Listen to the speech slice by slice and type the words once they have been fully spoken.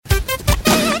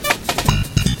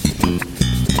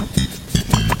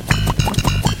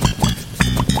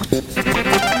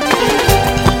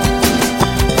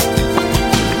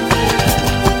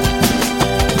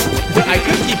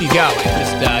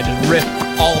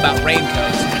about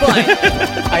raincoats, but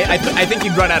I think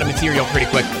you'd run out of material pretty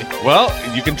quickly. Well,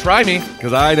 you can try me,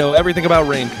 because I know everything about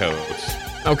raincoats.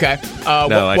 Okay.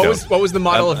 No, I don't. What was the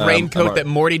model of raincoat that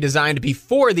Morty designed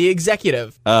before the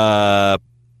executive?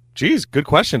 Geez, good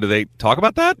question. Do they talk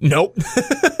about that? Nope.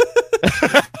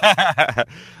 I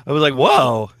was like,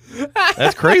 whoa,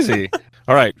 that's crazy.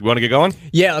 All right, you want to get going?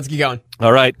 Yeah, let's get going.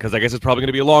 All right, because I guess it's probably going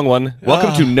to be a long one.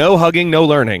 Welcome to No Hugging, No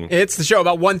Learning. It's the show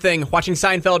about one thing, watching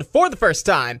Seinfeld for the first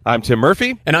time. I'm Tim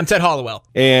Murphy. And I'm Ted Hollowell.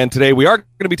 And today we are going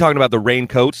to be talking about The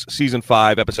Raincoats, Season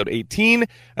 5, Episode 18.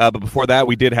 But before that,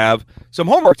 we did have some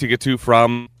homework to get to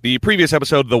from the previous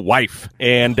episode, The Wife.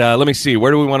 And let me see,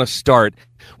 where do we want to start?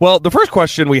 Well, the first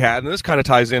question we had, and this kind of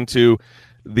ties into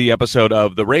the episode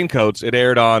of The Raincoats, it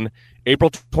aired on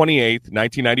April 28th,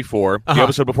 1994. The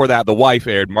episode before that, The Wife,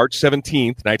 aired March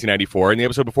 17th, 1994. And the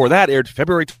episode before that aired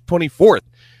February 24th,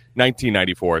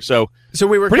 1994. So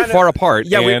we were pretty far apart.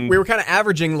 Yeah, and we were kind of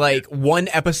averaging like one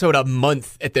episode a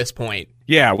month at this point.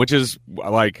 Yeah, which is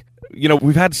like, you know,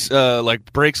 we've had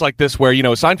like breaks like this where, you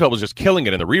know, Seinfeld was just killing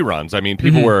it in the reruns. I mean,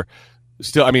 people were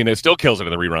still, I mean, it still kills it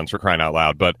in the reruns, for crying out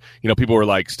loud, but, you know, people were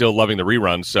like still loving the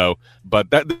reruns. So, but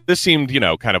this seemed, you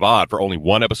know, kind of odd for only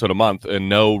one episode a month and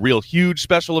no real huge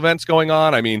special events going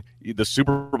on. I mean, the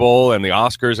Super Bowl and the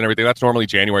Oscars and everything, that's normally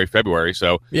January, February.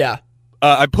 So, yeah.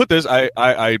 I put this,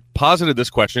 I posited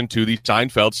this question to the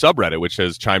Seinfeld subreddit, which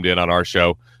has chimed in on our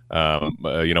show,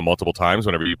 you know, multiple times.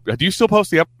 Whenever do you still post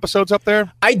the episodes up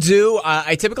there? I do.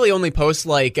 I typically only post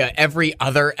like every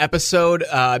other episode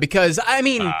because I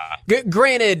mean,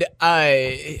 granted,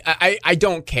 I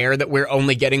don't care that we're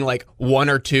only getting like one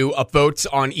or two upvotes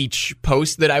on each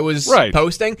post that I was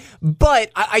posting,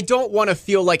 but I don't want to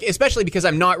feel like, especially because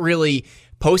I'm not really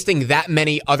posting that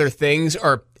many other things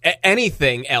or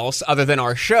anything else other than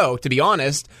our show, to be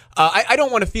honest. I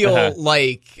don't want to feel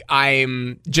like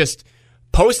I'm just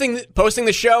posting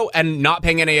the show and not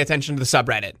paying any attention to the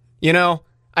subreddit. You know,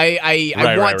 I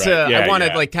want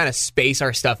to like kind of space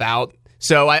our stuff out.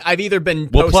 So I've either been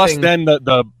posting. Well, plus then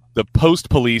the post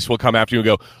police will come after you and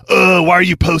go, "Oh, why are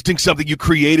you posting something you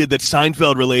created that's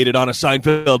Seinfeld related on a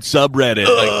Seinfeld subreddit?"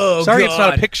 Like, sorry, God. It's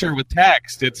not a picture with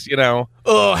text. It's, you know.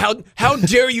 Oh, how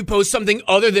dare you post something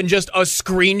other than just a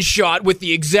screenshot with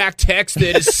the exact text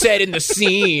that is said in the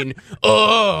scene?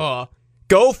 Oh.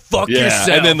 Go fuck yourself.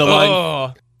 And then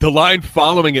the line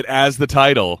following it as the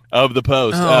title of the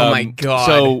post. Oh my God.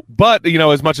 So, but, you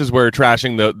know, as much as we're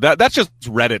trashing that's just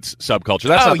Reddit's subculture.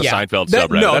 That's not the Seinfeld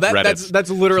subreddit. No, that's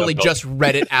literally subculture. just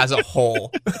Reddit as a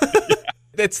whole.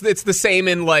 It's the same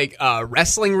in like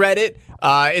wrestling Reddit.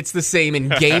 It's the same in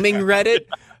gaming Reddit.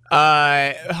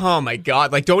 Oh my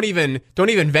God. Like don't even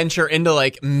venture into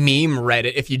like meme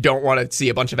Reddit if you don't want to see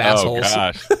a bunch of assholes. Oh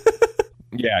gosh.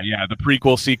 Yeah, the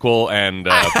prequel, sequel, and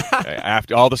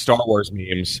after all the Star Wars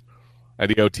memes,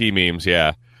 the OT memes,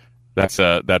 yeah, that's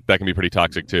that can be pretty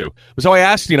toxic too. So I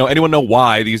asked, you know, anyone know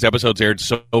why these episodes aired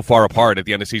so far apart at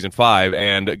the end of season 5,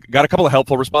 and got a couple of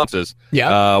helpful responses.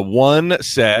 Yeah, one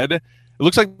said, "It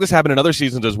looks like this happened in other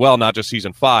seasons as well, not just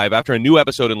season 5. After a new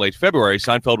episode in late February,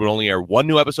 Seinfeld would only air one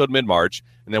new episode mid-March,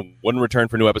 and then wouldn't return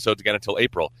for new episodes again until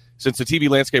April. Since the TV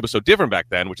landscape was so different back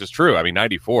then," which is true. I mean,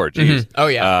 94, geez. Oh,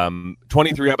 yeah.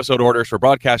 23 episode orders for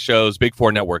broadcast shows. Big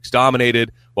Four networks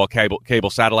dominated, while cable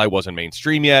satellite wasn't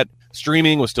mainstream yet.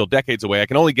 Streaming was still decades away. I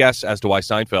can only guess as to why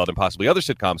Seinfeld and possibly other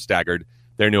sitcoms staggered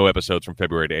their new episodes from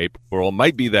February to April. It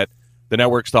might be that the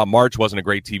networks thought March wasn't a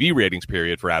great TV ratings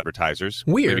period for advertisers.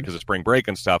 Weird. Because of spring break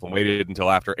and stuff, and waited until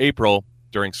after April,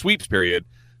 during sweeps period,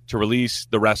 to release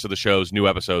the rest of the show's new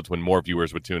episodes when more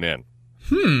viewers would tune in.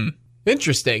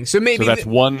 Interesting. So maybe that's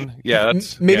one. Yeah,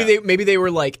 that's maybe they were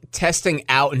like testing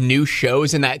out new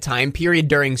shows in that time period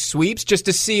during sweeps just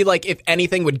to see like if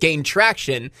anything would gain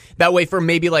traction. That way, for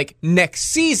maybe like next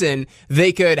season,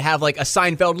 they could have like a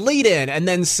Seinfeld lead in and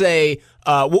then say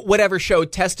whatever show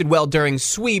tested well during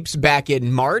sweeps back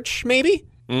in March, maybe.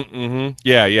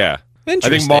 Yeah. I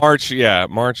think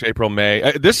March, April,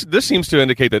 May. This seems to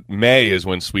indicate that May is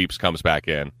when sweeps comes back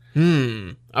in.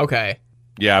 Okay.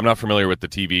 Yeah, I'm not familiar with the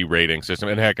TV rating system,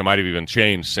 and heck, it might have even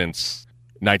changed since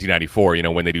 1994. You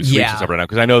know, when they do sweeps and stuff right now,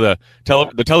 because I know the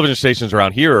television stations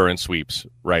around here are in sweeps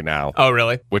right now. Oh,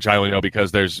 really? Which I only know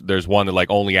because there's one that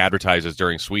like only advertises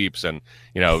during sweeps, and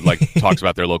you know, like talks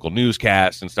about their local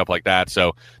newscasts and stuff like that.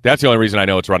 So that's the only reason I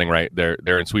know it's running right.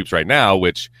 They're in sweeps right now,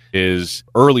 which is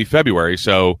early February.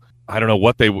 So I don't know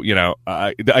what they, you know,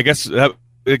 I guess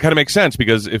it kind of makes sense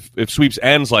because if sweeps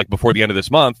ends like before the end of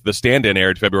this month, the stand-in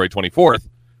aired February 24th.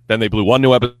 Then they blew one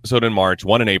new episode in March,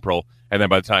 one in April, and then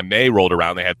by the time May rolled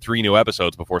around, they had 3 new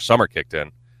episodes before summer kicked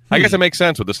in. I guess it makes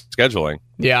sense with the scheduling.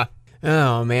 Yeah.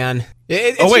 Oh, man.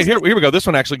 Here we go. This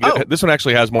one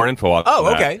actually has more info on. Oh,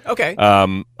 that. okay.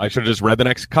 I should have just read the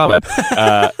next comment.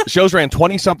 Shows ran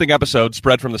 20-something episodes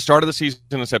spread from the start of the season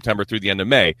in September through the end of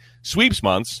May. Sweeps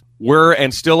months were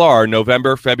and still are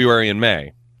November, February, and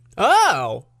May.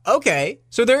 Oh, okay.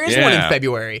 So there is one in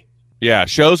February. Yeah,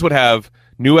 shows would have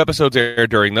new episodes aired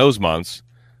during those months.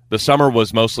 The summer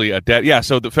was mostly a dead. Yeah,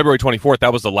 so the February 24th,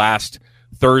 that was the last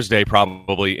Thursday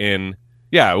probably in.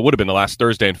 Yeah, it would have been the last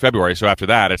Thursday in February. So after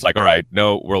that, it's like, all right,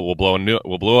 no, we'll blow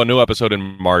a new episode in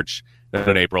March, then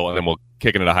in April, and then we'll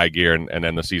kick it into high gear and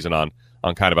end the season on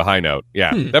kind of a high note.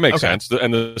 Yeah, that makes sense.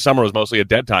 And the summer was mostly a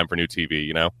dead time for new TV,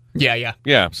 you know?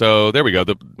 Yeah. So there we go.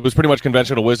 It was pretty much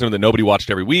conventional wisdom that nobody watched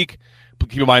every week. But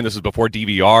keep in mind, this is before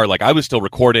DVR. Like, I was still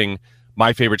recording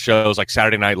my favorite shows like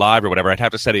Saturday Night Live or whatever. I'd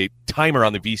have to set a timer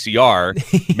on the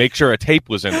VCR, make sure a tape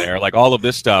was in there, like all of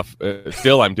this stuff.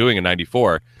 Still, I'm doing in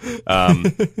 '94. So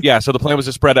the plan was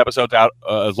to spread episodes out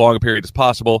as long a period as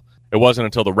possible. It wasn't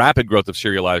until the rapid growth of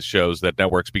serialized shows that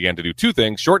networks began to do two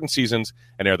things: shorten seasons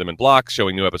and air them in blocks,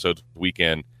 showing new episodes week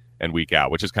in and week out,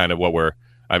 which is kind of what we're.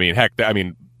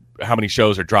 How many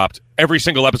shows are dropped every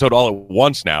single episode all at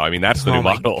once now? I mean, that's the new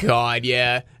model. Oh, my God,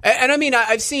 yeah. And I mean,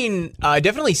 I've seen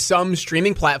definitely some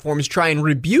streaming platforms try and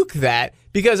rebuke that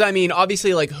because, I mean,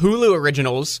 obviously, like, Hulu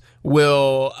originals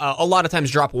will a lot of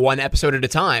times drop one episode at a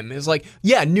time. It's like,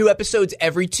 yeah, new episodes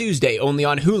every Tuesday, only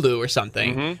on Hulu or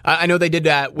something. Mm-hmm. I know they did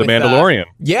that with... The Mandalorian.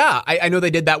 I know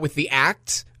they did that with The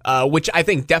Act, which I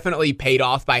think definitely paid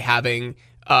off by having,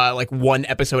 like, one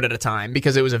episode at a time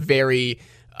because it was a very...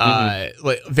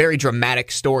 very dramatic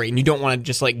story, and you don't want to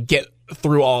just like get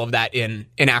through all of that in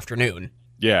an afternoon.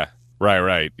 Yeah,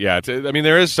 right. Yeah,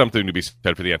 there is something to be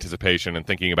said for the anticipation and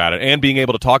thinking about it, and being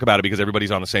able to talk about it because everybody's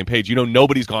on the same page. You know,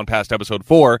 nobody's gone past episode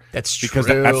 4. That's true. Because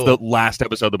that's the last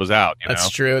episode that was out. That's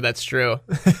true.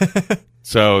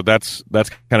 So that's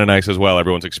kind of nice as well.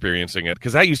 Everyone's experiencing it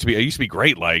because it used to be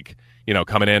great. Like, you know,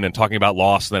 coming in and talking about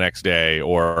Lost the next day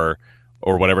or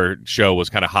whatever show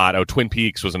was kind of hot. Oh, Twin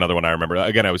Peaks was another one I remember.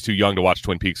 Again, I was too young to watch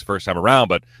Twin Peaks the first time around,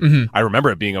 but I remember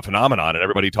it being a phenomenon and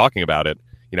everybody talking about it,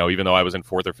 you know, even though I was in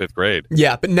 4th or 5th grade.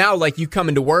 Yeah, but now, like, you come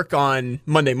into work on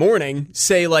Monday morning,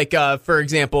 say, like, for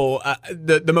example,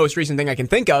 the most recent thing I can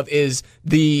think of is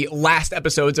the last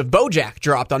episodes of BoJack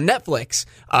dropped on Netflix.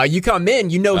 You come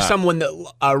in, you know someone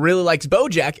that really likes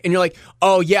BoJack, and you're like,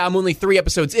 oh, yeah, I'm only 3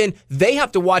 episodes in. They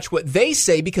have to watch what they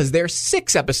say because they're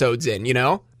 6 episodes in, you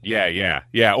know? Yeah.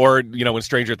 Or, you know, when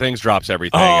Stranger Things drops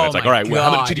everything, and it's like, all right,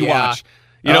 God, how much did you watch?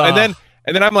 You know, and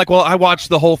then I'm like, well, I watched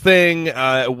the whole thing,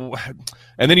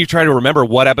 and then you try to remember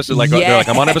what episode. Like, they're like,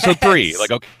 I'm on episode 3. Like,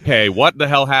 okay, what the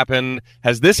hell happened?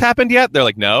 Has this happened yet? They're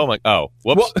like, no. I'm like, oh,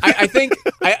 whoops. Well, I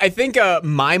think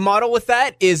my model with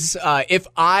that is if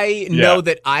I know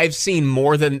that I've seen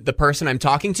more than the person I'm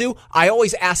talking to, I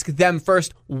always ask them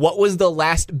first, what was the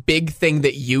last big thing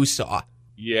that you saw?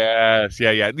 Yes,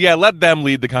 yeah. Let them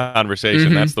lead the conversation.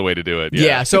 Mm-hmm. That's the way to do it.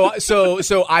 Yeah.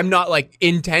 So I'm not like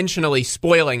intentionally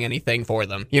spoiling anything for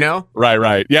them, you know?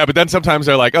 Right. Yeah, but then sometimes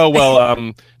they're like, oh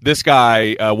well, this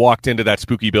guy walked into that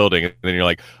spooky building, and then you're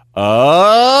like,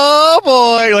 oh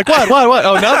boy, you're like what?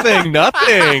 Oh, nothing.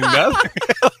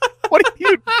 What are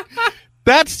you?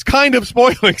 That's kind of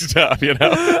spoiling stuff, you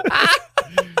know.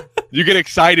 You get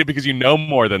excited because you know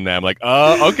more than them. Like,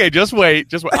 okay, just wait.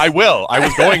 I will. I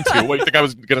was going to. What, you think I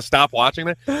was going to stop watching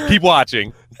that? Keep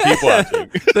watching.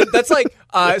 That's like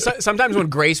sometimes when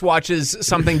Grace watches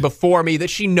something before me that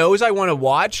she knows I want to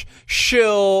watch,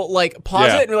 she'll like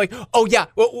pause it and be like, oh yeah,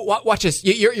 watch this.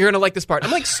 You're going to like this part.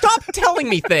 I'm like, stop telling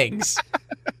me things.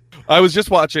 I was just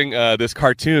watching this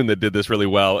cartoon that did this really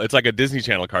well. It's like a Disney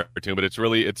Channel cartoon, but it's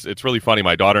really funny.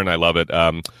 My daughter and I love it.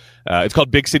 It's called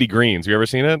Big City Greens. You ever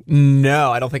seen it?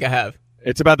 No, I don't think I have.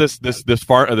 It's about this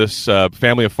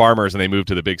family of farmers, and they move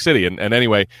to the big city. And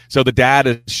anyway, so the dad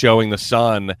is showing the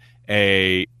son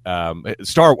a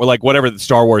whatever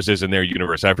Star Wars is in their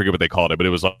universe. I forget what they called it, but it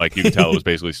was like you could tell it was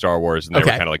basically Star Wars, and they were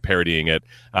kind of like parodying it.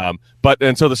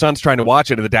 And so the son's trying to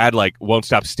watch it, and the dad like won't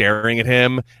stop staring at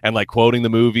him and like quoting the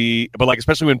movie. But like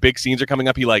especially when big scenes are coming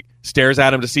up, he like stares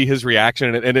at him to see his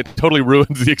reaction, and it totally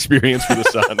ruins the experience for the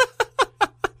son.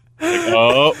 Like,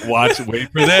 oh,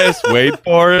 wait for this, wait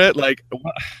for it. Like,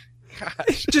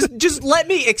 gosh. Just let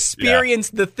me experience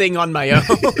the thing on my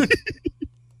own.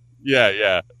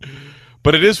 Yeah.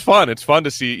 But it is fun. It's fun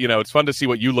to see, it's fun to see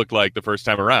what you looked like the first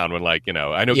time around when I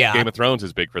know Game of Thrones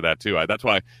is big for that too. That's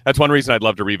one reason I'd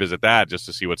love to revisit that, just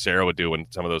to see what Sarah would do when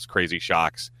some of those crazy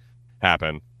shocks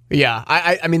happen. Yeah.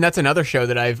 I mean, that's another show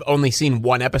that I've only seen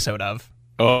one episode of.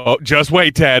 Oh, just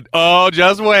wait, Ted. Oh,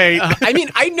 just wait. I mean,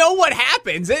 I know what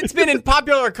happens. It's been in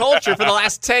popular culture for the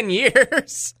last 10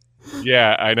 years.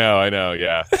 Yeah, I know.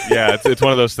 Yeah. It's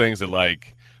one of those things that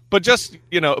like, but just,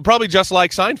 probably just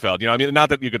like Seinfeld, I mean, not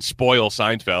that you could spoil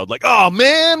Seinfeld. Like, oh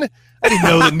man, I didn't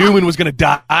know that Newman was going to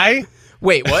die.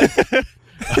 Wait, what?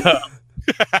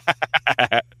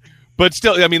 But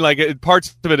still, I mean, like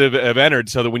parts of it have entered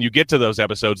so that when you get to those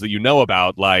episodes that you know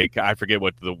about, like I forget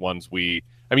what the ones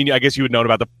I guess you would known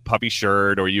about the puppy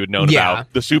shirt, or you had known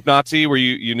about the soup Nazi, where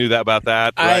you knew that about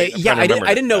that. Right? I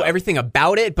didn't know everything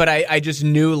about it, but I just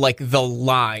knew like the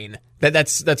line.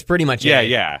 That's pretty much it.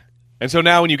 Yeah. And so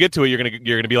now when you get to it, you're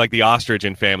gonna be like the ostrich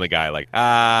in Family Guy, like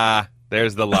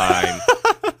there's the line.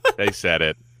 They said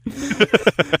it.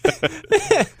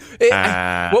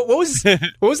 What was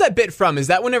that bit from? Is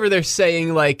that whenever they're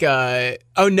saying like oh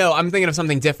no, I'm thinking of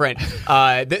something different.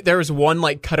 There was one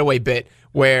like cutaway bit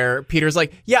where Peter's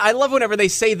like, yeah, I love whenever they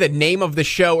say the name of the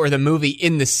show or the movie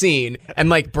in the scene, and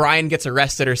like Brian gets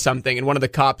arrested or something, and one of the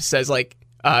cops says like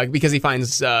because he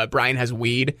finds Brian has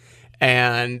weed,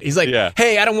 and he's like,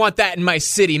 hey, I don't want that in my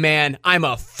city, man, I'm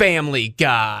a family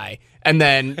guy. And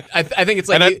then I think it's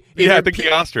like I think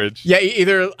the ostrich. Yeah,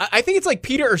 I think it's like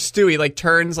Peter or Stewie like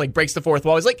turns, like breaks the fourth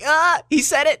wall. He's like, he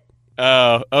said it.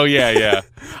 Oh yeah.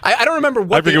 I don't remember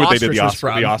what the ostrich they did was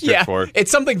from. The ostrich for.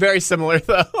 It's something very similar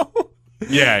though.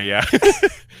 Yeah.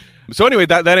 So anyway,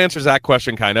 that answers that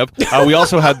question kind of. We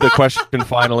also had the question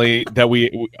finally that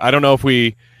I don't know if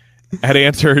we had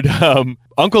answered.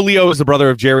 Uncle Leo is the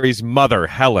brother of Jerry's mother,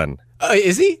 Helen.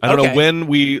 Is he? I don't know when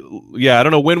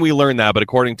we learned that, but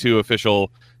according to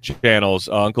official channels,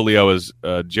 Uncle Leo is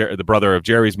the brother of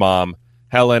Jerry's mom,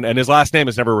 Helen, and his last name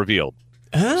is never revealed.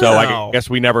 Oh. So I guess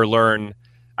we never learn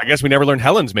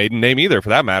Helen's maiden name either, for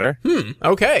that matter.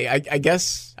 Okay. I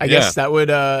guess that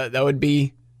would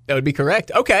be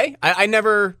correct. Okay. I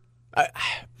never.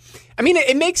 I mean,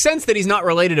 it makes sense that he's not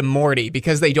related to Morty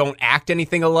because they don't act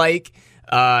anything alike.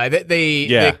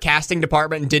 The casting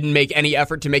department didn't make any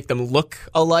effort to make them look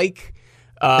alike.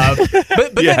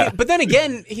 But then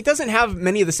again, he doesn't have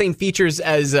many of the same features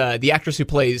as the actress who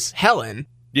plays Helen.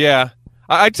 Yeah,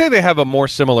 I'd say they have a more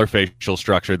similar facial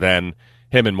structure than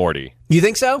him and Morty. You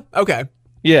think so? Okay.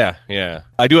 Yeah.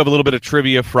 I do have a little bit of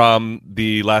trivia from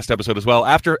the last episode as well.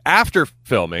 After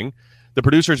filming, the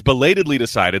producers belatedly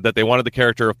decided that they wanted the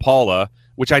character of Paula,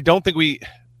 which I don't think we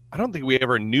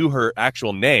ever knew her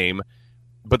actual name.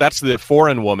 But that's the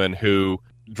foreign woman who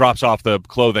drops off the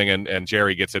clothing and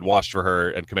Jerry gets it washed for her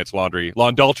and commits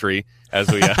laundultery, as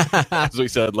we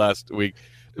said last week.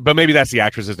 But maybe that's the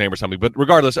actress's name or something. But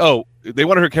regardless, they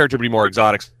wanted her character to be more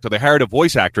exotic, so they hired a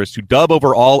voice actress to dub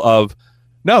over all of...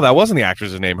 No, that wasn't the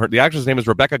actress's name. The actress's name is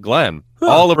Rebecca Glenn. Huh.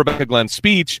 All of Rebecca Glenn's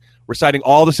speech, reciting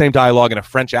all the same dialogue in a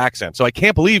French accent. So I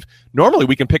can't believe normally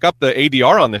we can pick up the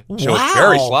ADR on the show. Wow. It's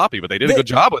very sloppy, but they did a good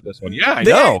job with this one. Yeah, I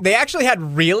know. They actually had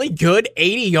really good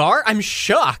ADR? I'm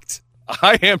shocked.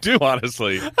 I am too,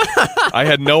 honestly. I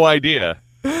had no idea.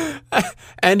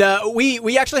 And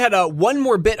we actually had one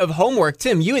more bit of homework.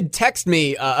 Tim, you had texted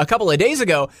me a couple of days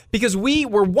ago because we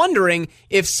were wondering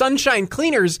if Sunshine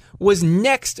Cleaners was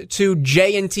next to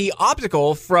J&T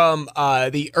Optical from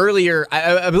the earlier,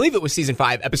 I believe it was season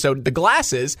 5 episode, The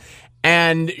Glasses.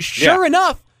 And sure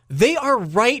enough, they are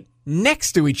right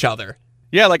next to each other.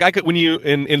 Yeah, like I could when you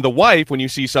in The Wife, when you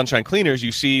see Sunshine Cleaners,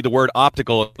 you see the word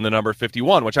optical in the number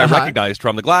 51, which I recognized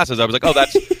from The Glasses. I was like, oh,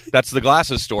 that's the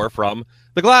Glasses store from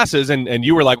The Glasses, and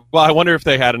you were like, well, I wonder if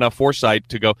they had enough foresight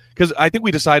to go, because I think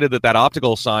we decided that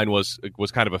optical sign was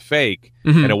kind of a fake,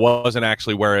 and it wasn't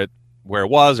actually where it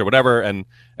was or whatever,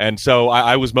 and so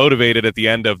I was motivated at the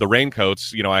end of the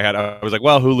Raincoats. I was like,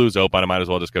 well, Hulu's open, I might as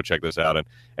well just go check this out,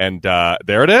 and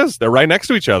there it is. They're right next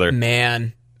to each other.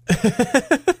 Man.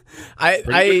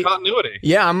 Good continuity.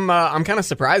 Yeah, I'm kind of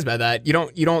surprised by that. You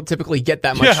don't typically get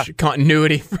that much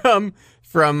continuity from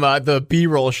the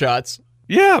B-roll shots.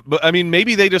 Yeah, but I mean,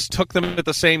 maybe they just took them at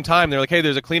the same time. They're like, hey,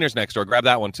 there's a Cleaners next door, grab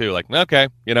that one too. Like, okay,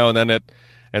 and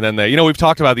then they, we've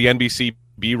talked about the NBC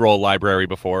B-roll library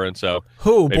before, and so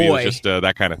maybe it was just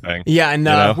that kind of thing. Yeah,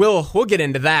 and we'll get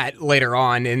into that later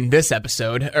on in this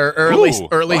episode, or at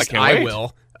least I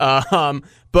will.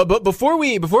 But before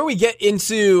we get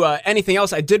into anything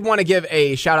else, I did want to give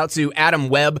a shout out to Adam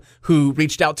Webb, who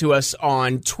reached out to us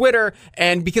on Twitter,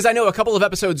 and because I know a couple of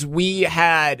episodes we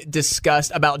had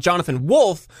discussed about Jonathan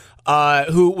Wolf,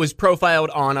 who was profiled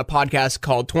on a podcast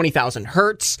called 20,000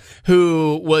 Hertz,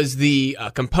 who was the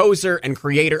composer and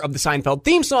creator of the Seinfeld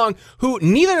theme song, who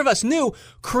neither of us knew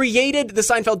created the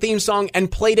Seinfeld theme song and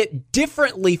played it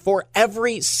differently for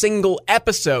every single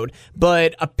episode.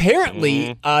 But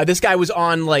apparently, this guy was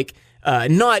on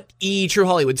not E! True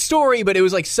Hollywood Story, but it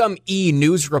was like some E!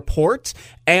 News report.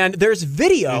 And there's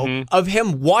video of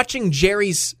him watching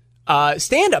Jerry's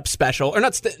stand-up special, or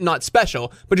not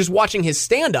special, but just watching his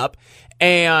stand-up,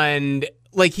 and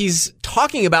like he's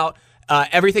talking about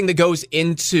everything that goes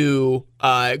into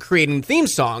creating the theme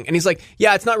song. And he's like,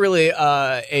 yeah, it's not really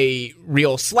a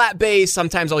real slap bass.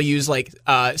 Sometimes I'll use like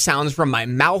sounds from my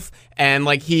mouth. And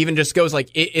like he even just goes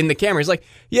like in the camera. He's like,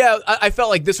 yeah, I felt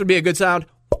like this would be a good sound.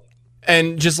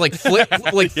 And just like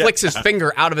flicks his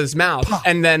finger out of his mouth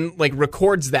and then like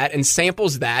records that and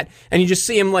samples that. And you just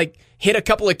see him like hit a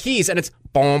couple of keys and it's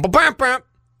boom, boom, boom, boom.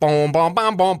 Boom, boom,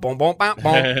 boom, boom, boom, boom, boom,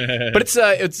 boom. But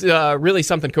it's really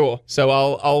something cool. So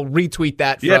I'll retweet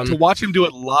that. Yeah, to watch him do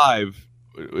it live,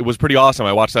 it was pretty awesome.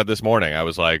 I watched that this morning. I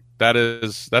was like,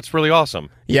 that's really awesome.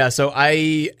 Yeah, so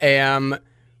I am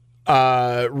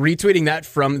retweeting that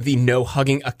from the No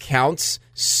Hugging accounts.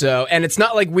 So, and it's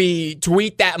not like we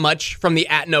tweet that much from the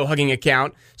 @No Hugging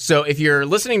account. So if you're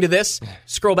listening to this,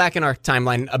 scroll back in our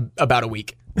timeline about a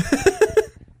week.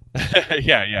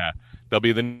 Yeah. There'll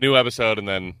be the new episode, and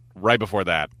then right before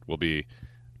that will be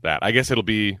that. I guess it will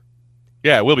be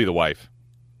the wife.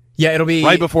 Yeah, it'll be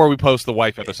right before we post the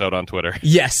wife episode on Twitter.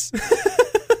 Yes.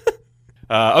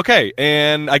 Okay,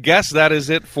 and I guess that is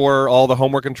it for all the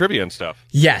homework and trivia and stuff.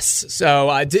 Yes.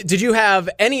 So, did you have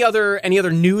any other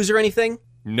news or anything?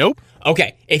 Nope.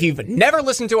 Okay, if you've never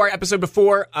listened to our episode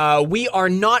before, we are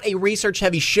not a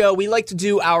research-heavy show. We like to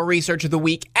do our research the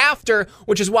week after,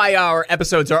 which is why our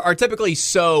episodes are typically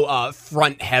so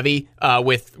front-heavy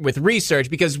with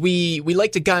research, because we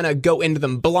like to kind of go into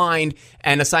them blind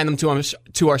and assign them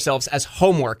to ourselves as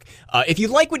homework. If you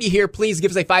like what you hear, please give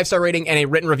us a 5-star rating and a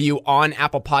written review on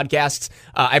Apple Podcasts.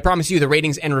 I promise you the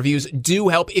ratings and reviews do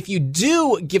help. If you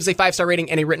do give us a 5-star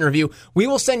rating and a written review, we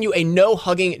will send you a No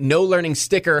Hugging, No Learning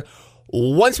sticker.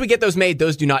 Once we get those made,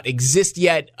 those do not exist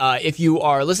yet. If you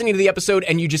are listening to the episode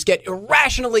and you just get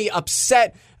irrationally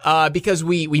upset because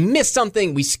we miss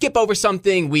something, we skip over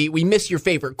something, we miss your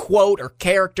favorite quote or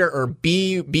character or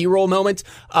B-roll moment,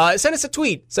 send us a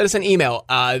tweet, send us an email.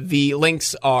 The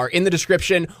links are in the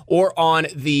description or on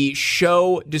the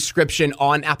show description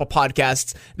on Apple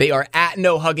Podcasts. They are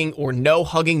 @NoHugging or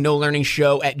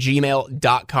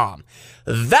nohugging@gmail.com.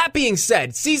 That being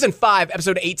said, Season 5,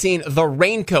 Episode 18, The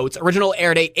Raincoats, original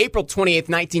air date April 28th,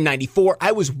 1994.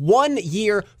 I was 1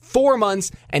 year, 4 months,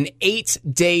 and 8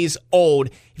 days old.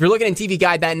 If you're looking in TV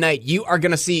Guide that night, you are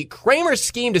going to see Kramer's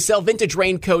scheme to sell vintage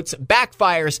raincoats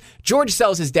backfires, George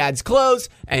sells his dad's clothes,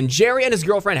 and Jerry and his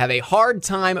girlfriend have a hard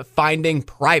time finding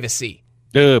privacy.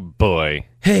 Oh, boy.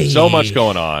 Hey. So much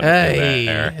going on Hey.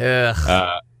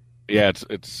 there. Yeah,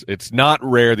 it's not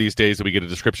rare these days that we get a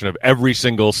description of every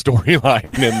single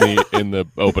storyline in the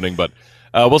opening, but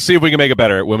we'll see if we can make it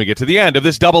better when we get to the end of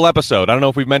this double episode. I don't know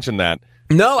if we've mentioned that.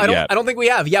 No, I don't think we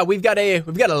have. Yeah, we've got a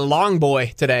long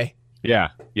boy today. Yeah.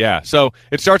 So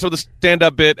it starts with a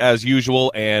stand-up bit as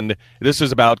usual, and this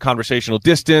is about conversational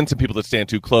distance and people that stand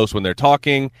too close when they're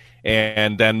talking,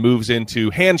 and then moves into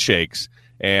handshakes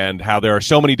and how there are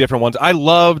so many different ones. I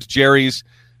loved Jerry's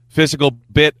physical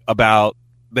bit about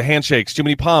the handshakes, too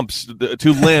many pumps,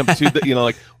 too limp,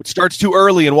 like starts too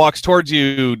early and walks towards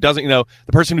you, doesn't, the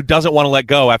person who doesn't want to let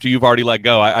go after you've already let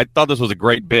go. I thought this was a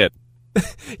great bit.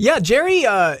 Yeah,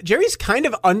 Jerry's kind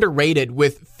of underrated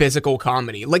with physical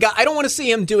comedy. Like, I don't want to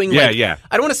see him doing I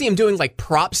don't want to see him doing like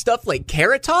prop stuff like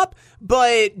Carrot Top,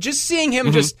 but just seeing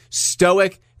him just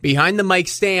stoic behind the mic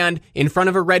stand in front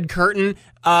of a red curtain,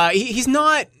 he's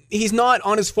not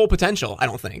on his full potential, I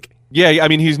don't think. Yeah, I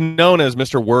mean, he's known as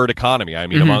Mr. Word Economy. I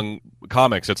mean, among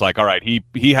comics, it's like, all right,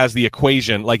 he has the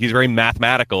equation, like he's very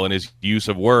mathematical in his use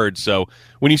of words. So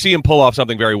when you see him pull off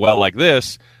something very well like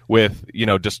this, with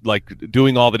just like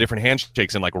doing all the different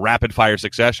handshakes in like rapid fire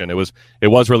succession, it was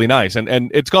really nice.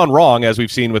 And it's gone wrong, as we've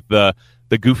seen with the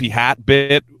goofy hat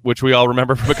bit, which we all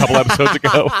remember from a couple episodes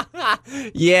ago.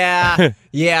 Yeah,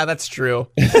 that's true.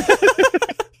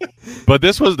 But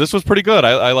this was pretty good.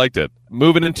 I liked it.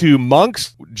 Moving into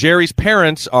Monks, Jerry's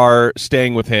parents are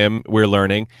staying with him, we're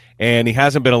learning, and he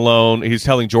hasn't been alone. He's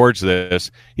telling George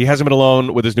this. He hasn't been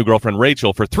alone with his new girlfriend,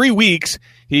 Rachel, for 3 weeks.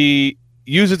 He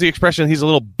uses the expression he's a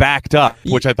little backed up,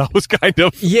 which I thought was kind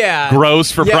of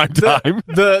gross for prime time.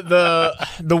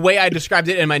 The way I described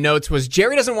it in my notes was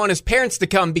Jerry doesn't want his parents to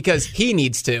come because he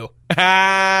needs to.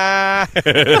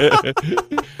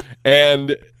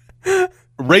 And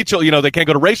Rachel, they can't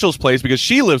go to Rachel's place because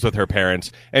she lives with her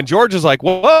parents. And George is like,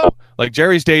 whoa, like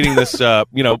Jerry's dating this,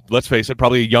 let's face it,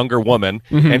 probably a younger woman,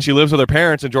 and she lives with her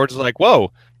parents. And George is like,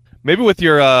 whoa, maybe live with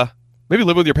your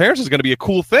parents is going to be a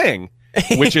cool thing,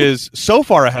 which is so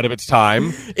far ahead of its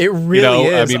time. It really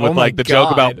is. I mean, with the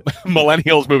joke about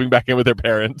millennials moving back in with their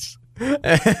parents.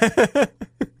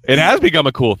 It has become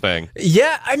a cool thing.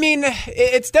 Yeah, I mean,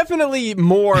 it's definitely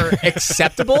more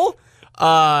acceptable,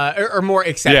 or more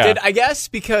accepted, I guess,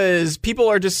 because people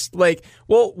are just like,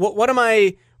 well, what am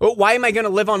I? Why am I going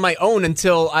to live on my own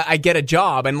until I get a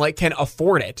job and like can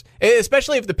afford it?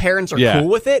 Especially if the parents are cool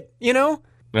with it, you know?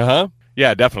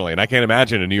 Yeah, definitely. And I can't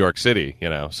imagine in New York City,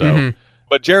 so.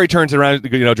 But Jerry turns around,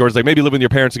 George's like, maybe living with your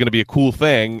parents is going to be a cool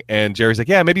thing. And Jerry's like,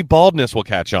 yeah, maybe baldness will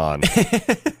catch on.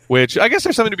 Which I guess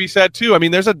there's something to be said, too. I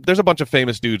mean, there's a bunch of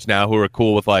famous dudes now who are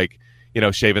cool with, like,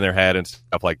 shaving their head and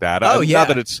stuff like that. Oh, yeah. Not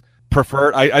that it's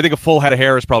preferred. I think a full head of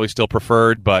hair is probably still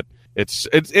preferred, but it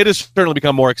has certainly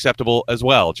become more acceptable as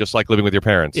well, just like living with your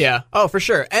parents. Yeah. Oh, for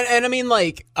sure. And I mean,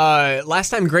 like,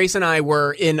 last time Grace and I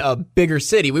were in a bigger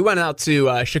city, we went out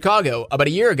to Chicago about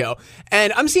a year ago,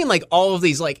 and I'm seeing, like, all of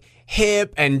these, like,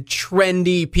 hip and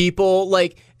trendy people.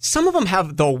 Like, some of them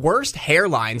have the worst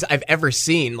hairlines I've ever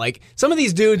seen. Like, some of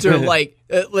these dudes are like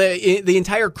the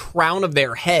entire crown of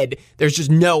their head, there's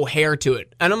just no hair to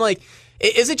it. And I'm like,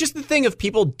 is it just the thing of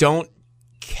people don't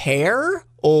care,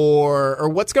 or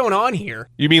what's going on here?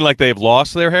 You mean like they've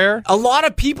lost their hair? A lot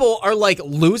of people are like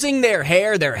losing their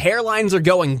hair. Their hairlines are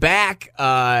going back.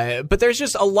 But there's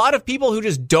just a lot of people who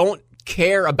just don't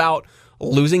care about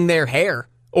losing their hair.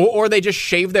 Or they just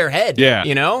shave their head,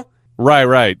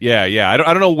 Right. Yeah. I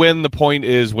don't know when the point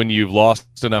is when you've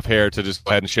lost enough hair to just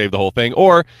go ahead and shave the whole thing,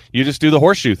 or you just do the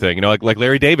horseshoe thing, like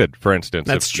Larry David, for instance.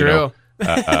 That's true.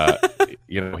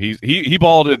 He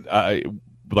balded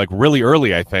like really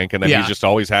early, I think, and then he's just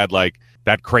always had like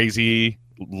that crazy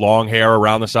long hair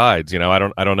around the sides. I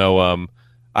don't know.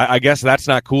 I guess that's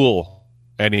not cool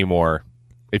anymore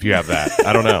if you have that.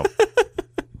 I don't know.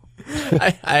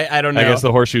 I don't know. I guess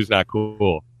the horseshoe's not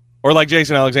cool. Or like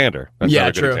Jason Alexander. That's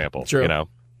another good example. True.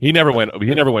 He never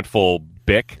went full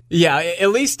Bic. Yeah, at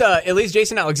least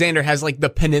Jason Alexander has like the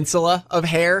peninsula of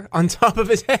hair on top of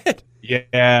his head.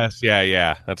 Yes,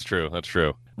 yeah. That's true.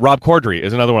 Rob Corddry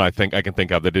is another one I can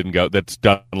think of that didn't go. That's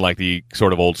done like the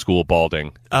sort of old school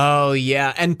balding. Oh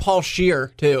yeah, and Paul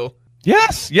Scheer too.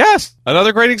 Yes,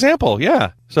 another great example.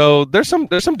 Yeah. So there's some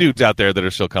dudes out there that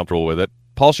are still comfortable with it.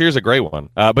 Paul Scheer's a great one.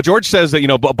 But George says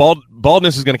that,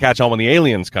 baldness is going to catch on when the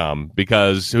aliens come,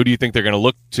 because who do you think they're going to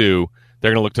look to? They're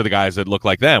going to look to the guys that look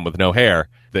like them with no hair,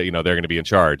 that, they're going to be in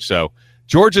charge. So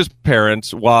George's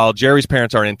parents, while Jerry's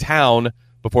parents are in town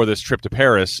before this trip to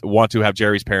Paris, want to have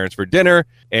Jerry's parents for dinner.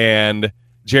 And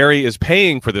Jerry is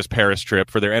paying for this Paris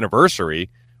trip for their anniversary,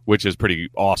 which is pretty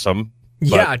awesome.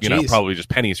 But, probably just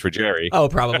pennies for Jerry. Oh,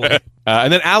 probably.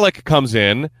 And then Alec comes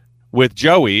in with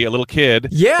Joey, a little kid.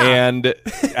 Yeah. And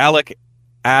Alec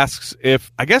asks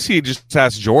I guess he just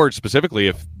asked George specifically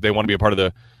if they want to be a part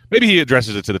of maybe he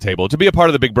addresses it to the table, to be a part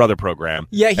of the Big Brother program.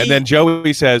 Yeah. And then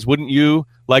Joey says, wouldn't you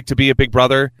like to be a big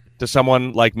brother to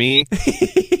someone like me?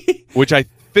 Which I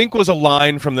think was a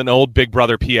line from an old Big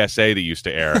Brother PSA that used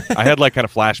to air. I had like kind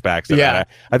of flashbacks to that.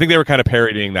 I think they were kind of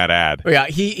parodying that ad. Yeah,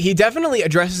 he definitely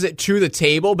addresses it to the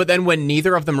table, but then when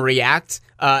neither of them react,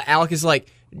 Alec is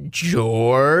like,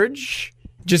 George,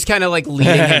 just kind of like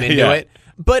leading him into it.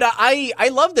 But I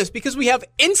love this because we have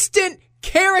instant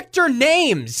character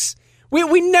names.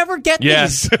 We never get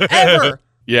these ever.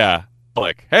 Yeah.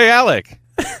 Alec. Hey, Alec.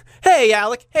 Hey,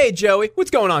 Alec. Hey, Joey.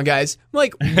 What's going on, guys? I'm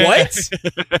like, what?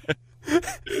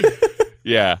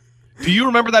 Yeah. Do you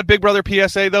remember that Big Brother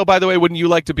PSA, though, by the way? Wouldn't you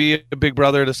like to be a big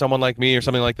brother to someone like me or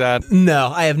something like that? No,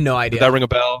 I have no idea. Did that ring a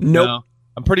bell? Nope. No.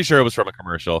 I'm pretty sure it was from a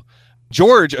commercial.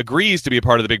 George agrees to be a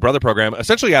part of the Big Brother program,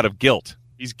 essentially out of guilt.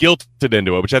 He's guilted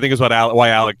into it, which I think is why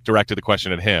Alec directed the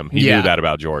question at him. He knew that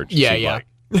about George. Yeah.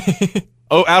 Like.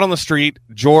 Out on the street,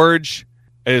 George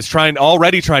is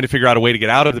already trying to figure out a way to get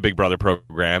out of the Big Brother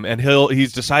program, and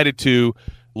he's decided to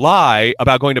lie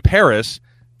about going to Paris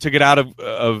to get out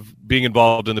of being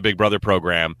involved in the Big Brother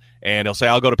program. And he'll say,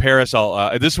 I'll go to Paris.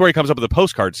 This is where he comes up with a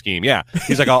postcard scheme. Yeah.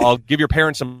 He's like, I'll give your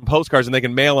parents some postcards and they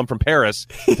can mail them from Paris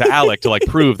to Alec to like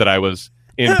prove that I was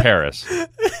in Paris.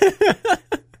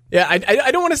 Yeah,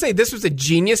 I don't want to say this was a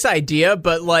genius idea,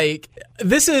 but like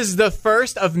this is the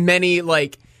first of many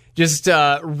like just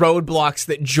roadblocks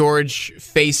that George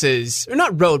faces. Or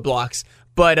not roadblocks,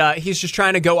 but he's just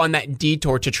trying to go on that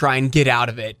detour to try and get out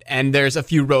of it. And there's a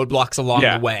few roadblocks along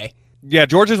the way. Yeah,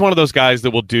 George is one of those guys that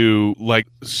will do like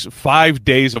 5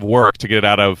 days of work to get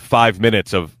out of 5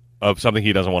 minutes of something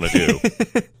he doesn't want to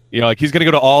do. Like he's going to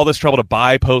go to all this trouble to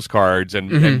buy postcards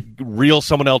and reel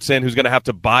someone else in who's going to have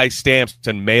to buy stamps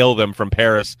and mail them from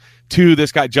Paris to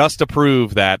this guy just to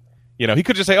prove that, he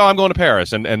could just say, oh, I'm going to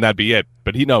Paris and that'd be it.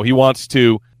 But he wants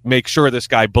to make sure this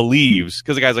guy believes,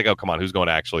 because the guy's like, oh, come on, who's going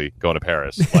to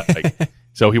Paris?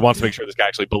 So he wants to make sure this guy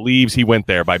actually believes he went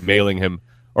there by mailing him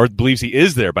or believes he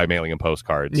is there by mailing him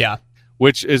postcards. Yeah.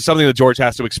 Which is something that George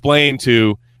has to explain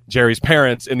to Jerry's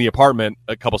parents in the apartment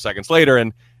a couple seconds later,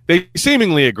 and they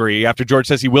seemingly agree after George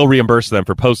says he will reimburse them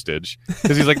for postage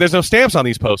because he's like, "There's no stamps on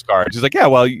these postcards." He's like, "Yeah,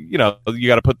 well, you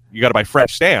got to buy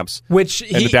fresh stamps." Which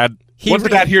and once the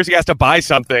dad hears he has to buy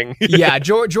something, yeah,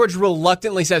 George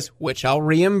reluctantly says, "Which I'll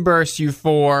reimburse you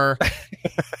for."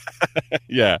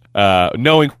 Yeah,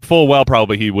 knowing full well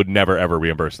probably he would never ever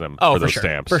reimburse them for those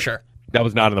stamps. For sure. That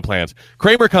was not in the plans.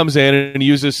 Kramer comes in and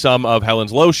uses some of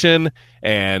Helen's lotion,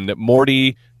 and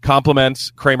Morty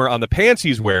compliments Kramer on the pants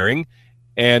he's wearing,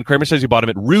 and Kramer says he bought him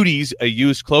at Rudy's, a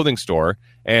used clothing store,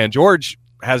 and George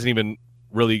hasn't even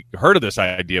really heard of this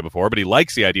idea before, but he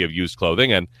likes the idea of used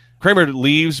clothing, and Kramer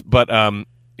leaves, but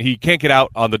he can't get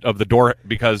out of the door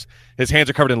because his hands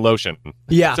are covered in lotion.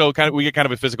 Yeah. So we get kind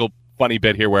of a physical funny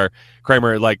bit here where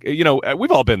Kramer,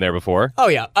 we've all been there before. Oh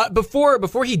yeah.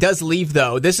 Before he does leave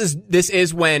though, this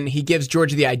is when he gives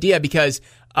George the idea because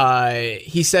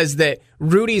he says that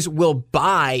Rudy's will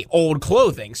buy old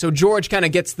clothing. So George kind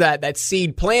of gets that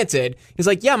seed planted. He's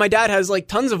like, yeah, my dad has like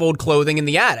tons of old clothing in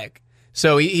the attic.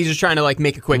 So he's just trying to like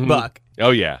make a quick buck.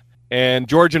 Oh yeah. And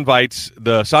George invites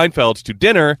the Seinfelds to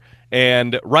dinner,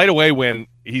 and right away when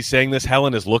he's saying this,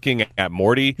 Helen is looking at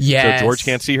Morty, yes. So George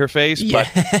can't see her face, yes.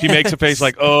 But she makes a face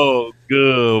like, oh,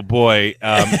 good boy.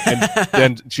 And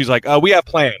then she's like, we have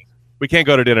plans. We can't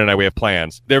go to dinner tonight. We have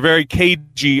plans. They're very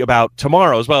cagey about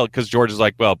tomorrow as well, because George is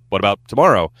like, well, what about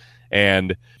tomorrow?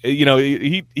 And,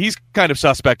 he's kind of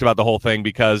suspect about the whole thing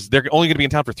because they're only going to be in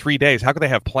town for 3 days. How could they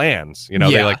have plans?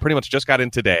 They like pretty much just got in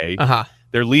today. Uh-huh.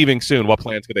 They're leaving soon. What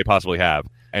plans could they possibly have?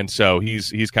 And so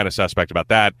he's kind of suspect about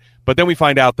that. But then we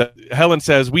find out that Helen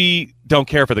says, we don't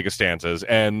care for the Costanzas.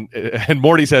 And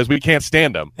Morty says, we can't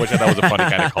stand them, which I thought was a funny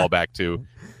kind of callback to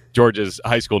George's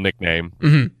high school nickname.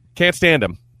 Mm-hmm. Can't stand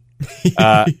him.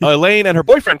 Elaine and her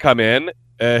boyfriend come in.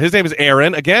 His name is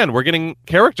Aaron. Again, we're getting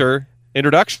character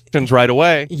introductions right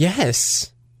away.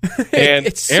 Yes. And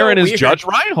it's so Aaron is weird. Judge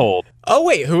Reinhold. Oh,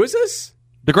 wait, who is this?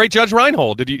 The great Judge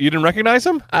Reinhold. You didn't recognize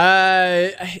him?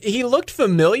 He looked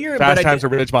familiar. Fast Times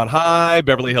at Ridgemont High,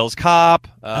 Beverly Hills Cop.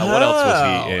 What else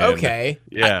was he in? Okay.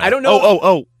 Yeah. I don't know.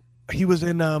 Oh. He was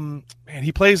in,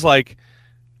 he plays like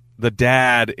the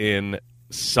dad in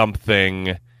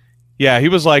something. Yeah, he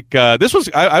was like,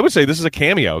 I would say this is a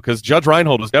cameo because Judge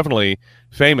Reinhold was definitely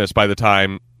famous by the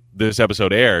time this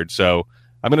episode aired. So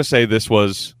I'm going to say this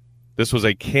was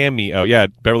a cameo. Yeah,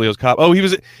 Beverly Hills Cop. Oh,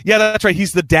 that's right.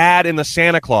 He's the dad in the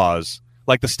Santa Claus,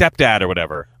 like the stepdad or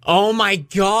whatever. Oh my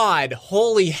God!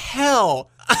 Holy hell!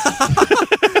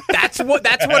 That's what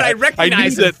I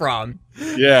recognize it from.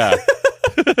 Yeah.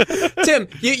 Tim,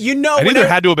 you know, I knew there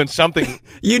had to have been something.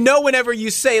 You know, whenever you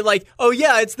say like, "Oh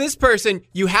yeah, it's this person,"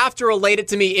 you have to relate it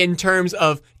to me in terms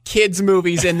of kids'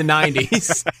 movies in the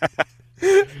 90s.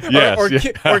 Yes,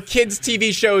 or kids'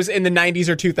 TV shows in the 90s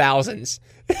or 2000s.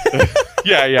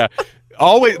 Yeah.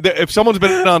 Always, if someone's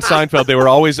been on Seinfeld, they were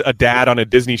always a dad on a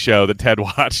Disney show that Ted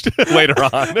watched later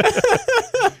on.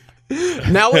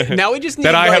 Now we just need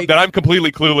that I'm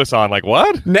completely clueless on. Like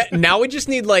what? Now we just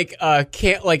need like an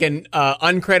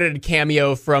uncredited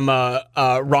cameo from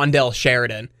Rondell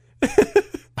Sheridan.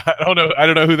 I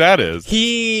don't know who that is.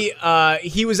 He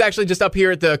was actually just up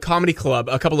here at the comedy club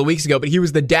a couple of weeks ago, but he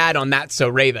was the dad on That's So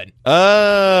Raven.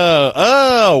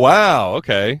 Oh, wow.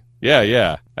 Okay.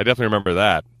 Yeah. I definitely remember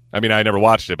that. I mean, I never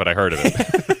watched it, but I heard of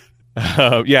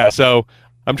it. Yeah, so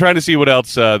I'm trying to see what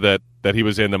else that he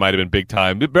was in that might have been big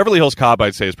time. Beverly Hills Cop,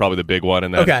 I'd say, is probably the big one,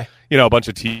 and then a bunch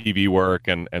of TV work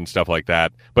and stuff like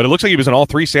that. But it looks like he was in all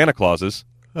 3 Santa Clauses.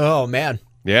 Oh, man.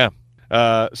 Yeah.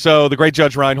 So the great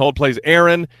Judge Reinhold plays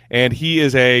Aaron, and he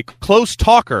is a close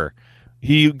talker.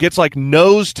 He gets like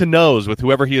nose to nose with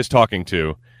whoever he is talking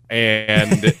to.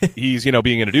 And he's,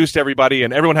 being introduced to everybody,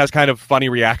 and everyone has kind of funny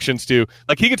reactions to,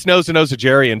 like, he gets nose to nose to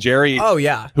Jerry, and Jerry,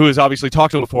 who has obviously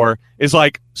talked to him before, is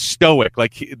like stoic.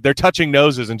 Like they're touching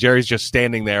noses, and Jerry's just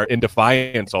standing there in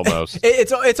defiance almost.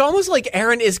 It's almost like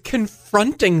Aaron is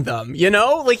confronting them,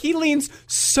 Like he leans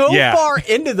so far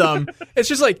into them. It's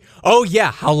just like, oh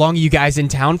yeah, how long are you guys in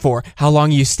town for? How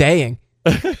long are you staying?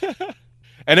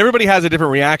 And everybody has a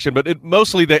different reaction, but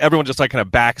mostly everyone just like kind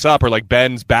of backs up or like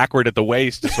bends backward at the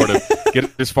waist to sort of get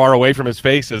as far away from his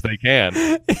face as they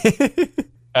can.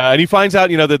 And he finds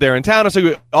out, that they're in town, and so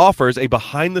he offers a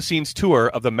behind-the-scenes tour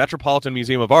of the Metropolitan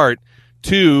Museum of Art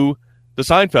to the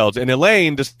Seinfelds. And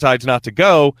Elaine decides not to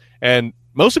go, and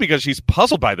mostly because she's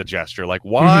puzzled by the gesture. Like,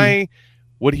 why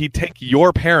would he take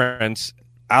your parents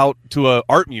out to an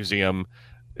art museum?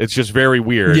 It's just very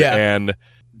weird. Yeah.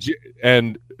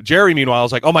 And Jerry, meanwhile,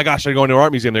 is like, "Oh my gosh, they're going to an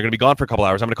art museum. They're going to be gone for a couple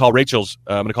hours. I'm going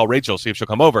to call Rachel, see if she'll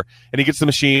come over." And he gets the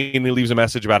machine. And he leaves a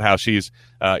message about how she's,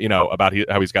 about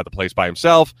how he's got the place by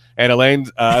himself. And Elaine,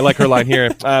 I like her line here.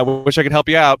 "Wish I could help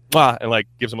you out," and like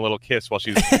gives him a little kiss while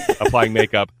she's applying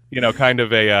makeup. Kind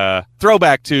of a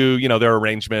throwback to their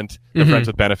arrangement, the friends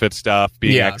with benefits stuff,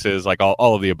 being exes, like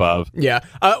all of the above. Yeah.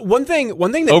 One thing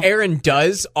that Aaron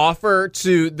does offer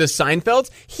to the Seinfelds,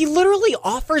 he literally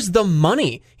offers the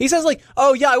money. He says like,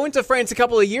 "Oh yeah, I went to France a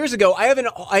couple of years ago. I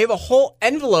have a whole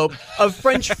envelope of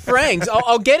French francs.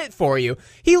 I'll get it for you."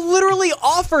 He literally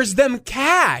offers them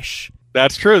cash.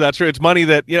 That's true. It's money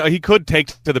that he could take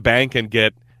to the bank and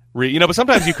get. But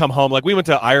sometimes you come home, like we went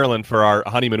to Ireland for our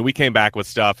honeymoon. We came back with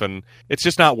stuff, and it's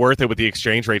just not worth it with the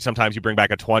exchange rate. Sometimes you bring back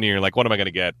a 20, and you're like, "What am I going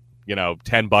to get?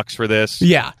 $10 for this?"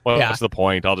 Yeah. What's the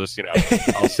point? I'll just,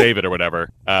 I'll save it or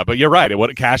whatever. But you're right.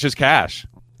 Cash is cash.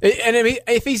 And I mean,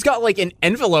 if he's got like an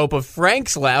envelope of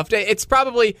francs left, it's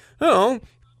probably, a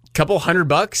couple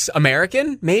 $100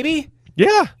 American, maybe.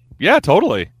 Yeah,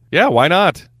 totally. Yeah, why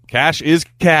not? Cash is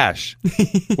cash.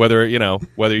 whether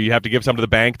you have to give some to the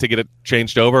bank to get it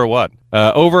changed over or what.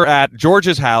 Over at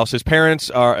George's house, his parents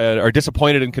are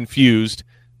disappointed and confused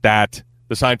that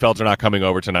the Seinfelds are not coming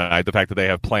over tonight. The fact that they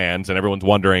have plans and everyone's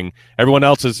wondering. Everyone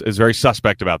else is very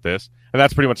suspect about this. And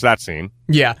that's pretty much that scene.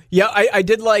 Yeah. I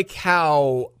did like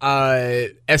how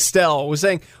Estelle was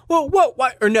saying, "Well, what?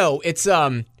 Why?" Or no, it's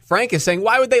Frank is saying,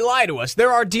 "Why would they lie to us?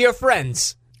 They're our dear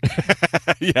friends."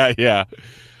 Yeah.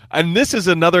 And this is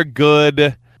another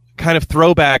good kind of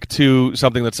throwback to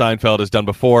something that Seinfeld has done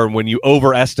before when you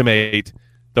overestimate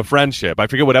the friendship. I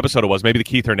forget what episode it was. Maybe the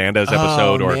Keith Hernandez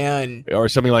episode or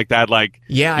something like that. Like,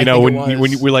 when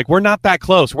we're like, we're not that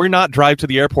close. We're not drive to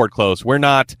the airport close. We're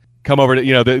not come over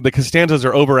to, the Costanzas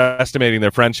are overestimating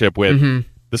their friendship with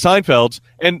the Seinfelds.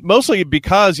 And mostly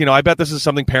because, I bet this is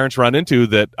something parents run into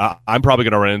that I'm probably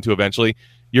going to run into eventually.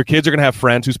 Your kids are going to have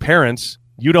friends whose parents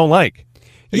you don't like.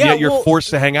 And yet you're forced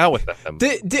to hang out with them.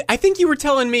 I think you were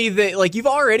telling me that like you've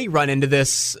already run into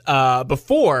this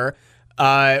before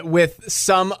with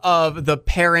some of the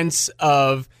parents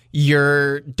of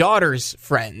your daughter's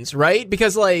friends, right?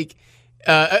 Because like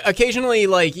occasionally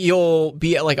like you'll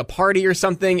be at like a party or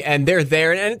something and they're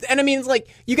there and I mean it's like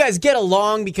you guys get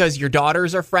along because your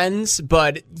daughters are friends,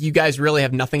 but you guys really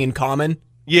have nothing in common.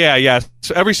 Yeah.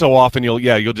 So every so often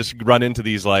you'll just run into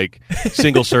these like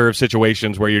single serve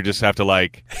situations where you just have to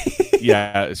like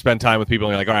spend time with people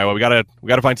and you're like, all right, well we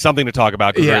gotta find something to talk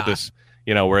about because we're at this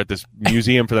we're at this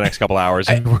museum for the next couple hours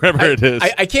wherever it is.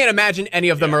 I can't imagine any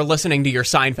of them are listening to your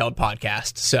Seinfeld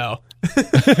podcast. So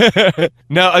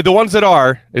no, the ones that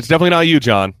are, it's definitely not you,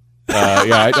 John.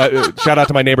 Shout out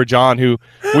to my neighbor John, who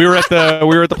we were at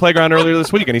the playground earlier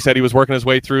this week, and he said he was working his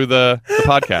way through the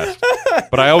podcast.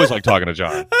 But I always like talking to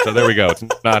John, so there we go. It's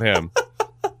not him.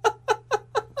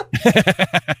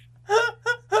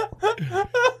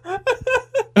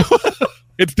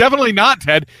 It's definitely not,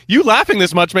 Ted. You laughing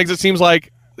this much makes it seem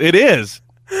like it is.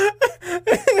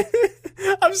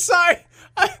 I'm sorry.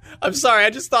 I'm sorry. I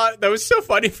just thought that was so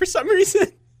funny for some reason.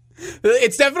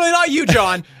 It's definitely not you,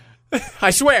 John. I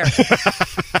swear.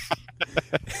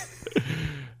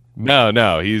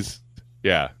 No, he's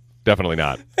definitely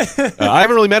not. I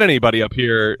haven't really met anybody up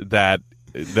here that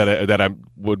I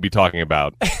would be talking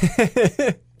about.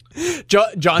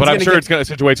 John's but I'm sure a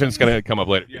situation that's going to come up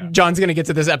later. Yeah. John's going to get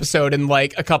to this episode in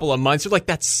like a couple of months. You're like,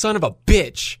 that son of a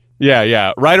bitch.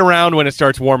 Yeah. Right around when it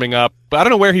starts warming up. But I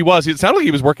don't know where he was. It sounded like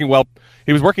he was working well.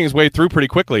 He was working his way through pretty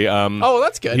quickly.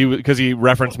 That's good. Because he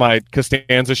referenced my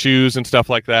Costanza shoes and stuff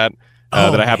like that.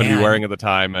 That I happened to be wearing at the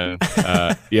time. And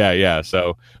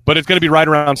So, but it's going to be right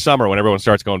around summer when everyone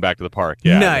starts going back to the park.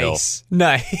 Yeah, nice. He's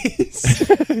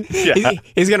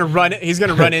going to run. He's going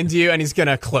to run into you, and he's going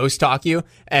to close talk you,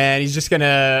 and he's just going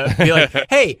to be like,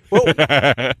 "Hey,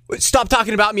 stop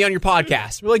talking about me on your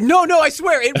podcast." We're like, "No, I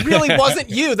swear, it really wasn't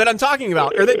you that I'm talking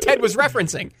about, or that Ted was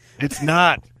referencing." It's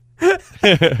not.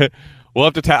 We'll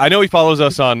have to. I know he follows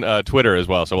us on Twitter as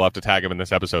well, so we'll have to tag him in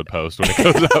this episode post when it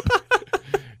goes up.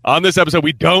 On this episode,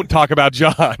 we don't talk about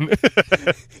John.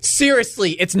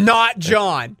 Seriously, it's not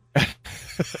John.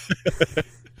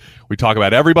 We talk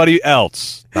about everybody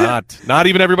else, not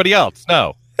even everybody else.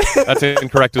 No, that's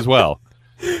incorrect as well.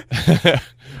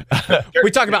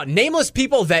 We talk about nameless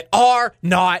people that are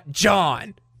not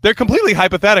John. They're completely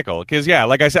hypothetical because,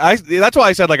 like I said, that's why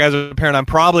I said, like, as a parent, I'm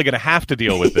probably going to have to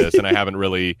deal with this, and I haven't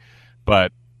really,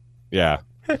 but yeah.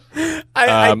 Before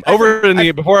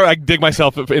I dig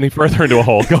myself any further into a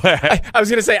hole, go ahead. I was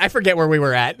going to say, I forget where we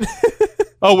were at.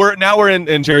 Oh, we're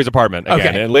in Jerry's apartment again.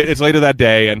 Okay. And it's later that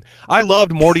day, and I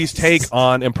loved Morty's take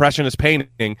on impressionist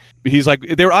painting. He's like,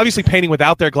 they were obviously painting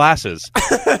without their glasses,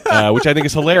 which I think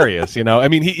is hilarious. I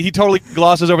mean, he totally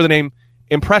glosses over the name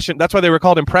impression. That's why they were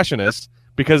called impressionists,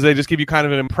 because they just give you kind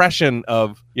of an impression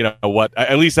of what.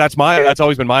 At least that's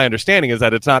always been my understanding, is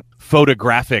that it's not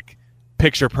photographic,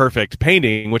 picture perfect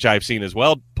painting, which I've seen as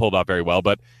well pulled off very well,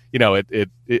 but.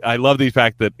 I love the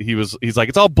fact that he's like,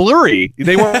 it's all blurry.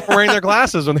 They weren't wearing their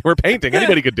glasses when they were painting.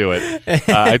 Anybody could do it.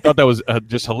 I thought that was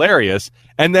just hilarious.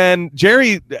 And then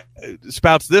Jerry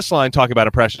spouts this line talking about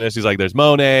impressionists. He's like, there's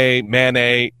Monet,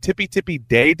 Manet, Tippy Tippy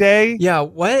Day Day. Yeah,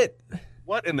 what?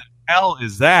 What in the hell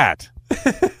is that?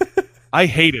 I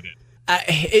hated it.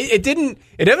 It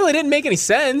definitely didn't make any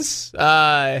sense.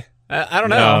 I don't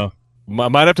know. No.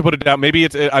 Might have to put it down. Maybe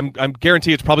it's. I'm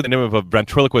guarantee it's probably the name of a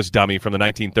ventriloquist dummy from the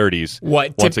 1930s.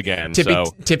 What? Once again,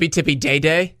 Tippy Tippy Day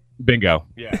Day. Bingo.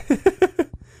 Yeah.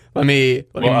 let me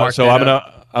mark so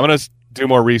that I'm gonna do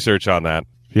more research on that.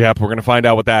 Yep, we're gonna find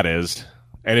out what that is.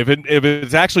 And if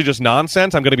it's actually just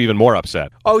nonsense, I'm gonna be even more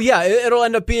upset. Oh yeah, it'll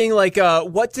end up being like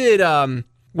what did Phil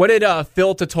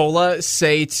Totola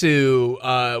say to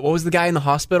what was the guy in the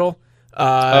hospital?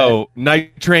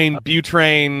 Nitrane,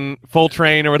 Butane,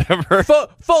 Fulltrain, or whatever.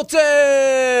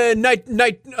 Fulton,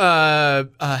 nitrane.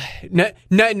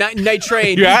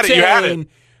 You had it.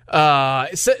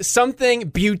 Something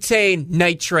butane,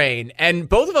 nitrane, and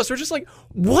both of us were just like,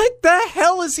 "What the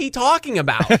hell is he talking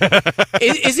about?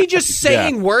 is he just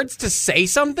saying words to say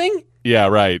something?" Yeah,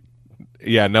 right.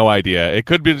 Yeah, no idea. It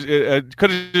could have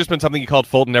just been something he called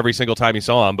Fulton every single time he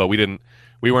saw him, but we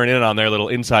weren't in on their little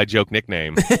inside joke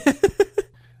nickname.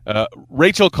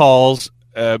 Rachel calls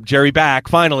Jerry back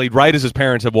finally, right as his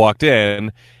parents have walked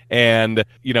in, and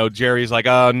Jerry's like,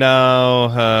 "Oh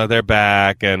no, they're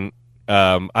back." And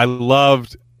I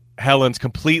loved Helen's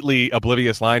completely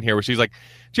oblivious line here, where she's like,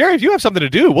 "Jerry, if you have something to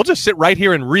do, we'll just sit right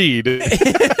here and read."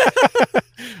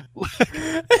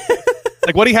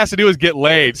 Like what he has to do is get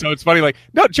laid. So it's funny, like,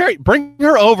 no, Jerry, bring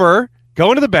her over. Go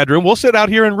into the bedroom. We'll sit out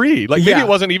here and read. Like maybe it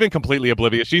wasn't even completely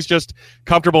oblivious. She's just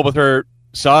comfortable with her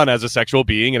son as a sexual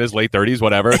being in his late 30s,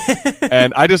 whatever.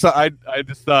 And I just thought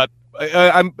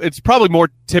it's probably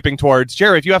more tipping towards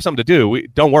Jerry. If you have something to do,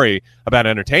 don't worry about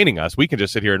entertaining us. We can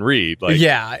just sit here and read. Like,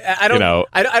 yeah, I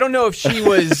don't know if she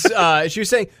was she was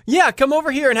saying, yeah, come over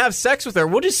here and have sex with her.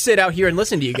 We'll just sit out here and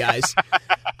listen to you guys.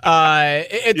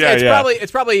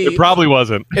 It probably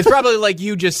wasn't. It's probably like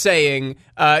you just saying,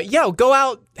 go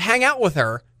out, hang out with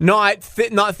her, not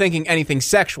thinking anything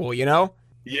sexual, Yeah.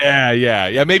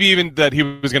 Maybe even that he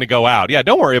was going to go out. Yeah,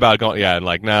 don't worry about going. Yeah, and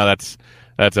like, no, that's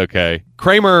okay.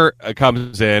 Kramer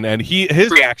comes in, and his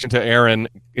reaction to Aaron,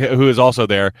 who is also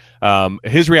there,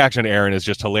 his reaction to Aaron is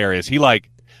just hilarious. He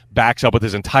like backs up with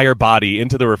his entire body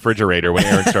into the refrigerator when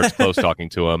Aaron starts close talking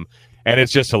to him, and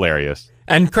it's just hilarious.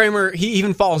 And Kramer, he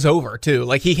even falls over too.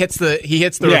 Like he hits the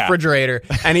refrigerator,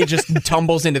 and he just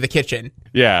tumbles into the kitchen.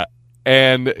 Yeah.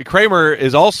 And Kramer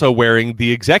is also wearing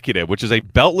the Executive, which is a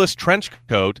beltless trench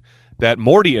coat that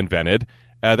Morty invented,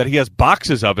 that he has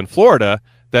boxes of in Florida,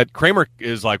 that Kramer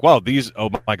is like, wow, these, oh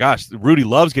my gosh, Rudy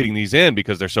loves getting these in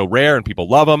because they're so rare and people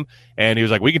love them. And he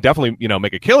was like, we can definitely,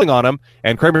 make a killing on them.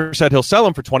 And Kramer said he'll sell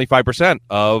them for 25%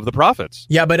 of the profits.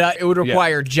 Yeah, but it would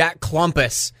require Jack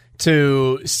Clumpus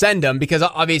to send them, because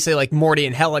obviously like Morty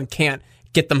and Helen can't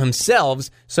get them themselves.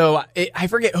 So I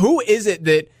forget, who is it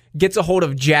that gets a hold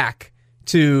of Jack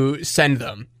to send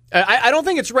them? I don't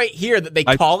think it's right here that they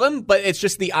call him, but it's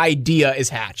just the idea is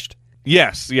hatched.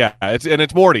 Yes, yeah.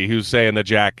 It's Morty who's saying that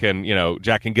Jack can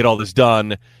get all this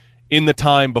done in the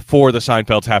time before the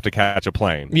Seinfelds have to catch a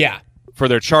plane. Yeah. For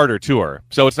their charter tour.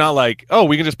 So it's not like, oh,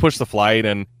 we can just push the flight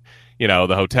and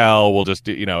the hotel will just,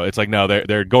 it's like, no,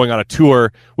 they're going on a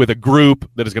tour with a group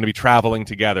that is going to be traveling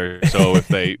together. So if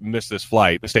they miss this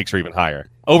flight, the stakes are even higher.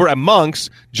 Over at Monk's,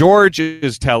 George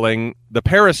is telling the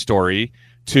Paris story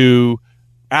to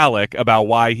Alec about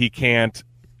why he can't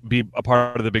be a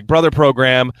part of the Big Brother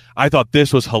program. I thought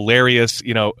this was hilarious.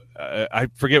 I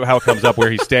forget how it comes up where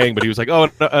he's staying, but he was like, oh,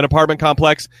 an apartment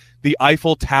complex, the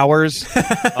Eiffel Towers.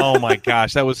 Oh my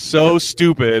gosh, that was so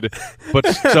stupid, but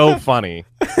so funny.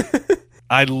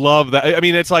 I love that. I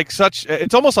mean, it's like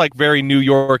it's almost like very New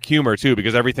York humor too,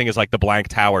 because everything is like the blank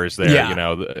towers there,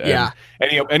 Yeah.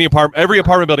 Every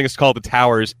apartment building is called the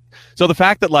Towers. So the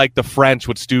fact that like the French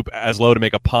would stoop as low to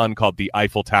make a pun called the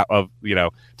Eiffel Tower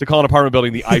to call an apartment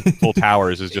building the Eiffel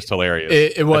Towers is just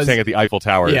hilarious. It was saying at the Eiffel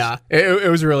Towers. Yeah, it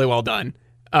was really well done.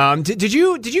 Did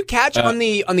you catch on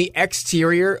the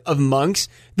exterior of Monk's?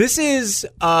 This is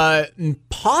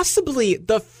possibly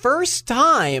the first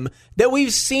time that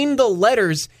we've seen the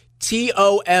letters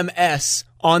TOMS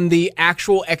on the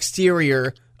actual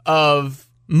exterior of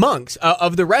Monk's,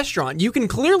 of the restaurant. You can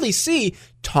clearly see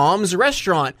Tom's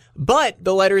Restaurant, but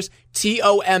the letters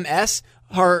TOMS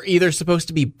are either supposed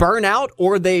to be burnout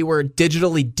or they were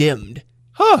digitally dimmed.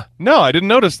 Huh. No, I didn't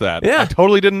notice that. Yeah. I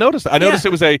totally didn't notice that. I noticed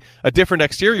it was a different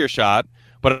exterior shot,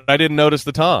 but I didn't notice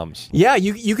the Toms. Yeah,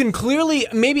 you can clearly,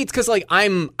 maybe it's because like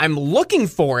I'm looking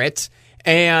for it,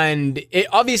 and it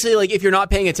obviously, like, if you're not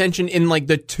paying attention in like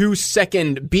the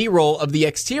 2-second B-roll of the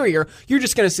exterior, you're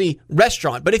just going to see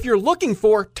restaurant. But if you're looking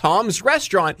for Tom's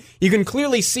Restaurant, you can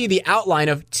clearly see the outline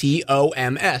of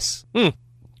TOMS.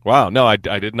 Wow, no, I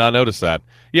did not notice that.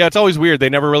 Yeah, it's always weird. They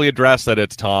never really address that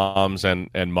it's Tom's and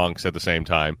Monk's at the same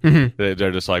time.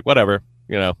 They're just like, whatever,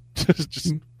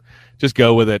 just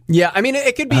go with it. Yeah, I mean,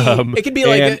 it could be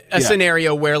like a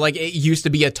scenario where like it used to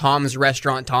be a Tom's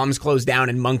Restaurant, Tom's closed down,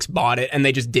 and Monk's bought it, and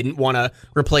they just didn't want to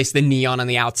replace the neon on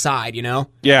the outside,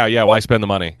 Yeah, why spend the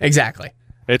money? Exactly.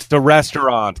 It's the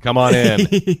restaurant. Come on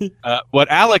in.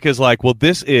 What Alec is like, well,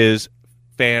 this is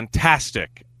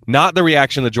fantastic. Not the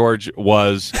reaction that George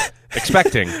was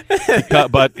expecting.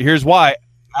 But here's why.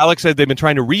 Alex said they've been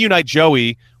trying to reunite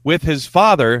Joey with his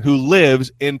father, who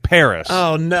lives in Paris.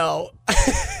 Oh, no.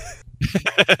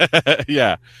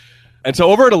 Yeah. And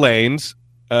so over at Elaine's,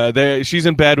 she's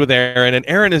in bed with Aaron, and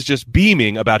Aaron is just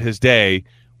beaming about his day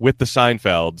with the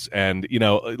Seinfelds and,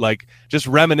 like just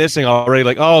reminiscing already,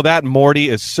 like, oh, that Morty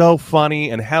is so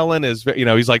funny. And Helen is,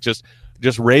 he's like just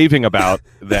raving about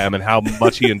them and how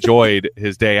much he enjoyed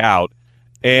his day out.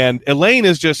 And Elaine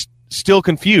is just still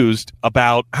confused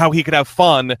about how he could have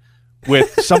fun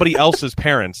with somebody else's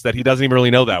parents that he doesn't even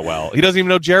really know that well. He doesn't even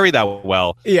know Jerry that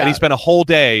well. Yeah. And he spent a whole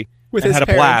day with and his had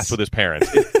parents. a blast with his parents.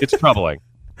 It's troubling.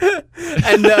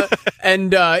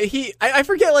 and I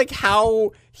forget like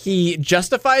how he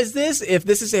justifies this, if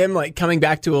this is him like coming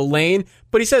back to Elaine,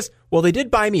 but he says, well, they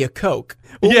did buy me a Coke.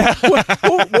 Yeah.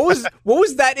 What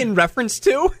was that in reference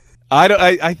to?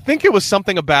 I think it was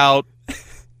something about,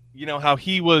 how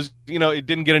he was, it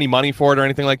didn't get any money for it or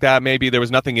anything like that. Maybe there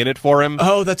was nothing in it for him.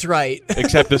 Oh, that's right.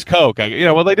 Except this Coke.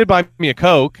 Well, they did buy me a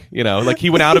Coke, like he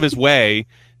went out of his way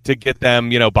to get them,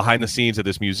 behind the scenes at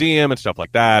this museum and stuff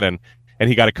like that. And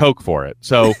he got a Coke for it.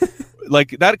 So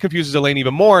like that confuses Elaine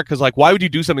even more, because like, why would you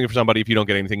do something for somebody if you don't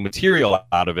get anything material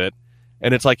out of it?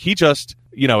 And it's like he just,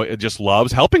 just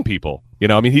loves helping people.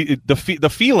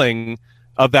 The feeling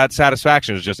of that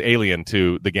satisfaction is just alien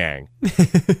to the gang.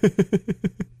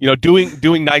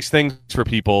 Doing nice things for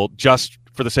people just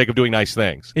for the sake of doing nice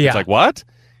things. Yeah. It's like, what?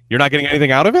 You're not getting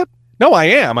anything out of it? No, I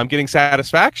am. I'm getting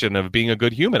satisfaction of being a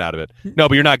good human out of it. No,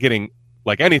 but you're not getting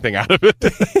like anything out of it.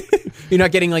 You're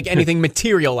not getting like anything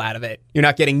material out of it. You're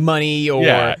not getting money or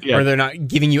they're not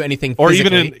giving you anything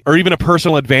physically. Or even a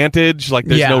personal advantage. Like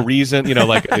there's no reason,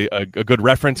 like a good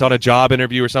reference on a job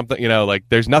interview or something, like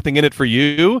there's nothing in it for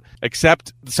you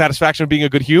except the satisfaction of being a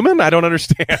good human. I don't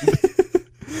understand.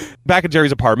 Back at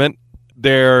Jerry's apartment,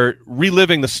 they're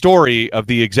reliving the story of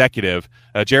the executive.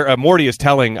 Morty is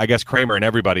telling, I guess, Kramer and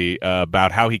everybody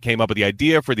about how he came up with the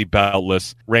idea for the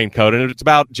beltless raincoat. And it's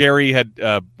about Jerry had,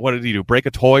 what did he do, break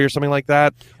a toy or something like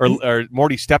that? Or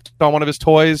Morty stepped on one of his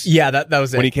toys? Yeah, that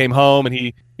was it. When he came home, and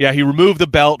he removed the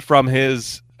belt from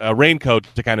his raincoat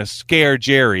to kind of scare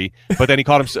Jerry. But then he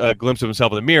caught a glimpse of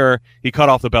himself in the mirror. He cut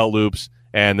off the belt loops,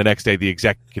 and the next day the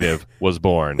executive was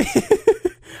born.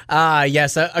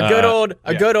 Yes, a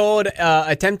good old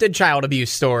attempted child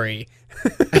abuse story.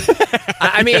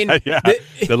 I mean, that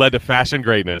led to fashion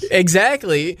greatness.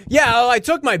 Exactly. Yeah, I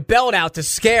took my belt out to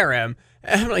scare him.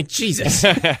 I'm like, Jesus.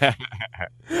 I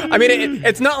mean,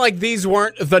 it's not like these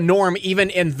weren't the norm even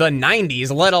in the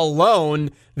 90s, let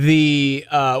alone the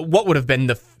what would have been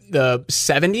the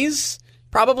 70s,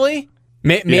 probably.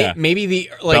 Maybe the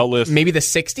beltless. Maybe the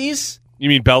 60s. You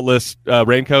mean beltless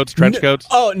raincoats, trench coats?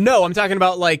 Oh no, I'm talking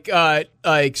about like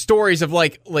stories of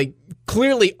like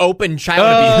clearly open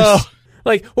child abuse.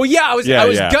 Like, well, yeah, I was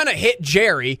gonna hit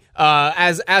Jerry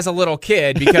as a little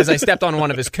kid because I stepped on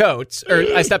one of his coats, or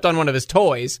I stepped on one of his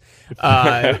toys.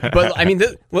 But I mean,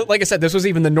 like I said, this was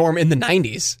even the norm in the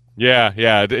 90s. Yeah,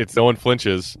 it's no one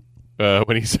flinches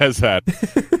when he says that.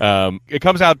 It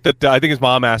comes out that I think his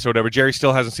mom asked or whatever. Jerry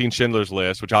still hasn't seen Schindler's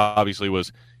List, which obviously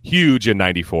was huge in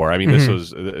 '94. I mean, this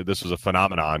was a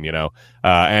phenomenon,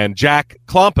 and Jack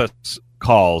Klompus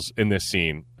calls in this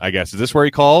scene. I guess, is this where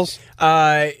he calls?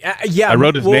 Yeah, I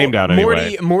wrote his name down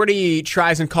anyway. Morty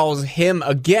tries and calls him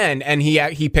again, and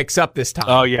he picks up this time.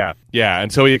 Oh yeah,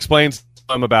 and so he explains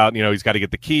to him about he's got to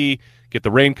get the key, get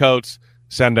the raincoats,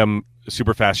 send them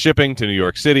super fast shipping to New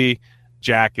York City.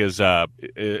 Jack is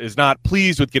not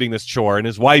pleased with getting this chore, and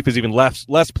his wife is even less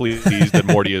pleased that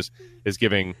Morty is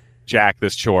giving Jack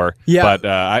this chore. Yeah. But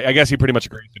I guess he pretty much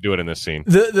agrees to do it in this scene.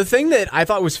 The thing that I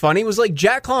thought was funny was like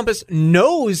Jack Klompus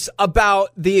knows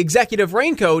about the executive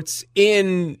raincoats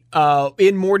in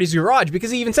Morty's garage,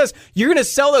 because he even says, you're going to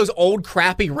sell those old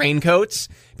crappy raincoats,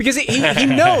 because he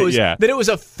knows Yeah. that it was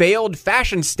a failed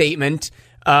fashion statement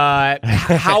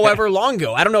however long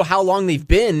ago. I don't know how long they've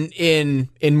been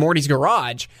in Morty's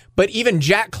garage, but even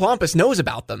Jack Klompus knows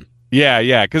about them.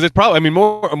 Yeah, because it's probably. I mean,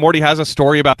 Morty has a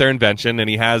story about their invention, and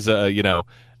he has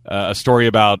a story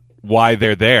about why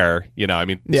they're there. I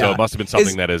mean, so it must have been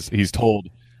something that he's told,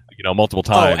 multiple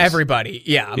times. Oh, everybody,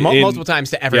 yeah, multiple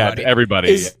times to everybody. Yeah, to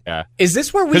everybody. Is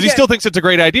this where we? Because he still thinks it's a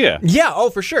great idea. Yeah, oh,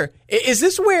 for sure. Is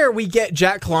this where we get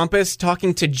Jack Klompus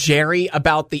talking to Jerry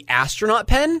about the astronaut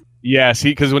pen? Yes,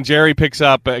 because when Jerry picks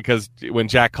up, because when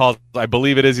Jack calls, I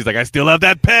believe it is, he's like, I still have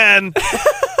that pen.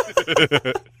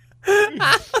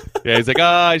 Yeah, he's like,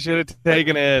 I should have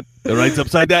taken it. The right's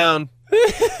upside down.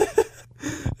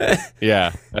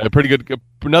 Yeah, pretty good.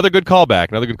 Another good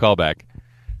callback.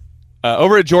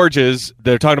 Over at George's,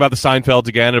 they're talking about the Seinfelds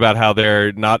again, about how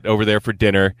they're not over there for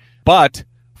dinner. But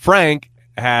Frank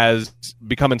has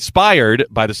become inspired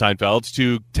by the Seinfelds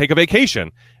to take a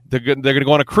vacation. They're going to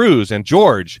go on a cruise, and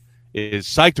George is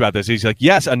psyched about this. He's like,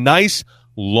 yes, a nice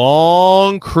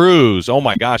long cruise. Oh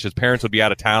my gosh, his parents would be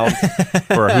out of town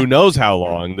for who knows how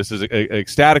long. This is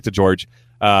ecstatic to George.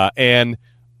 And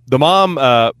the mom,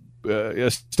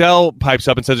 Estelle, pipes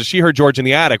up and says that she heard George in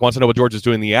the attic, wants to know what George is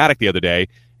doing in the attic the other day.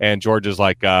 And George is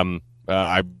like,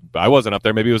 I wasn't up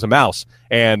there. Maybe it was a mouse.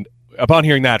 And upon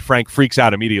hearing that, Frank freaks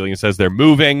out immediately and says they're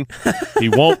moving. He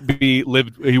won't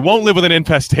live with an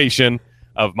infestation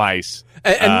of mice.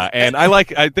 And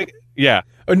I think. Yeah.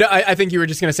 Oh, no, I think you were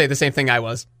just going to say the same thing I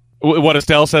was. What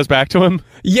Estelle says back to him?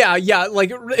 Yeah,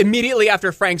 like immediately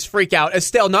after Frank's freak out,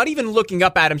 Estelle, not even looking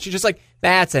up at him, she's just like,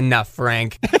 that's enough,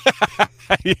 Frank.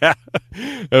 Yeah,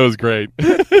 that was great.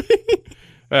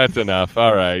 That's enough.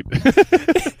 All right.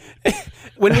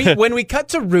 When we cut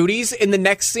to Rudy's in the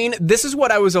next scene, this is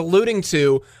what I was alluding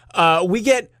to. We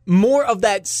get more of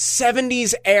that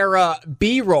 70s era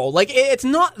B-roll. Like, it's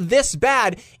not this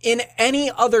bad in any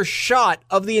other shot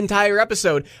of the entire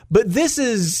episode, but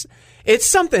it's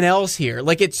something else here.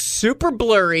 Like, it's super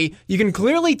blurry. You can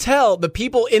clearly tell the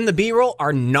people in the B-roll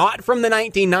are not from the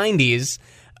 1990s.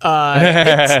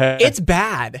 It's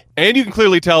bad. And you can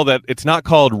clearly tell that it's not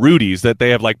called Rudy's, that they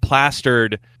have like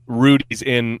plastered Rudy's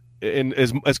in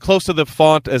as close to the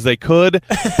font as they could,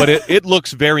 but it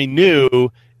looks very new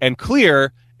and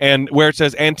clear, and where it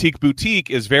says Antique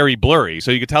Boutique is very blurry. So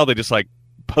you could tell they just like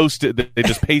pasted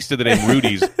the name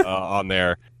Rudy's on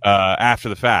there after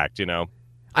the fact,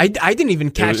 I didn't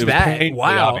even catch that.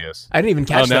 Wow. Obvious. I didn't even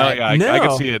catch that. I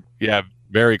can see it,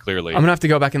 very clearly. I'm going to have to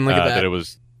go back and look at that. That it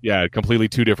was, completely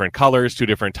two different colors, two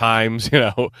different times,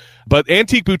 But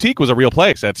Antique Boutique was a real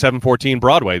place at 714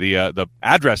 Broadway. The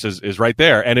address is right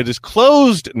there, and it is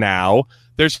closed now.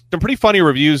 There's some pretty funny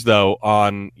reviews, though,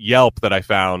 on Yelp that I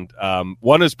found.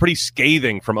 One is pretty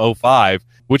scathing from 05,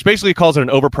 which basically calls it an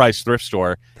overpriced thrift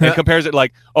store and compares it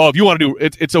like, if you want to do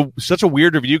it's such a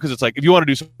weird review, because it's like, if you want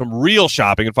to do some real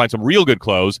shopping and find some real good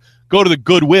clothes, go to the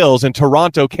Goodwills in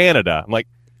Toronto, Canada. I'm like,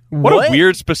 what a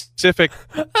weird specific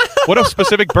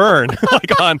burn.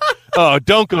 Like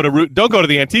don't go to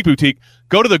the Antique Boutique,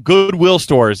 go to the Goodwill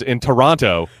stores in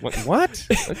Toronto. What?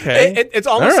 Okay. It's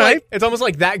almost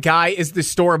like that guy is the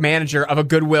store manager of a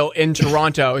Goodwill in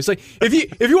Toronto. It's like,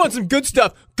 if you want some good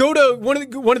stuff, go to one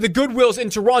of the Goodwills in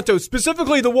Toronto,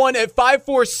 specifically the one at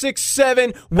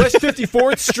 5467 West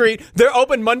 54th Street. They're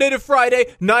open Monday to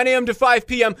Friday, 9 a.m. to 5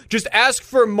 p.m. Just ask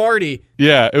for Marty.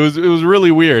 Yeah, it was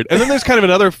really weird. And then there's kind of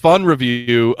another fun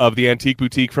review of the Antique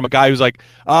Boutique from a guy who's like,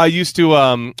 I used to,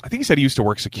 I think he said he used to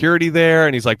work security there,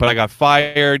 and he's like, but I got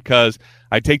fired because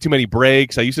I take too many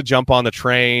breaks. I used to jump on the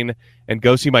train and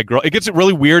go see my girl. It gets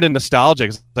really weird and nostalgic.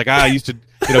 It's like, I used to,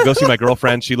 go see my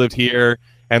girlfriend. She lived here.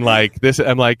 And like this,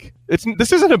 I'm like, this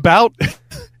isn't about.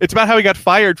 It's about how he got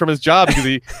fired from his job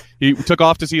because he took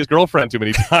off to see his girlfriend too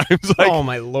many times. Like, oh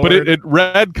my Lord! But it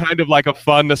read kind of like a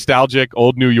fun, nostalgic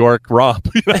old New York romp.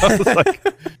 It's like,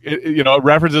 it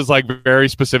references like very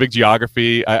specific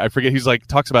geography. I forget. He's like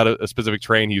talks about a specific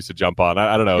train he used to jump on.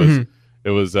 I don't know. It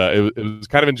was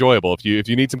kind of enjoyable. If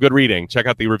you need some good reading, check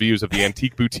out the reviews of the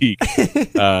Antique Boutique.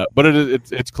 But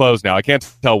it's closed now. I can't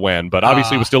tell when, but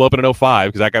obviously it was still open in 05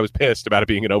 because that guy was pissed about it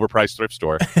being an overpriced thrift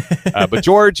store. But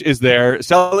George is there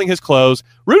selling his clothes.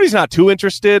 Rudy's not too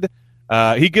interested.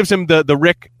 He gives him the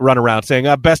Rick runaround, saying,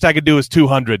 "Best I could do is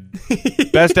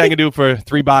 200. Best I can do for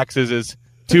 3 boxes is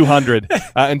 200."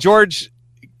 And George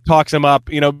talks him up.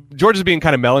 George is being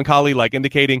kind of melancholy, like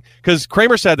indicating, because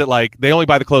Kramer said that like they only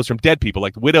buy the clothes from dead people,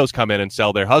 like widows come in and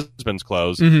sell their husband's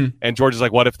clothes. Mm-hmm. And George is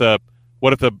like, what if the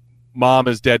mom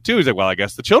is dead too? He's like, well, I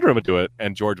guess the children would do it.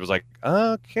 And George was like,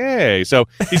 okay. So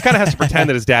he's kind of has to pretend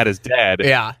that his dad is dead.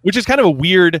 Yeah. Which is kind of a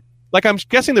weird, like, I'm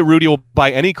guessing that Rudy will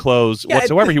buy any clothes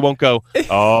whatsoever. He won't go,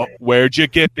 oh, where'd you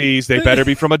get these? They better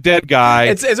be from a dead guy.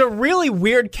 It's a really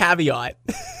weird caveat.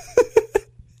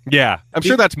 Yeah. I'm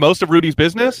sure that's most of Rudy's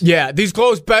business. Yeah. These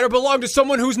clothes better belong to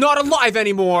someone who's not alive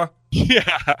anymore.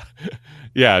 Yeah.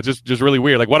 Yeah, just really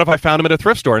weird. Like, what if I found them at a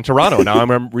thrift store in Toronto and now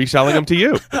I'm reselling them to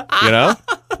you?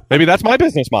 Maybe that's my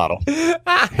business model.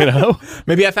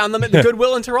 Maybe I found them at the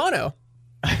Goodwill in Toronto.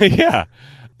 Yeah.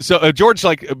 So George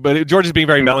is being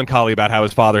very melancholy about how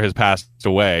his father has passed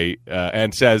away,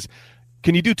 and says,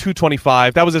 "Can you do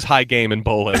 225?" That was his high game in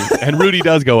bowling, and Rudy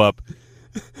does go up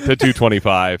to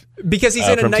 225 because he's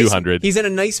from 200. He's in a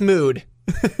nice mood.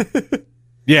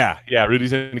 Yeah,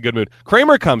 Rudy's in a good mood.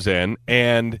 Kramer comes in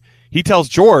and he tells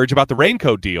George about the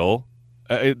raincoat deal,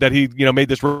 that he made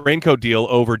this raincoat deal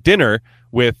over dinner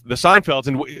with the Seinfelds,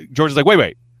 and George is like,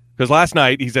 wait, because last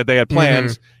night he said they had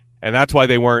plans. Mm-hmm. And that's why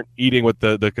they weren't eating with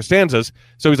the Costanzas.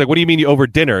 So he's like, what do you mean you over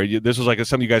dinner? This was like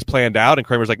something you guys planned out? And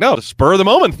Kramer's like, no, the spur of the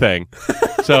moment thing.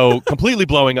 So completely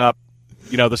blowing up,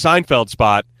 the Seinfeld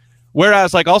spot.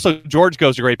 Whereas, like, also George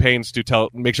goes to great pains to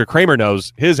make sure Kramer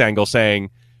knows his angle,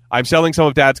 saying, I'm selling some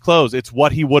of Dad's clothes. It's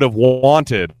what he would have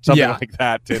wanted. Something like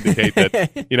that to indicate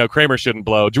that, Kramer shouldn't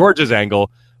blow George's angle.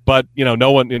 But,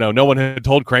 no one had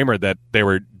told Kramer that they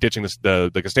were ditching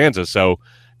the Costanzas. So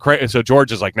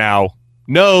George is like now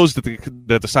knows that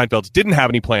the Seinfelds didn't have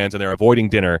any plans and they're avoiding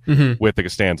dinner with the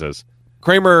Costanzas.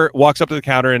 Kramer walks up to the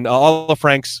counter and all of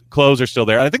Frank's clothes are still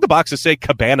there. And I think the boxes say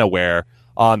Cabana wear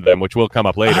on them, which will come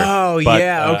up later. Oh,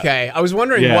 okay. I was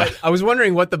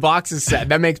wondering what the boxes said.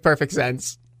 That makes perfect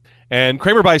sense. And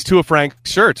Kramer buys 2 of Frank's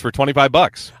shirts for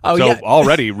 $25.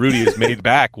 Already Rudy has made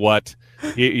back what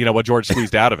George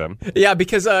squeezed out of him. Yeah,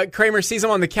 because Kramer sees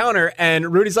him on the counter,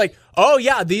 and Rudy's like, "Oh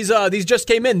yeah, these just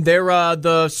came in. They're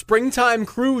the springtime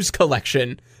cruise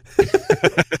collection."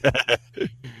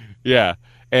 Yeah,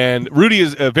 and Rudy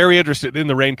is very interested in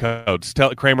the raincoats.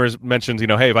 Kramer mentions,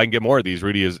 hey, if I can get more of these,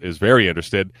 Rudy is very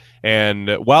interested. And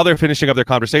while they're finishing up their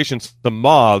conversations, the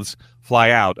moths fly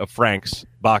out of Frank's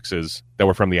boxes that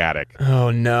were from the attic.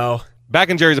 Oh no! Back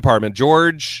in Jerry's apartment,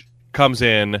 George comes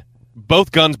in,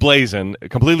 both guns blazing,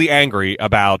 completely angry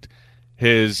about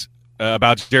Jerry's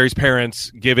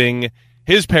parents giving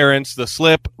his parents the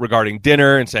slip regarding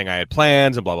dinner and saying I had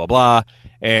plans and blah blah blah,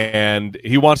 and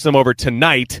he wants them over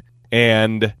tonight.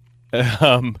 And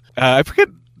I forget,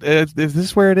 is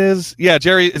this where it is? Yeah,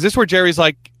 is this where Jerry's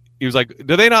like, he was like,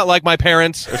 do they not like my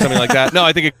parents or something like that? No,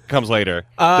 I think it comes later.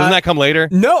 Doesn't that come later?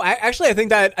 No, actually, I think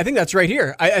that's right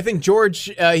here. I think George,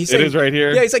 he said, it is right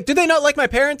here. Yeah, he's like, do they not like my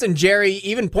parents? And Jerry,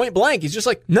 even point blank, he's just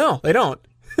like, no, they don't.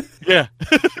 Yeah.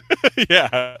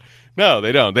 Yeah. No,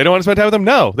 they don't. They don't want to spend time with them?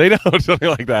 No, they don't. Something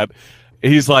like that.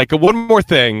 He's like, one more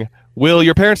thing. Will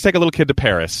your parents take a little kid to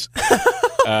Paris?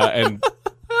 And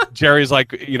Jerry's like,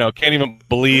 can't even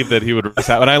believe that he would risk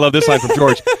that. And I love this line from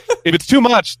George. If it's too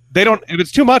much, they don't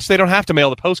have to mail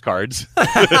the postcards.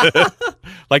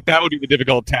 Like, that would be the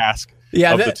difficult task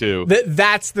of the two.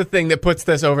 That's the thing that puts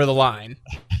this over the line.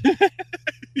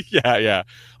 Yeah.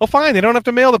 Well, fine. They don't have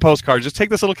to mail the postcards. Just take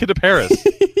this little kid to Paris.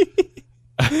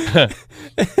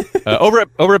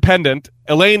 Over a pendant,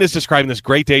 Elaine is describing this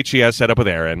great date she has set up with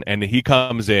Aaron, and he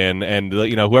comes in, and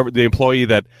whoever the employee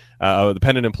that the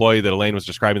pendant employee that Elaine was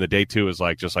describing the date to is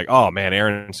just like, oh man,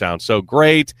 Aaron sounds so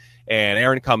great. And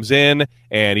Aaron comes in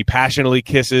and he passionately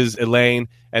kisses Elaine,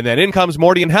 and then in comes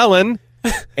Morty and Helen,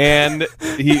 and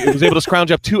he was able to scrounge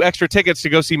up 2 extra tickets to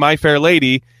go see My Fair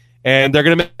Lady, and they're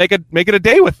gonna make it a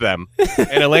day with them.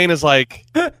 And Elaine is like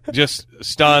just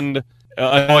stunned.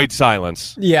 Annoyed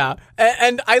silence. Yeah.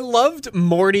 And I loved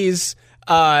Morty's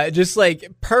just like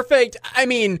perfect. I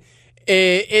mean,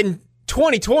 in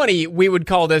 2020, we would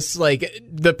call this like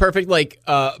the perfect like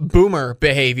boomer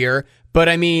behavior. But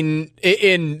I mean,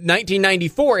 in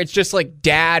 1994, it's just like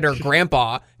dad or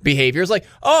grandpa behavior. It's like,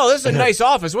 oh, this is a nice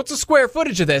office. What's the square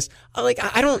footage of this?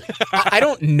 I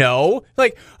don't know.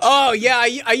 Like, oh yeah,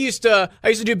 I used to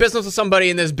do business with somebody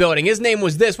in this building. His name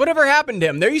was this. Whatever happened to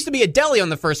him? There used to be a deli on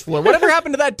the first floor. Whatever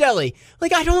happened to that deli?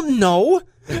 Like, I don't know.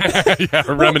 Yeah,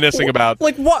 reminiscing about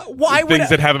like why things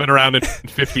that haven't been around in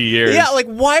 50 years. Yeah, like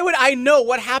why would I know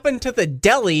what happened to the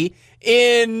deli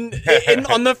in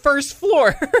on the first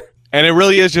floor? And it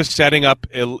really is just setting up.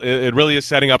 It really is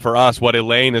setting up for us what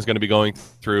Elaine is going to be going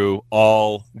through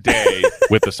all day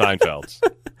with the Seinfelds.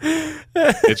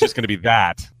 It's just going to be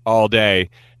that all day.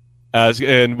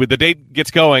 And with the date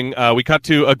gets going, we cut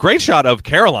to a great shot of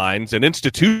Caroline's, an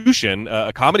institution,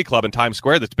 a comedy club in Times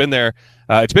Square that's been there.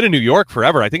 It's been in New York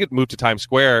forever. I think it moved to Times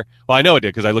Square. Well, I know it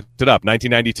did because I looked it up,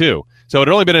 1992. So it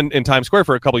had only been in Times Square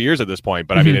for a couple of years at this point.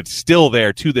 But I mean, it's still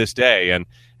there to this day. And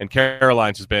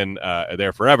Caroline's has been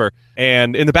there forever.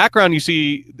 And in the background, you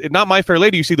see, not My Fair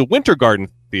Lady, you see the Winter Garden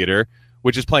Theater,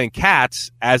 which is playing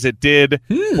Cats as it did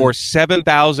for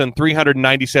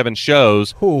 7,397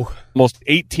 shows. Almost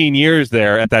 18 years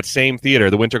there at that same theater.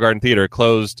 The Winter Garden Theater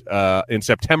closed in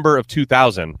September of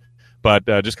 2000. But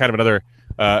just kind of another,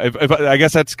 I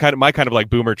guess that's kind of my kind of like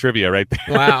boomer trivia right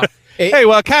there. Wow. Hey,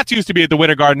 well, Cats used to be at the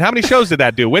Winter Garden. How many shows did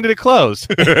that do? When did it close?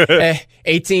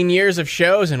 18 years of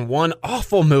shows and one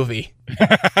awful movie.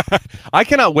 I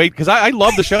cannot wait because I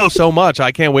love the show so much.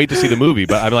 I can't wait to see the movie.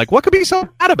 But I'm like, what could be so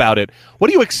bad about it? What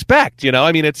do you expect? You know,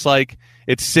 I mean, it's like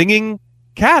it's singing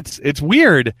cats. It's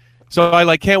weird. So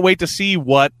I can't wait to see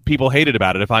what people hated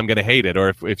about it. If I'm going to hate it,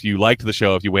 or if you liked the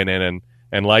show, if you went in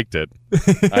and liked it.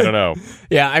 I don't know.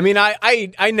 Yeah, I mean,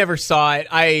 I never saw it.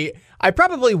 I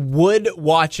probably would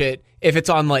watch it if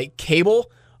it's on like cable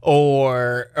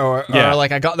or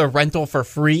like I got the rental for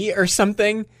free or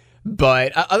something.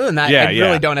 But other than that, I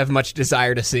really don't have much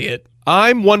desire to see it.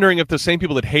 I'm wondering if the same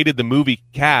people that hated the movie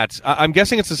Cats, I'm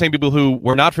guessing it's the same people who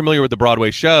were not familiar with the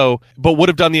Broadway show, but would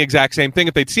have done the exact same thing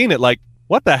if they'd seen it. Like,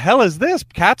 what the hell is this?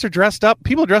 Cats are dressed up.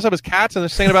 People dress up as cats, and they're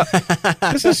saying about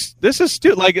this is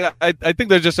stupid. Like, I think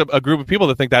there's just a group of people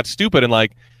that think that's stupid, and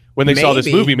like when they saw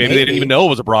this movie, maybe they didn't even know it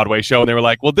was a Broadway show, and they were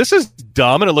like, "Well, this is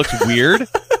dumb and it looks weird."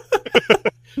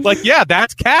 Like, yeah,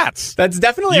 that's Cats. That's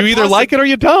definitely you either like it or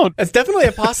you don't. That's definitely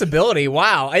a possibility.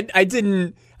 Wow, I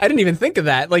didn't even think of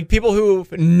that. Like people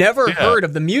who've never heard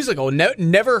of the musical,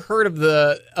 never heard of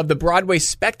the Broadway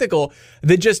spectacle,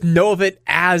 that just know of it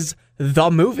as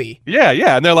the movie. Yeah,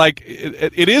 and they're like,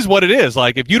 it is what it is.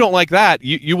 Like, if you don't like that,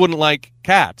 you wouldn't like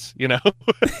Cats, you know?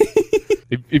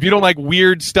 If you don't like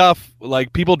weird stuff,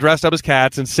 like people dressed up as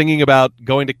cats and singing about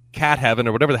going to cat heaven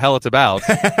or whatever the hell it's about,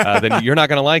 then you're not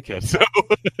going to like it. So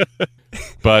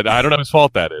but I don't know whose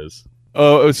fault that is.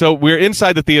 So we're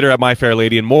inside the theater at My Fair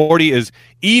Lady, and Morty is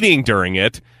eating during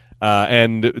it,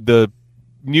 and the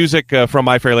music from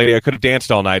My Fair Lady, I Could Have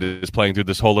Danced All Night, is playing through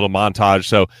this whole little montage.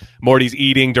 So Morty's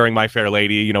eating during My Fair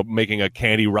Lady, you know, making a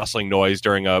candy rustling noise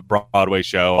during a Broadway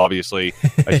show, obviously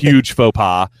a huge faux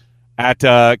pas. At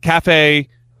Cafe,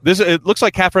 it looks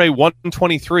like Cafe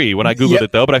 123 when I Googled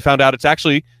it, though, but I found out it's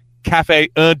actually Cafe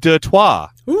Un Deux Trois.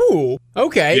 Ooh,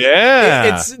 okay.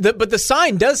 Yeah. But the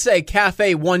sign does say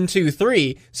Cafe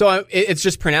 123, so it's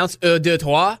just pronounced Un Deux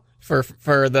Trois for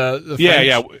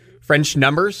the French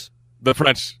numbers? The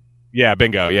French,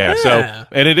 bingo, yeah. So,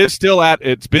 and it is still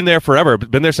it's been there forever. It's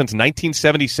been there since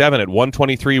 1977 at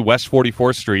 123 West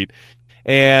 44th Street.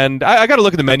 And I got to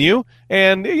look at the menu,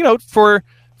 and, you know, for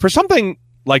something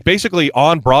like basically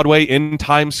on Broadway in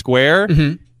Times Square,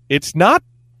 it's not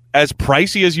as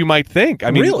pricey as you might think.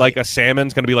 I mean, like a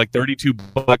salmon's going to be like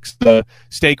 $32. The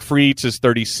steak frites is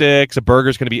 $36. A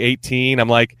burger's going to be $18. I'm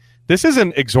like, this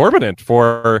isn't exorbitant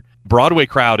for Broadway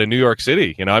crowd in New York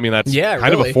City. You know, I mean, that's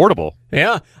kind of affordable.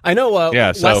 Yeah, I know.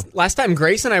 Last time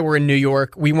Grace and I were in New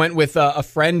York, we went with a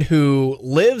friend who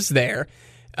lives there,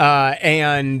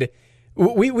 and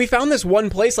we found this one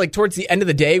place, like towards the end of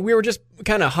the day. We were just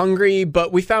kind of hungry,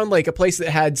 but we found like a place that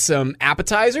had some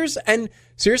appetizers, and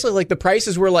seriously, like the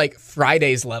prices were like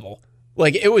Friday's level.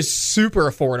 Like it was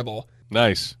super affordable.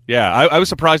 Nice. Yeah, I was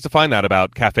surprised to find that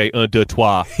about Cafe Un Deux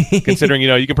Trois, considering, you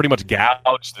know, you can pretty much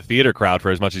gouge the theater crowd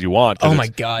for as much as you want. Oh, my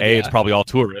God. It's probably all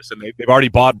tourists, and they've already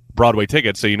bought Broadway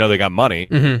tickets, so you know they got money.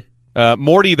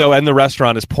 Morty, though, in the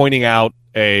restaurant is pointing out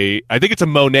I think it's a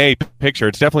Monet picture.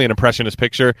 It's definitely an impressionist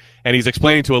picture, and he's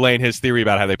explaining to Elaine his theory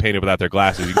about how they painted without their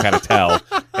glasses. You can kind of tell,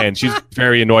 and she's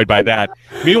very annoyed by that.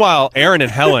 Meanwhile, Aaron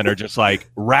and Helen are just like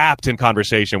wrapped in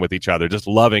conversation with each other, just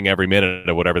loving every minute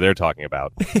of whatever they're talking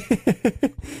about.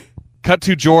 Cut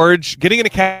to George getting in a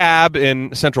cab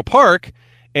in Central Park,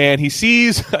 and he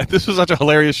sees, this was such a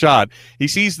hilarious shot, he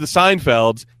sees the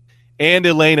Seinfelds and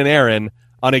Elaine and Aaron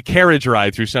on a carriage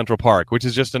ride through Central Park, which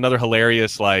is just another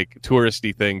hilarious, like,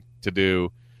 touristy thing to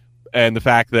do. And the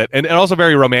fact that, and also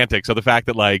very romantic. So the fact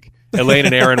that, like, Elaine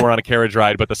and Aaron were on a carriage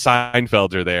ride, but the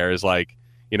Seinfelds are there is like,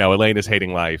 you know, Elaine is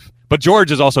hating life. But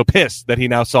George is also pissed that he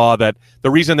now saw that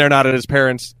the reason they're not at his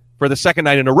parents' for the second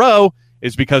night in a row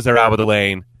is because they're out with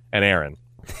Elaine and Aaron.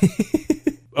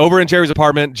 Over in Jerry's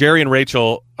apartment, Jerry and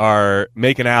Rachel are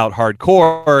making out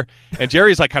hardcore, and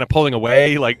Jerry's like kind of pulling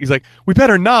away, like he's like, "We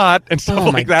better not," and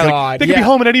stuff like that. God. Like, they could be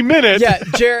home at any minute. Yeah,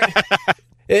 Jerry.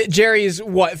 Jerry's,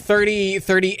 what, 30,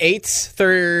 38,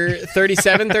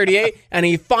 37, 38, and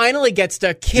he finally gets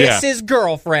to kiss his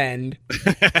girlfriend.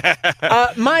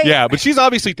 Yeah, but she's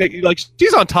obviously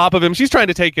she's on top of him. She's trying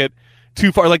to take it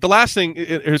too far. Like, the last thing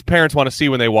his parents want to see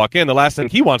when they walk in, the last thing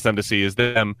he wants them to see is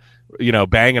them,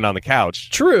 banging on the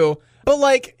couch. True. But,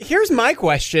 like, here's my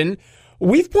question.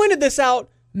 We've pointed this out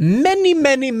many,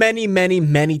 many, many, many,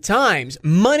 many times.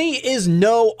 Money is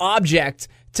no object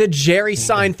to Jerry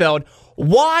Seinfeld.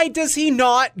 Why does he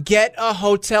not get a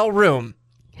hotel room?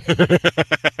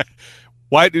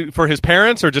 Why, for his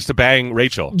parents, or just to bang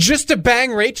Rachel? Just to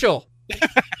bang Rachel.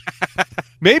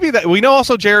 Maybe that. We know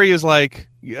also Jerry is like,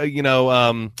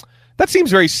 that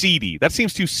seems very seedy. That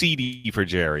seems too seedy for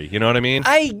Jerry. You know what I mean?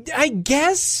 I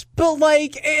guess, but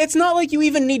like, it's not like you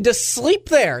even need to sleep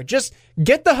there. Just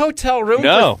get the hotel room.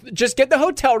 Just get the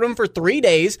hotel room for 3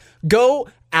 days. Go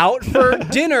out for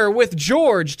dinner with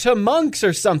George to Monk's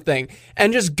or something,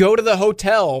 and just go to the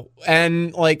hotel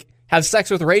and like have sex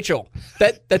with Rachel.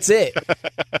 That's it.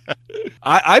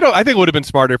 I think it would have been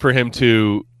smarter for him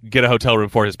to get a hotel room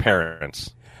for his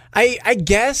parents. I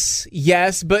guess,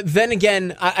 yes, but then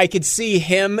again, I could see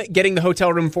him getting the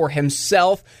hotel room for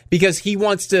himself because he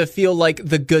wants to feel like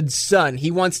the good son.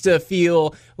 He wants to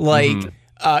feel like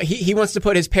he wants to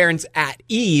put his parents at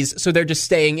ease, so they're just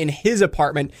staying in his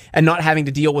apartment and not having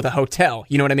to deal with a hotel.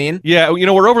 You know what I mean? Yeah,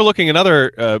 we're overlooking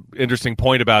another interesting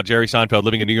point about Jerry Seinfeld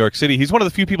living in New York City. He's one of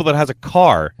the few people that has a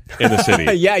car in the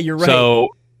city. Yeah, you're right.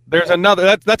 So there's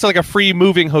another, that's like a free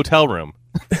moving hotel room.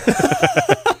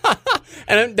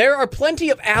 And there are plenty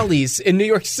of alleys in New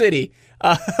York City.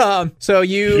 So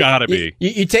you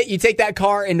take that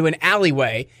car into an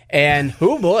alleyway, and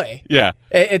oh boy, yeah,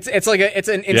 it's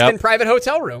an instant private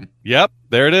hotel room. Yep,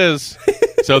 there it is.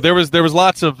 So there was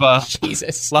lots of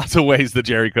lots of ways that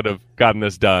Jerry could have gotten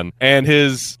this done, and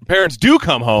his parents do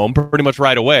come home pretty much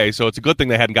right away. So it's a good thing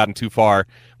they hadn't gotten too far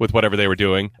with whatever they were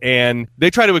doing, and they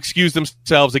try to excuse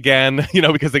themselves again,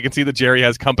 because they can see that Jerry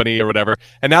has company or whatever,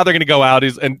 and now they're going to go out.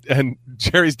 And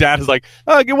Jerry's dad is like,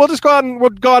 "Oh, we'll just go out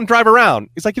and drive around."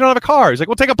 He's like, "You don't have a car." He's like,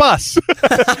 "We'll take a bus.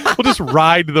 We'll just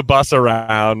ride the bus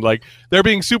around." Like, they're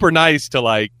being super nice to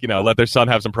let their son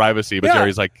have some privacy, but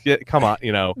Jerry's like, yeah, "Come on,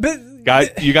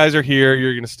 But you guys are here.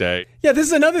 You're going to stay." Yeah, this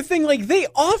is another thing. Like, they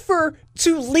offer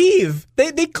to leave.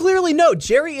 They clearly know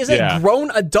Jerry is a grown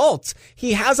adult.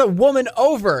 He has a woman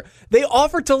over. They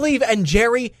offer to leave, and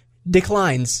Jerry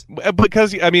declines.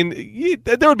 Because,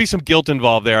 there would be some guilt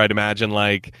involved there, I'd imagine.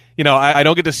 Like, I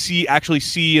don't get to actually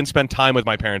see and spend time with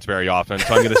my parents very often,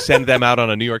 so I'm going to send them out on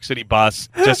a New York City bus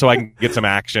just so I can get some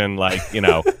action. Like,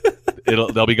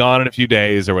 they'll be gone in a few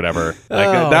days or whatever.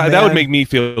 Like, that would make me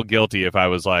feel guilty if I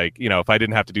was like, if I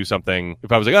didn't have to do something.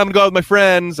 If I was like, I'm going to go out with my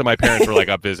friends, and my parents were like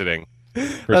up visiting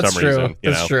for some reason.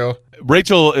 That's true.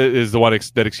 Rachel is the one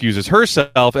that excuses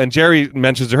herself, and Jerry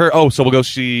mentions to her, "Oh, so we'll go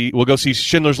see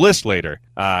Schindler's List later."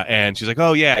 And she's like,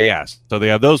 "Oh yeah." So they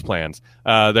have those plans.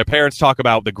 Their parents talk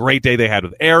about the great day they had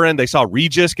with Aaron. They saw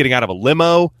Regis getting out of a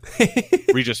limo,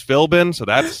 Regis Philbin. So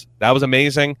that was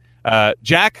amazing.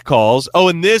 Jack calls. Oh,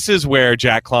 and this is where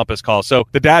Jack Klompus calls. So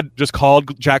the dad just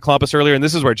called Jack Klompus earlier, and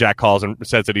this is where Jack calls and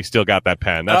says that he still got that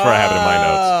pen. That's where I have it in my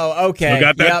notes. Oh, okay. Still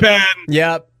got that pen.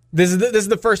 Yep. This is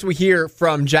the first we hear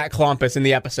from Jack Klompus in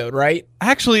the episode, right?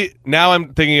 Actually, now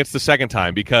I'm thinking it's the second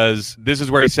time, because this is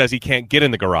where he says he can't get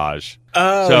in the garage.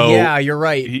 Oh, so, yeah, you're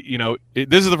right.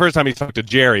 This is the first time he's talked to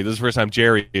Jerry. This is the first time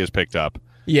Jerry is picked up.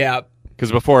 Yeah. Because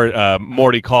before,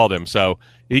 Morty called him. So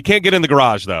he can't get in the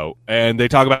garage, though. And they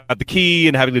talk about the key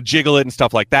and having to jiggle it and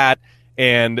stuff like that.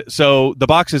 And so the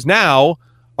boxes now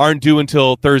aren't due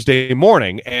until Thursday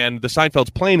morning, and the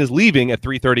Seinfeld's plane is leaving at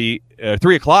 3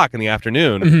 o'clock in the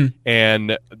afternoon,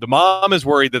 and the mom is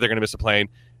worried that they're going to miss the plane.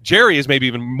 Jerry is maybe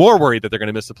even more worried that they're going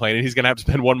to miss the plane, and he's going to have to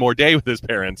spend one more day with his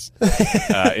parents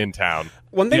in town.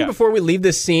 One thing before we leave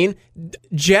this scene,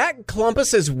 Jack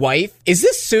Klompus's wife, is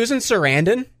this Susan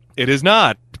Sarandon? It is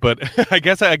not, but I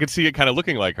guess I could see it kind of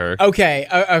looking like her. Okay.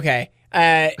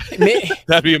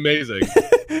 That'd be amazing.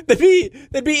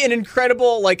 That'd be an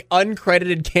incredible, like,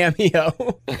 uncredited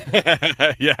cameo.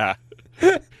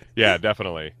 Yeah,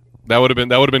 definitely. That would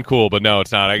have been cool, but no,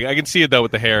 it's not. I can see it though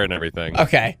with the hair and everything.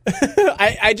 Okay,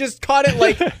 I just caught it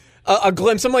like a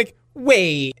glimpse. I'm like,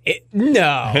 wait,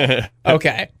 no.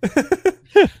 Okay.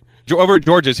 Over at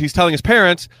George's, he's telling his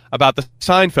parents about the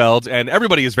Seinfelds, and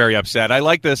everybody is very upset. I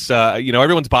like this.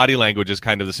 Everyone's body language is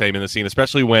kind of the same in the scene,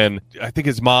 especially when I think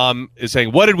his mom is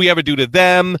saying, "What did we ever do to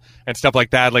them?" and stuff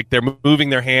like that. Like, they're moving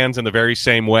their hands in the very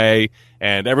same way,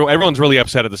 and everyone's really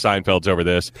upset at the Seinfelds over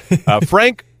this.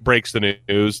 Frank breaks the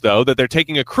news, though, that they're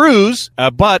taking a cruise,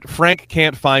 but Frank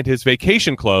can't find his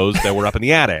vacation clothes that were up in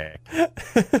the attic.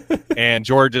 And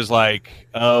George is like,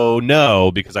 oh,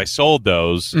 no, because I sold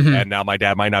those, and now my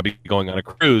dad might not be going on a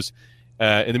cruise.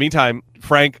 In the meantime,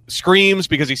 Frank screams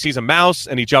because he sees a mouse,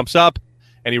 and he jumps up,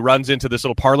 and he runs into this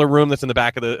little parlor room that's in the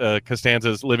back of the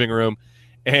Costanza's living room.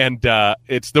 And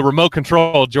it's the remote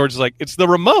control. George is like, it's the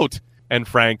remote. And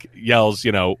Frank yells,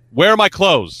 where are my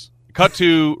clothes? Cut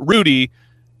to Rudy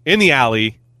in the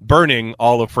alley burning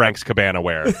all of Frank's cabana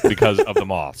wear because of the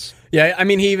moths. Yeah, I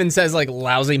mean, he even says like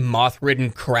lousy moth-ridden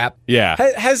crap. Yeah.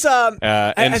 Has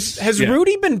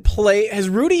Rudy been Has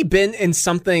Rudy been in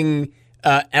something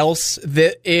else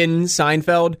in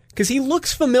Seinfeld? Because he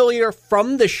looks familiar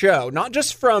from the show, not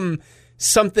just from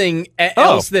something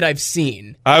else that I've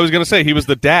seen. I was going to say he was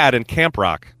the dad in Camp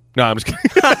Rock. No, I'm just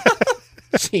kidding.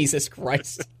 Jesus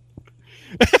Christ.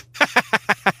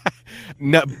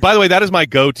 No, by the way, that is my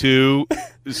go-to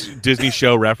Disney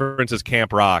show reference is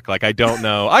Camp Rock. Like, I don't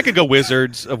know. I could go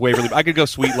Wizards of Waverly. I could go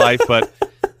Sweet Life, but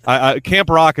Camp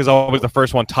Rock is always the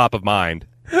first one top of mind.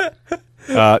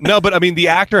 No, but I mean, the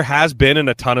actor has been in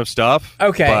a ton of stuff.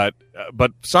 Okay.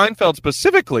 But Seinfeld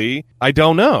specifically, I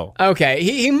don't know. Okay.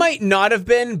 He might not have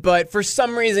been, but for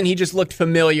some reason he just looked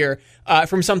familiar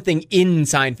from something in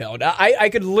Seinfeld. I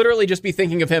could literally just be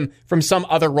thinking of him from some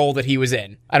other role that he was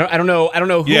in. I don't know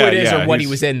who it is or what he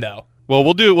was in though. Well,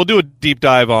 we'll do a deep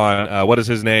dive on what is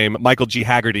his name, Michael G.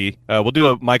 Haggerty. We'll do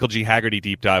a Michael G. Haggerty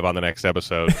deep dive on the next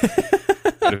episode.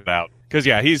 Because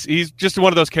he's just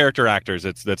one of those character actors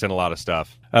that's in a lot of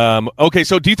stuff. Okay,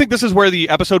 so do you think this is where the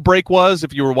episode break was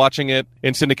if you were watching it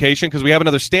in syndication? Because we have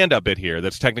another stand-up bit here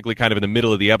that's technically kind of in the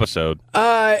middle of the episode.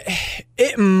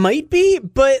 It might be,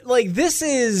 but like this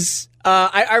is.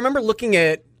 I remember looking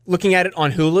at it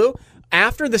on Hulu.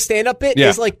 After the stand-up bit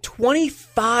is like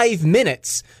 25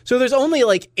 minutes, so there's only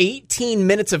like 18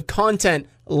 minutes of content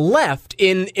left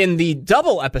in the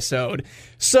double episode.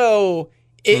 So.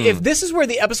 If this is where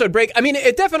the episode break, I mean,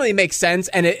 it definitely makes sense,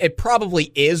 and it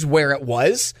probably is where it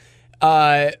was.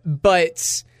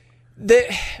 But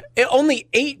only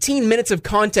 18 minutes of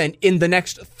content in the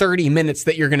next 30 minutes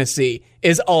that you're going to see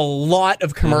is a lot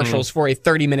of commercials for a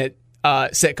 30-minute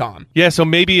sitcom. Yeah, so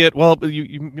maybe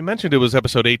you mentioned it was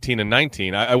episode 18 and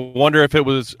 19. I wonder if it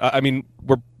was. I mean,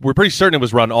 we're pretty certain it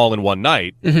was run all in one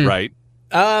night, right?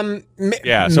 So maybe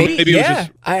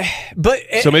it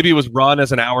was maybe it was run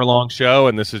as an hour-long show,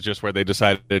 and this is just where they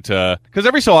decided to. Because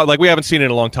every so we haven't seen it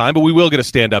in a long time, but we will get a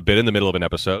stand-up bit in the middle of an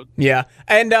episode. Yeah,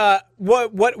 and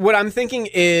what I'm thinking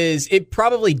is it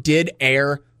probably did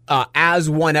air as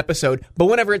one episode, but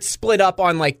whenever it's split up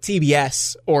on like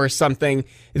TBS or something,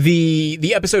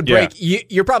 the episode break,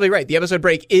 you're probably right. The episode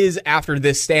break is after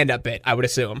this stand-up bit, I would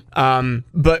assume.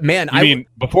 But man, I mean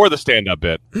before the stand-up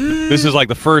bit. This is like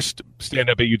the first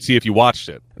stand-up bit you'd see if you watched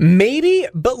it. Maybe,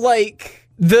 but like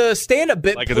the stand-up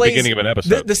bit at the beginning of an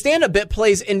episode. The stand-up bit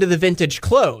plays into the vintage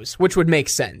clothes, which would make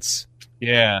sense.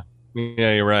 Yeah.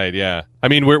 Yeah, you're right. Yeah, I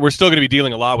mean, we're still going to be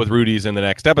dealing a lot with Rudy's in the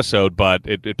next episode, but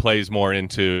it plays more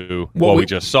into what we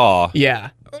just saw.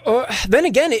 Yeah. Then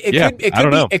again,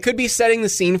 it could be setting the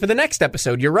scene for the next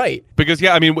episode. You're right. Because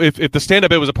I mean, if the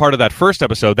stand-up bit was a part of that first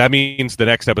episode, that means the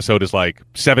next episode is like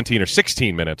 17 or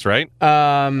 16 minutes, right?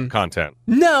 Content.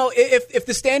 No, if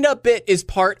the stand-up bit is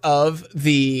part of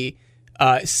the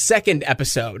second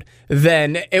episode,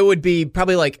 then it would be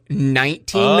probably like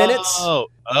 19 minutes.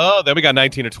 Then we got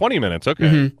 19 or 20 minutes. Okay.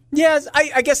 Mm-hmm. Yes,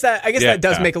 I guess that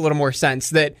does make a little more sense.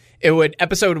 That it would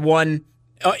episode one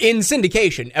in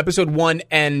syndication. Episode one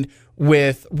end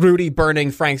with Rudy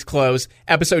burning Frank's clothes.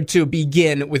 Episode two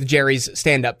begin with Jerry's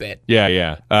stand-up bit.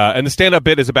 Yeah. And the stand-up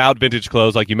bit is about vintage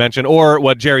clothes, like you mentioned, or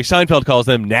what Jerry Seinfeld calls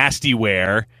them, nasty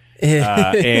wear.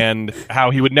 And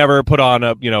how he would never put on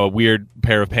a weird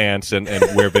pair of pants and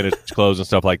wear vintage clothes and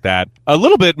stuff like that. A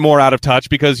little bit more out of touch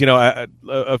because a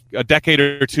decade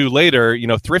or two later,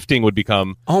 thrifting would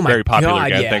become very popular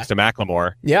again thanks to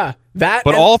Macklemore. Yeah, that.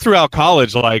 But all throughout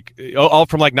college, all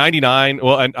from 99.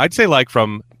 Well, and I'd say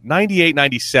from 98,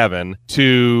 97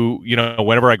 to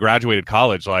whenever I graduated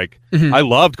college, I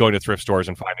loved going to thrift stores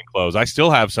and finding clothes. I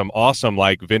still have some awesome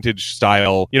vintage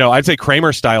style, I'd say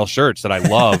Kramer style shirts that I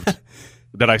loved.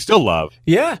 That I still love.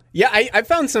 Yeah. I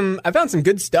found some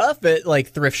good stuff at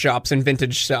thrift shops and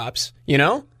vintage shops. Yeah.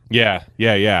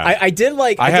 I did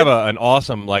an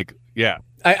awesome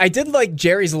I did like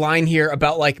Jerry's line here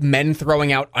about men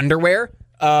throwing out underwear.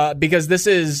 Because this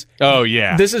is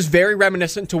this is very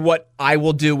reminiscent to what I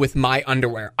will do with my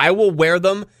underwear. I will wear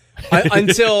them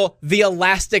until the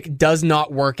elastic does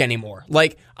not work anymore.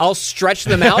 Like, I'll stretch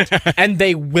them out and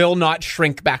they will not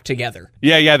shrink back together.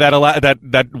 Yeah,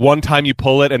 that one time you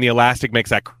pull it and the elastic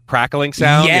makes that crackling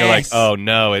sound. Yes. You're like, oh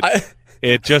no,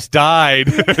 it just died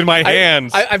in my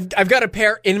hands. I've got a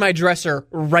pair in my dresser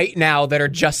right now that are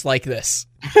just like this.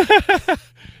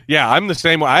 Yeah, I'm the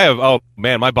same way.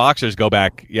 My boxers go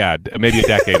back, maybe a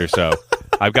decade or so.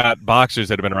 I've got boxers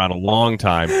that have been around a long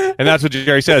time. And that's what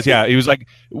Jerry says. Yeah, he was like,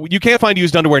 you can't find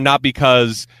used underwear not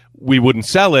because we wouldn't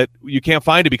sell it. You can't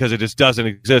find it because it just doesn't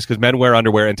exist because men wear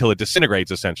underwear until it disintegrates,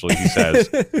 essentially, he says.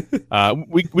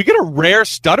 We get a rare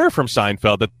stutter from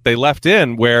Seinfeld that they left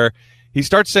in where he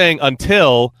starts saying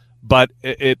until, but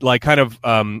it like kind of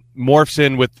morphs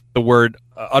in with the word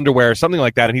underwear or something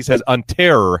like that, and he says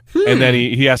unterr, and then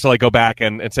he has to like go back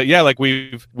and say, yeah, like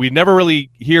we never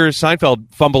really hear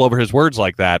Seinfeld fumble over his words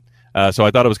like that. So I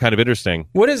thought it was kind of interesting.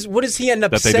 What does he end up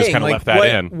that saying? They just kind of left that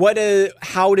in.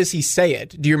 How does he say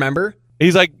it? Do you remember?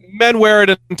 He's like, men wear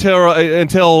it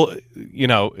until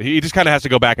he just kind of has to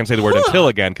go back and say the word until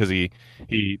again because he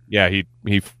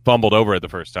fumbled over it the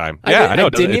first time. I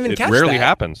know. It rarely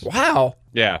happens. Wow.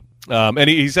 Yeah. And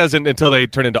he says until they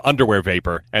turn into underwear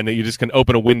vapor, and that you just can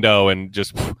open a window and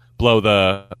just blow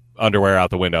the underwear out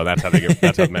the window. That's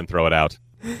how men throw it out,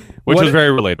 which was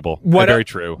very relatable and very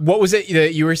true. What was it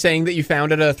that you were saying that you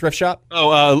found at a thrift shop?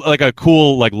 Oh, like a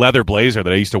cool like leather blazer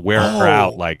that I used to wear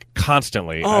out like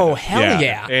constantly. Oh, hell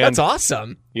yeah. That's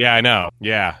awesome. Yeah, I know.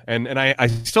 Yeah, and I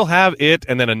still have it,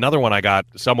 and then another one I got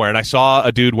somewhere, and I saw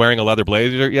a dude wearing a leather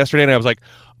blazer yesterday, and I was like,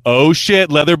 oh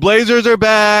shit, leather blazers are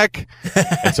back.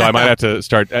 And so I might have to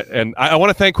start. And I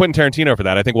want to thank Quentin Tarantino for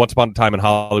that. I think Once Upon a Time in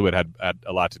Hollywood had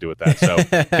a lot to do with that. So I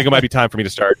think it might be time for me to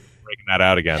start breaking that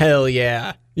out again. Hell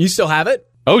yeah. You still have it?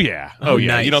 Oh yeah. Oh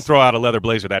yeah. Nice. You don't throw out a leather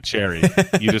blazer that cherry.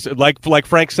 You just like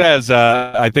Frank says,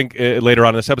 I think later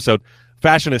on in this episode,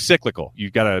 fashion is cyclical.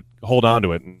 You got to hold on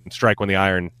to it and strike when the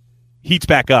iron heats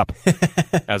back up,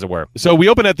 as it were. So we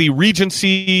open at the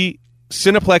Regency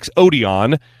Cineplex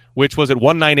Odeon, which was at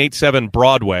 1987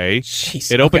 Broadway. Jeez,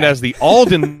 it opened as the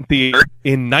Alden Theater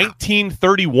in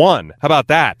 1931. How about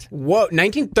that? Whoa,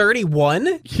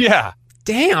 1931? Yeah.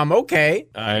 Damn, okay.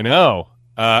 I know.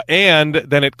 And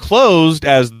then it closed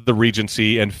as the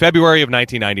Regency in February of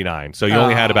 1999. So you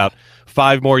only had about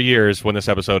 5 more years when this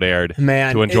episode aired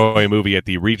to enjoy a movie at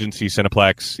the Regency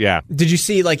Cineplex. Yeah. Did you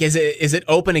see, like, is it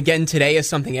open again today as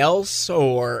something else,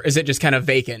 or is it just kind of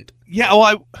vacant? Yeah,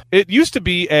 well, it used to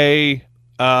be a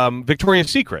Victoria's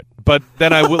Secret, but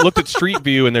then I looked at Street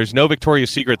View and there's no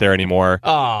Victoria's Secret there anymore.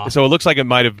 So it looks like it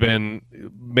might have been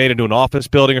made into an office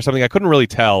building or something. I couldn't really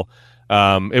tell.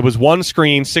 It was one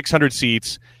screen, 600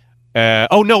 seats.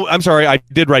 Oh no, I'm sorry. I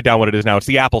did write down what it is now. It's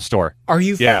the Apple Store. Are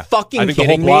you fucking kidding me? I think the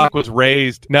whole block was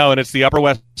raised. No, and it's the Upper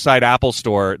West Side Apple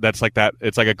Store. That's like that.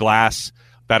 It's like a glass,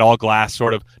 that all glass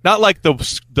sort of, not like the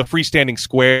freestanding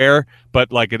square,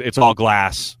 but like it's all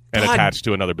glass and attached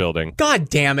to another building. God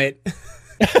damn it.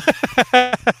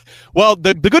 Well,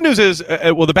 the good news is,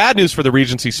 the bad news for the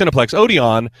Regency Cineplex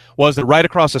Odeon was that right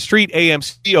across the street,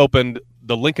 AMC opened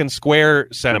the Lincoln Square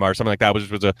Cinema or something like that, which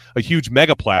was a huge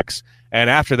megaplex. And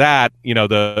after that,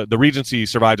 the Regency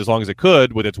survived as long as it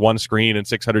could with its one screen and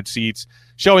 600 seats,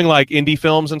 showing like indie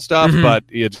films and stuff, but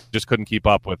it just couldn't keep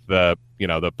up with the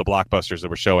blockbusters that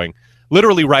were showing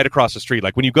literally right across the street.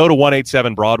 Like when you go to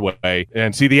 187 Broadway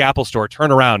and see the Apple Store, turn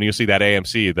around and you'll see that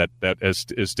AMC that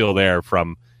is still there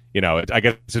from, I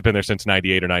guess it's been there since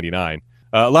 98 or 99.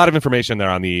 A lot of information there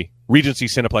on the Regency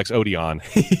Cineplex Odeon.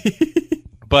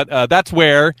 But that's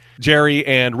where Jerry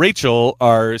and Rachel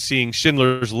are seeing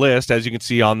Schindler's List, as you can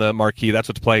see on the marquee. That's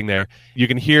what's playing there. You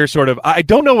can hear sort of, I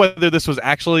don't know whether this was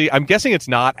actually, I'm guessing it's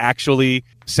not actually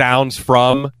sounds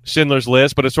from Schindler's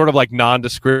List, but it's sort of like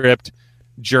nondescript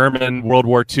German World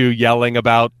War II yelling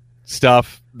about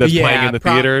stuff that's playing in the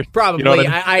theater. Probably. You know what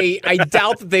I mean? I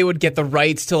doubt that they would get the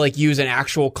rights to like use an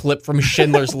actual clip from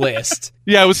Schindler's List.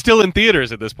 Yeah, it was still in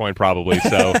theaters at this point, probably.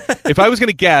 So if I was going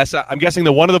to guess, I'm guessing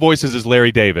that one of the voices is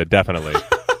Larry David, definitely.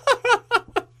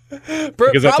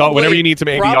 Because that's all. Whenever you need some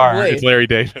ADR, it's Larry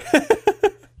David.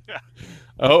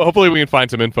 Hopefully we can find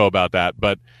some info about that.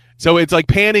 But so it's like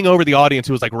panning over the audience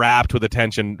who was like rapt with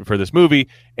attention for this movie,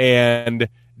 and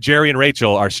Jerry and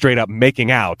Rachel are straight up making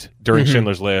out during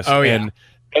Schindler's List. Oh, yeah. And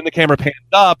then the camera pans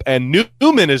up, and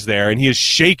Newman is there, and he is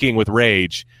shaking with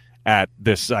rage at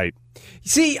this sight.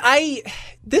 See,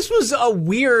 this was a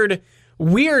weird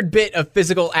bit of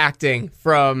physical acting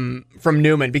from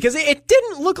Newman, because it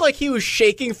didn't look like he was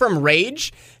shaking from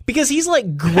rage, because he's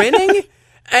like grinning,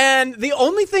 and the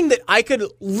only thing that I could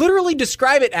literally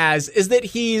describe it as is that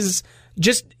he's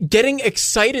just getting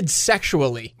excited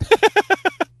sexually.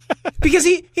 Because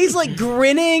he's like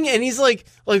grinning and he's like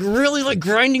really like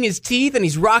grinding his teeth and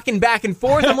he's rocking back and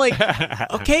forth. I'm like,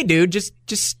 okay, dude, just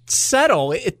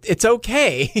settle. It's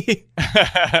okay.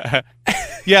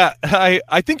 Yeah,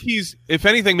 I think he's, if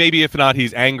anything, maybe if not,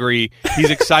 he's angry. He's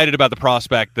excited about the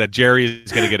prospect that Jerry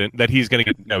is going to get in, that he's going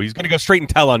to get, no, he's going to go straight and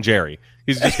tell on Jerry.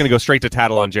 He's just going to go straight to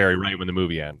tattle on Jerry right when the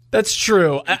movie ends. That's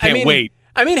true. I mean, wait.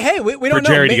 I mean, hey, we don't for know.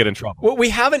 Jerry to get in trouble. We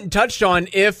haven't touched on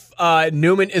if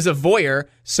Newman is a voyeur,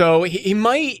 so he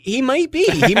might be.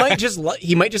 He might just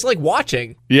like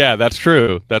watching. Yeah, that's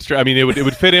true. That's true. I mean, it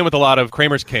would fit in with a lot of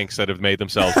Kramer's kinks that have made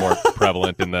themselves more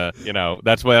prevalent in the,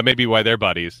 that's why, maybe why they're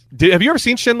buddies. Have you ever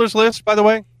seen Schindler's List, by the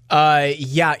way?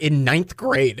 Yeah, in 9th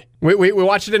grade. We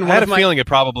watched it in one I had of a my feeling it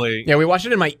probably. Yeah, we watched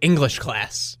it in my English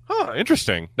class. Oh,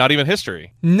 interesting. Not even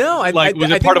history. No,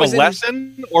 was it part of a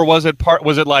lesson, or was it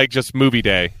like just movie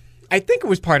day? I think it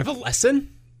was part of a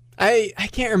lesson. I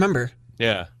can't remember.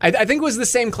 Yeah. I think it was the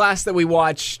same class that we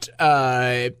watched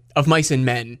Of Mice and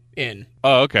Men in.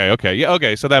 Oh, okay. Yeah,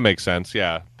 okay, so that makes sense.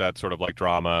 Yeah, that's sort of like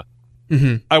drama.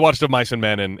 Mm-hmm. I watched Of Mice and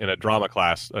Men in a drama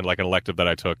class, and like an elective that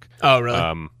I took. Oh,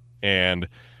 really? And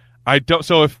I don't.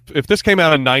 So if this came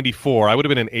out in '94, I would have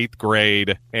been in 8th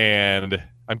grade, and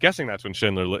I'm guessing that's when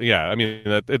Schindler. Yeah, I mean,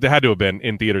 it had to have been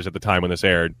in theaters at the time when this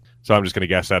aired. So I'm just going to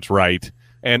guess that's right.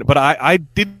 But I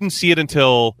didn't see it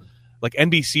until like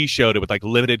NBC showed it with like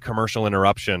limited commercial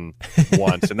interruption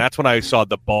once, and that's when I saw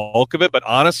the bulk of it. But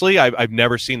honestly, I've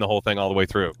never seen the whole thing all the way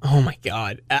through. Oh my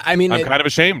God! I mean, I'm kind of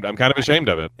ashamed. I'm kind of ashamed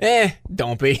of it.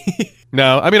 Don't be.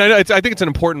 No, I mean, I think it's an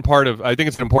important part of. I think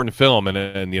it's an important film, and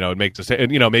it makes us,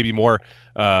 maybe more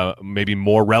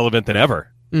relevant than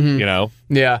ever.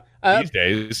 Mm-hmm. Yeah. These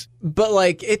days. But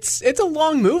like it's a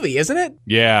long movie, isn't it?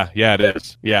 Yeah, it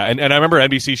is. Yeah, and I remember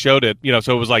NBC showed it,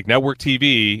 so it was like network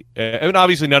TV, and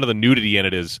obviously none of the nudity in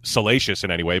it is salacious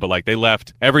in any way, but like they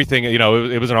left everything, it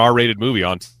was an R-rated movie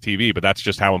on TV, but that's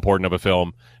just how important of a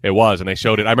film it was, and they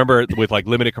showed it. I remember with like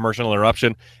limited commercial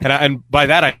interruption, and by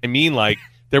that I mean like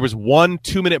there was 1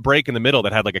 2-minute break in the middle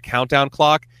that had like a countdown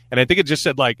clock, and I think it just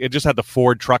said it just had the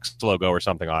Ford Trucks logo or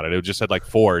something on it. It just said like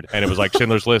Ford, and it was like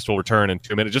Schindler's List will return in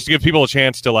 2 minutes, just to give people a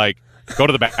chance to like go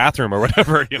to the bathroom or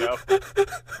whatever,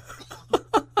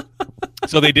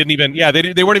 So they didn't even,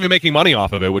 they weren't even making money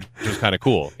off of it, which was kind of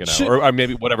cool, or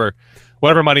maybe whatever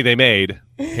money they made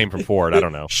came from Ford. I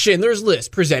don't know. Schindler's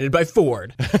List presented by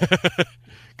Ford.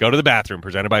 Go to the bathroom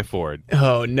presented by Ford.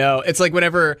 Oh no, it's like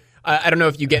whenever. I don't know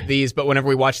if you get these, but whenever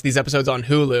we watch these episodes on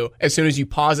Hulu, as soon as you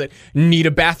pause it, need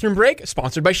a bathroom break?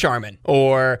 Sponsored by Charmin.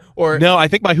 Or no, I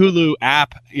think my Hulu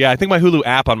app. Yeah, I think my Hulu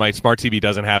app on my smart TV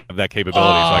doesn't have that capability,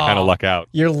 so I kind of luck out.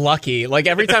 You're lucky. Like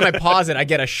every time I pause it, I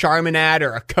get a Charmin ad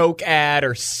or a Coke ad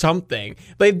or something.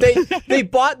 Like they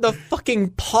bought the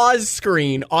fucking pause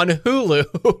screen on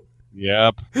Hulu.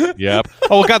 Yep.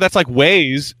 Oh God, that's like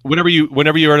Waze. Whenever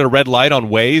you're at a red light on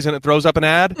Waze and it throws up an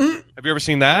ad. Have you ever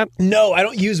seen that? No, I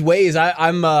don't use Waze.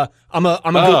 I'm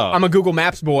a Google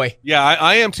Maps boy. Yeah,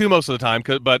 I am too most of the time.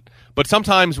 But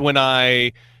sometimes when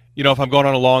if I'm going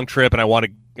on a long trip and I want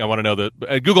to know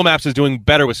that Google Maps is doing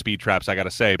better with speed traps, I got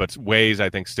to say. But Waze, I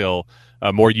think still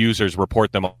more users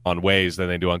report them on Waze than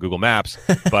they do on Google Maps.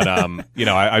 But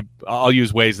I'll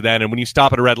use Waze then. And when you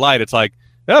stop at a red light, it's like.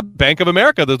 Yeah, Bank of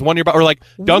America, there's one nearby, or like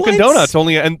Dunkin' Donuts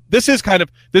only, and this is kind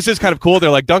of cool. They're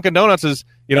like Dunkin' Donuts is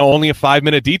only a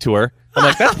 5-minute detour. I'm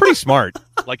like, that's pretty smart.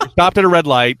 Like you stopped at a red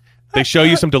light, they show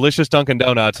you some delicious Dunkin'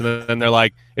 Donuts, and then they're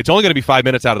like, it's only going to be 5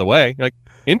 minutes out of the way. You're like,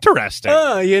 interesting.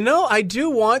 I do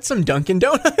want some Dunkin'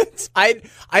 Donuts. I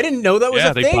didn't know that was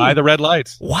a thing. Yeah, they buy the red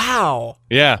lights. Wow.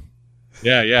 Yeah,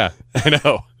 I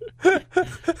know.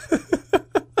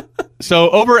 So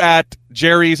over at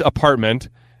Jerry's apartment.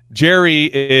 Jerry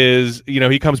is,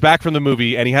 he comes back from the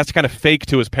movie and he has to kind of fake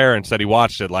to his parents that he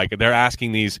watched it. Like they're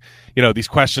asking these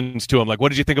questions to him, like, what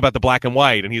did you think about the black and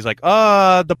white? And he's like,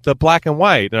 the black and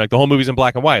white. They're like, the whole movie's in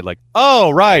black and white. Like,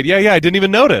 oh, right. Yeah. I didn't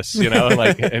even notice,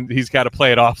 and he's got to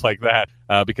play it off like that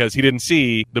because he didn't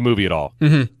see the movie at all.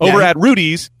 Mm-hmm. Over at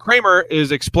Rudy's, Kramer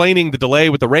is explaining the delay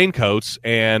with the raincoats,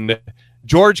 and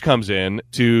George comes in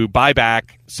to buy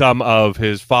back some of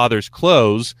his father's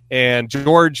clothes, and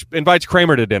George invites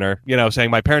Kramer to dinner,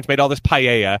 saying, my parents made all this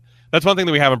paella. That's one thing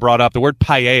that we haven't brought up. The word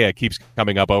paella keeps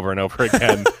coming up over and over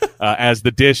again as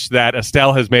the dish that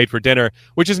Estelle has made for dinner,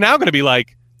 which is now going to be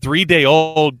like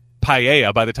 3-day-old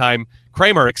paella by the time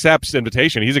Kramer accepts the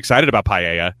invitation. He's excited about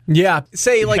paella. Yeah.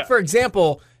 For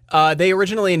example, they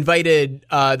originally invited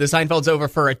the Seinfelds over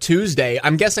for a Tuesday.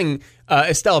 I'm guessing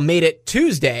Estelle made it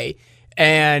Tuesday.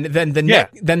 And then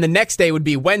the next day would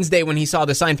be Wednesday when he saw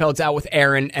the Seinfelds out with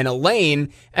Aaron and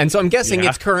Elaine. And so I'm guessing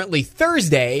it's currently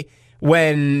Thursday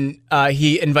when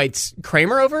he invites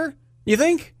Kramer over? You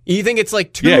think? You think it's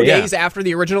like 2 days after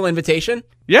the original invitation?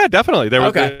 Yeah, definitely.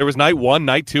 There was night 1,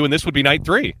 night 2, and this would be night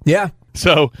 3. Yeah.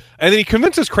 So, and then he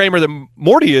convinces Kramer that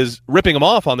Morty is ripping him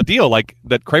off on the deal, like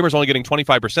that Kramer's only getting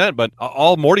 25%, but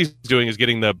all Morty's doing is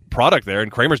getting the product there, and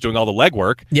Kramer's doing all the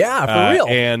legwork. Yeah, for real.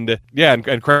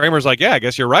 And Kramer's like, yeah, I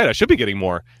guess you're right. I should be getting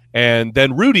more. And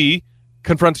then Rudy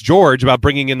confronts George about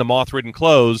bringing in the moth-ridden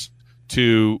clothes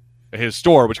to his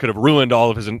store, which could have ruined all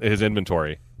of his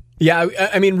inventory. Yeah,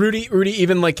 I mean, Rudy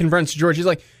even like confronts George. He's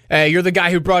like, "Hey, you're the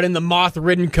guy who brought in the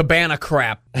moth-ridden cabana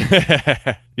crap."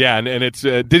 Yeah, and it's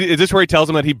is this where he tells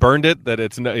him that he burned it, that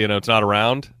it's it's not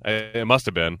around? It must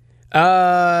have been.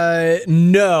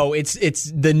 No,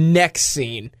 it's the next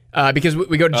scene because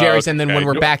we go to Jerry's and then when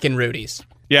we're back in Rudy's.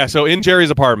 Yeah, so in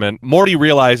Jerry's apartment, Morty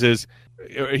realizes.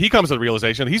 He comes to the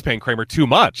realization that he's paying Kramer too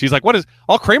much. He's like,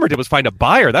 all Kramer did was find a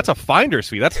buyer. That's a finder's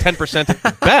fee. That's 10%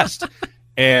 at best.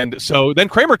 And so then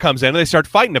Kramer comes in and they start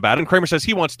fighting about it. And Kramer says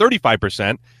he wants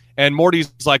 35%. And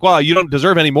Morty's like, well, you don't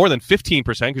deserve any more than 15%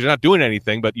 because you're not doing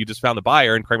anything, but you just found the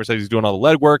buyer. And Kramer says he's doing all the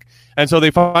legwork. And so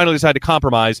they finally decide to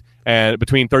compromise and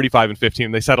between 35 and 15.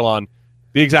 And they settle on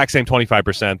the exact same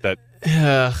 25% that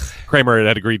Kramer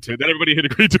had agreed to, that everybody had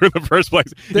agreed to in the first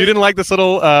place. You didn't like this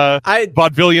little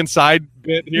vaudevillian side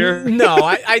bit here? No,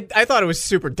 I thought it was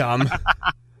super dumb.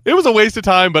 It was a waste of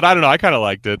time, but I don't know. I kind of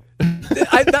liked it.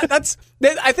 I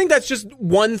think that's just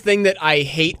one thing that I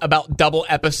hate about double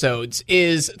episodes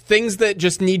is things that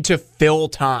just need to fill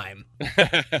time.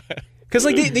 Because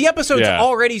like the episode's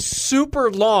already super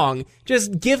long.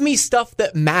 Just give me stuff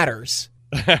that matters.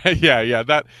 Yeah.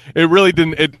 That it really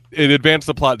didn't. It advanced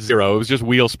the plot zero. It was just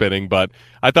wheel spinning. But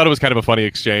I thought it was kind of a funny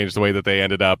exchange the way that they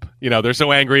ended up. They're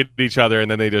so angry at each other, and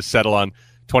then they just settle on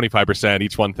 25%.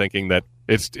 Each one thinking that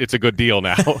it's a good deal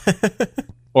now,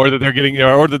 or that they're getting,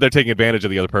 or that they're taking advantage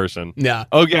of the other person. Yeah.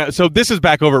 Oh yeah. So this is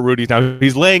back over at Rudy's now.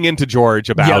 He's laying into George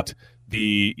about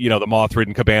the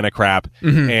moth-ridden cabana crap,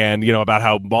 and about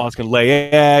how moths can lay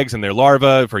eggs and their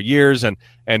larvae for years, and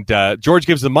George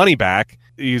gives the money back.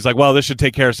 He's like, well, this should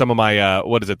take care of some of my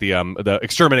the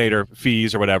exterminator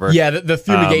fees or whatever. Yeah, the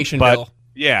fumigation bill.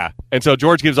 Yeah, and so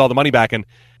George gives all the money back,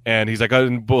 and he's like,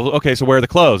 okay, so where are the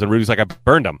clothes? And Rudy's like, I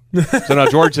burned them. So now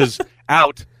George is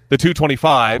out the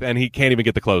 $225, and he can't even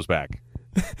get the clothes back.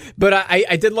 But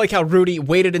I did like how Rudy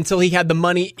waited until he had the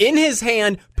money in his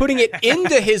hand, putting it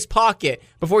into his pocket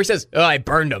before he says, "Oh, I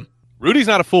burned them." Rudy's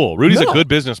not a fool. Rudy's a good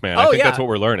businessman. I think that's what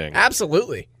we're learning.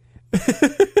 Absolutely.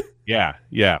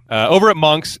 Yeah. Over at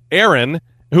Monk's, Aaron,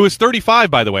 who is 35,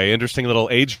 by the way, interesting little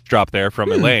age drop there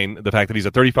from Elaine, the fact that he's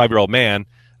a 35-year-old man,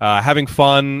 having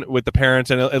fun with the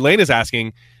parents. And Elaine is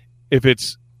asking if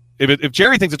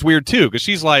Jerry thinks it's weird, too, because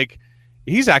she's like,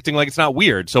 he's acting like it's not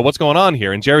weird. So what's going on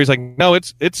here? And Jerry's like, no,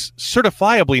 it's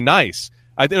certifiably nice.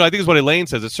 I think is what Elaine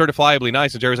says. It's certifiably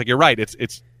nice. And Jerry's like, you're right.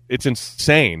 It's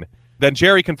insane. Then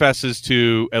Jerry confesses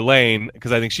to Elaine,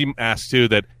 because I think she asked, too,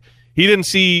 that he didn't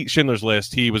see Schindler's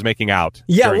List. He was making out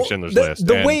during Schindler's List.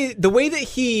 The way that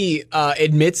he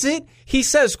admits it, he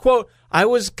says, quote, I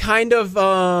was kind of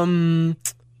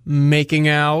making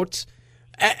out.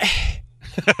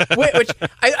 Which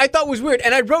I thought was weird.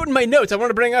 And I wrote in my notes, I want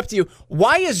to bring up to you,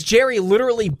 why is Jerry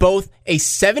literally both a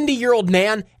 70-year-old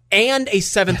man and a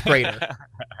 7th grader?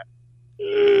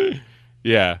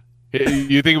 Yeah.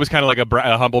 You think it was kind of like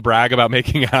a humble brag about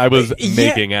making out? I was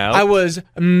making out. I was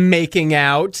making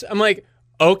out. I'm like,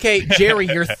 okay, Jerry,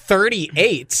 you're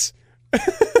 38. By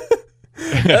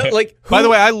the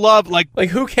way, I love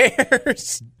who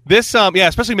cares? This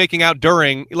especially making out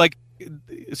during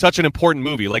such an important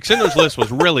movie. Like Schindler's List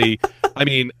was really,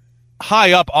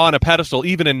 high up on a pedestal.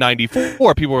 Even in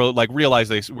 '94, people were like realized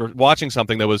they were watching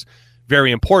something that was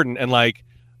very important. And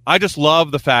I just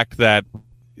love the fact that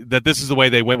this is the way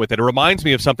they went with it. It reminds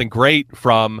me of something great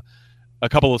from a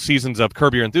couple of seasons of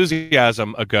Curb Your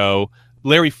Enthusiasm ago.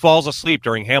 Larry falls asleep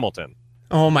during Hamilton.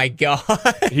 Oh my God.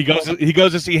 He goes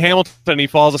to see Hamilton and he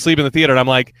falls asleep in the theater. And I'm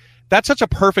like, that's such a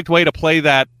perfect way to play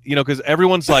that, because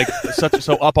everyone's like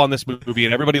so up on this movie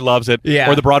and everybody loves it.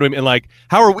 Yeah. Or the Broadway, and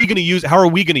how are we going to use it? How are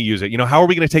we going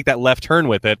to take that left turn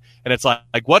with it? And it's like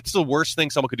what's the worst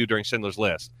thing someone could do during Schindler's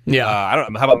List? Yeah. I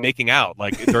don't know. How about making out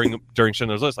during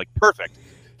Schindler's List? Perfect.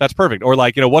 That's perfect. Or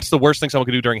what's the worst thing someone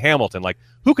could do during Hamilton?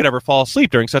 Who could ever fall asleep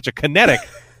during such a kinetic,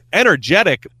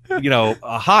 energetic,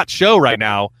 a hot show right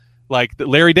now?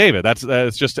 Larry David.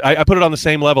 That's just I put it on the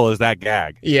same level as that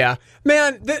gag. Yeah,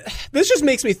 man. This just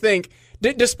makes me think.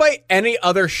 Despite any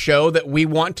other show that we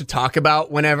want to talk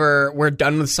about whenever we're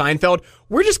done with Seinfeld,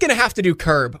 we're just gonna have to do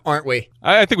Curb, aren't we?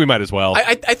 I think we might as well.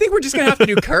 I think we're just gonna have to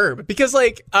do Curb because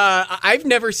I've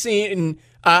never seen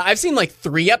I've seen like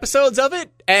 3 episodes of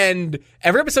it, and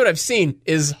every episode I've seen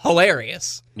is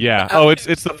hilarious. Yeah.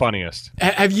 It's the funniest.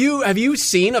 Have you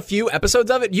seen a few episodes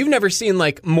of it? You've never seen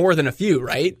like more than a few,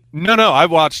 right? No.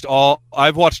 I've watched all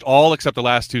except the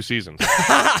last 2 seasons.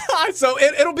 So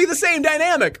it'll be the same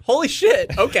dynamic. Holy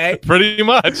shit. Okay. Pretty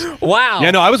much. Wow.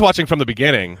 Yeah, no, I was watching from the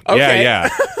beginning. Okay. Yeah.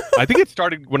 I think it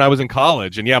started when I was in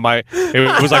college, and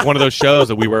it was like one of those shows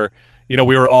that we were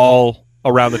all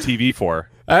around the TV for.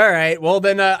 All right. Well,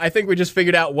 then I think we just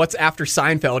figured out what's after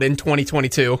Seinfeld in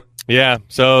 2022. Yeah.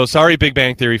 So sorry, Big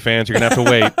Bang Theory fans, you're gonna have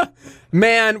to wait.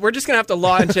 Man, we're just gonna have to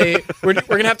launch a we're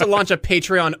gonna have to launch a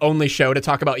Patreon only show to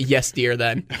talk about Yes Dear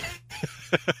then.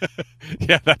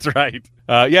 Yeah, that's right.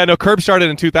 Curb started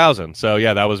in 2000, so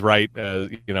yeah, that was right.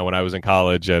 When I was in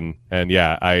college, and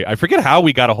yeah, I forget how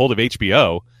we got a hold of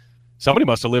HBO. Somebody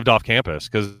must have lived off campus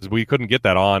because we couldn't get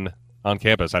that on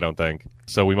campus, I don't think.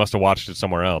 So we must have watched it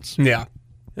somewhere else. Yeah.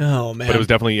 Oh man. But it was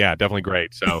definitely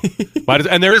great. So,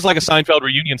 and there is like a Seinfeld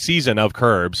reunion season of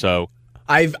Curb. So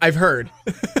I've heard.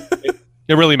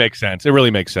 It really makes sense.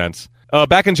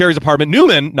 Back in Jerry's apartment,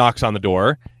 Newman knocks on the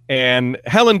door, and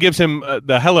Helen gives him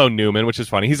the hello Newman, which is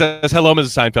funny. He says hello,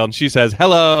 Mrs. Seinfeld, and she says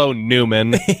hello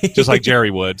Newman, just like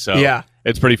Jerry would. So yeah,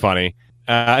 it's pretty funny.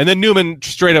 And then Newman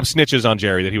straight up snitches on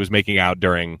Jerry that he was making out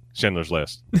during Schindler's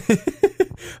List.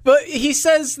 But he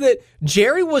says that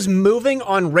Jerry was moving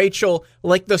on Rachel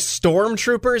like the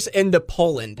stormtroopers into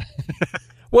Poland.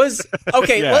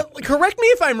 Yeah. Correct me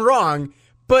if I'm wrong,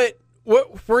 but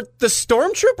were the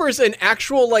stormtroopers an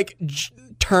actual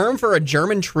term for a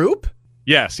German troop?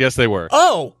 Yes, they were.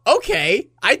 Oh, okay.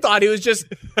 I thought he was just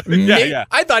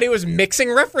I thought he was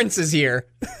mixing references here.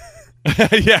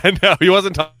 Yeah, no, he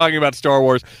wasn't talking about Star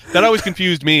Wars. That always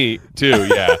confused me too.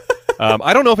 Yeah,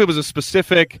 I don't know if it was a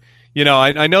specific.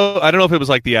 I don't know if it was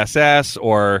like the SS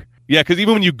or because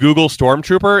even when you Google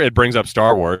Stormtrooper, it brings up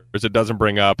Star Wars. It doesn't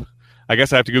bring up. I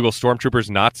guess I have to Google Stormtroopers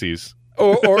Nazis.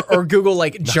 or Google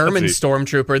like German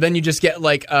Stormtrooper. Then you just get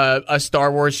like a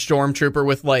Star Wars Stormtrooper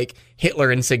with like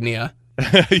Hitler insignia.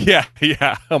 Yeah.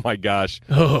 Oh my gosh.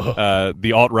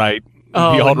 The alt-right.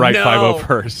 Oh, the alt-right no.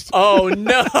 501st. Oh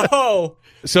no!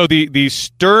 So the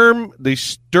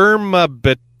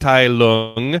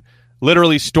Sturmbabteilung,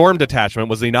 literally storm detachment,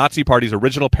 was the Nazi Party's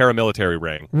original paramilitary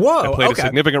ring. Whoa! It played a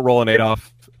significant role in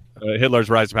Adolf Hitler's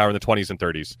rise to power in the 20s and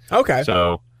 30s. Okay.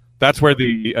 So that's where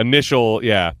the initial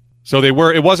So they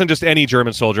were. It wasn't just any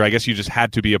German soldier. I guess you just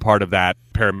had to be a part of that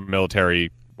paramilitary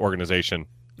organization.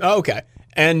 Okay.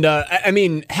 And I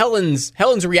mean, Helen's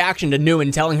reaction to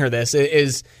Newman telling her this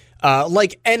is.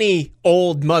 Like any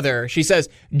old mother, she says,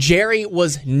 Jerry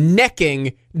was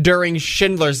necking during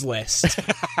Schindler's List.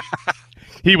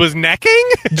 He was necking?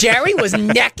 Jerry was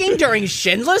necking during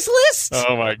Schindler's List?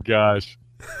 Oh, my gosh.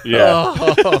 Yeah.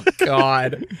 Oh,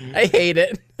 God. I hate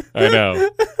it. I know.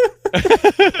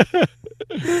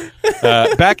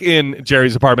 Back in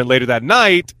Jerry's apartment later that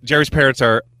night, Jerry's parents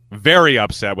are very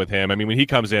upset with him. I mean, when he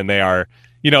comes in, they are...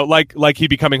 like he'd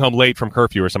be coming home late from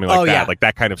curfew or something like that. Yeah. Like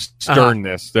that kind of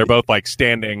sternness. They're both like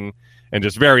standing and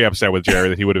just very upset with Jerry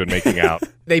that he would have been making out.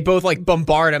 They both like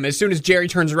bombard him. As soon as Jerry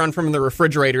turns around from the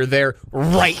refrigerator, they're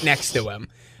right next to him.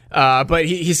 But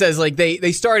he says like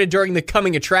they started during the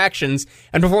coming attractions,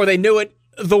 and before they knew it,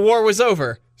 the war was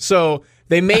over. So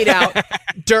they made out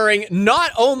during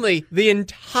not only the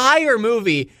entire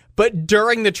movie, but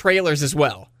during the trailers as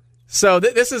well. So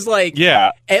this is like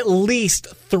at least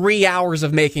 3 hours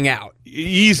of making out.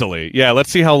 Easily. Yeah, let's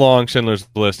see how long Schindler's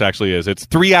List actually is. It's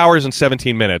 3 hours and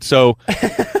 17 minutes. So,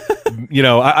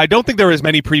 I don't think there are as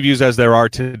many previews as there are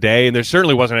today, and there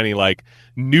certainly wasn't any like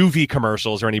Nuvi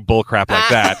commercials or any bullcrap like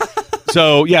that.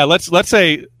 So, yeah, let's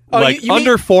say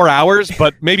under 4 hours,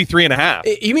 but maybe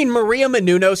 3.5. You mean Maria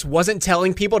Menounos wasn't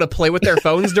telling people to play with their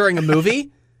phones during a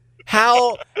movie?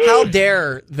 How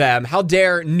dare them? How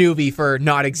dare Nuvi for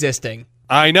not existing?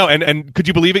 I know, and could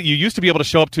you believe it? You used to be able to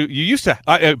show up to. You used to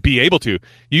be able to.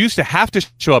 You used to have to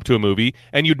show up to a movie,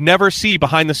 and you'd never see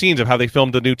behind the scenes of how they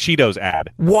filmed the new Cheetos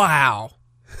ad. Wow.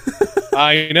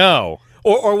 I know.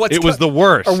 Or what's it was the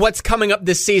worst. Or what's coming up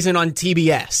this season on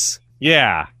TBS.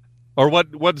 Yeah. Or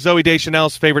what Zooey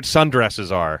Deschanel's favorite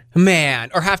sundresses are. Man,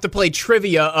 or have to play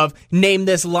trivia of name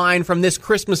this line from this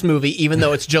Christmas movie, even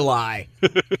though it's July.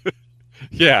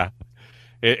 Yeah,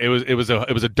 it was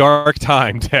a dark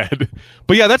time, Ted.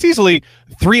 But yeah, that's easily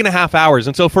 3.5 hours.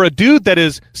 And so for a dude that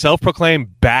is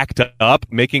self-proclaimed backed up,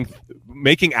 making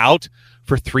out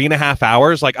for 3.5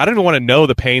 hours, like I don't even want to know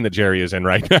the pain that Jerry is in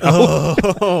right now.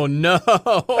 Oh no.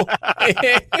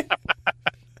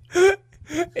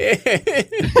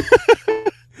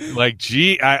 Like,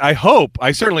 gee, I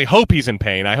certainly hope he's in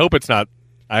pain. I hope it's not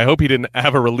I hope he didn't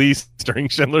have a release during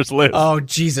Schindler's List. Oh,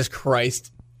 Jesus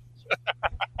Christ.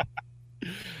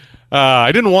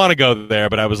 I didn't want to go there,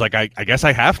 but I was like, I guess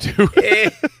I have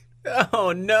to.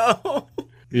 Oh, no.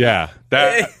 Yeah.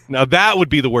 Now that would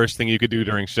be the worst thing you could do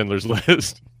during Schindler's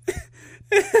List.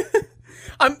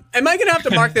 Am I going to have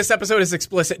to mark this episode as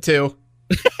explicit, too?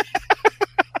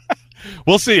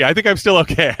 We'll see. I think I'm still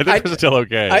okay. I think we're still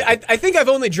okay. I think I've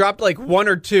only dropped like 1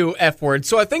 or 2 F words,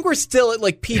 so I think we're still at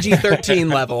like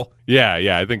PG-13 level.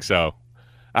 Yeah, I think so.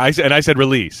 I said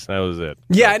release. That was it.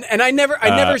 Yeah, and I never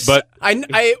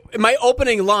my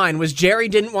opening line was Jerry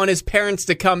didn't want his parents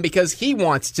to come because he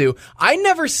wants to. I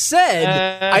never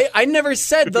said I never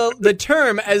said the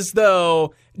term as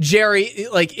though Jerry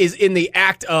like is in the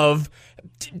act of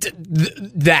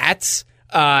that.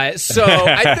 So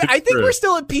I think we're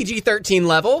still at PG-13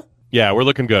 level. Yeah, we're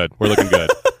looking good.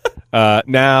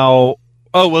 Now,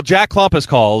 Jack Klompus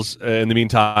calls in the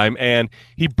meantime, and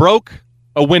he broke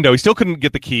a window. He still couldn't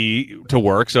get the key to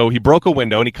work, so he broke a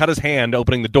window, and he cut his hand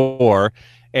opening the door,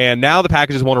 and now the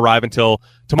packages won't arrive until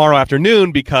tomorrow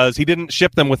afternoon because he didn't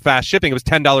ship them with fast shipping. It was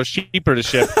 $10 cheaper to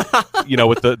ship,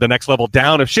 with the next level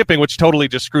down of shipping, which totally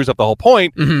just screws up the whole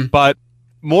point. Mm-hmm. But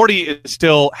Morty is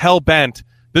still hell-bent.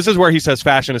 This is where he says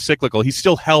fashion is cyclical. He's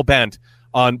still hell-bent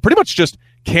on pretty much just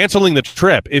canceling the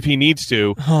trip if he needs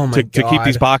to keep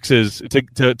these boxes,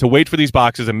 to wait for these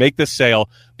boxes and make this sale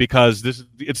because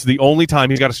it's the only time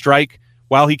he's got to strike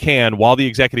while he can, while the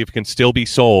executive can still be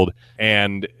sold,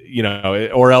 and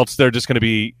or else they're just going to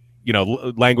be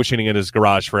languishing in his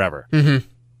garage forever. Mm-hmm.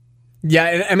 Yeah,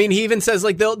 and I mean he even says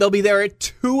like they'll be there at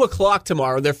 2:00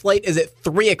 tomorrow. Their flight is at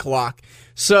 3:00.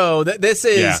 So this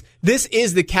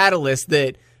is the catalyst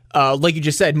that, like you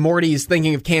just said, Morty's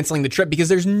thinking of canceling the trip because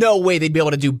there's no way they'd be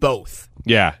able to do both.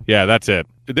 Yeah, that's it.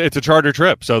 It's a charter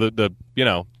trip, so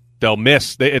they'll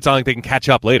miss. It's not like they can catch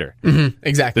up later. Mm-hmm,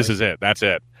 exactly. This is it. That's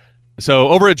it. So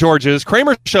over at George's,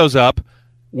 Kramer shows up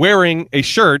wearing a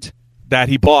shirt that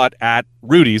he bought at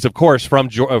Rudy's, of course, from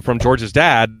George's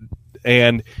dad.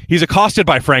 And he's accosted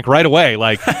by Frank right away,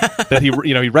 like that he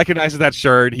recognizes that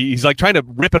shirt. He's like trying to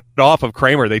rip it off of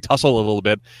Kramer. They tussle a little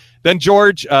bit. Then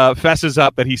George fesses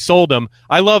up that he sold him.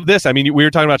 I love this. I mean, we were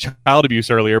talking about child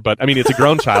abuse earlier, but I mean, it's a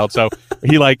grown child. So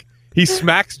he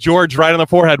smacks George right on the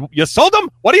forehead. You sold him?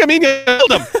 What do you mean you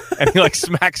sold him? And he like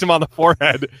smacks him on the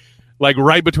forehead, like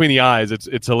right between the eyes.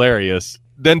 It's hilarious.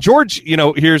 Then George,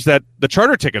 hears that the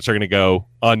charter tickets are going to go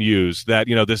unused, that,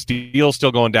 this deal's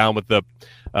still going down with the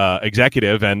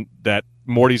executive and that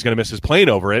Morty's going to miss his plane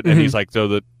over it. Mm-hmm. And he's like, so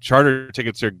the charter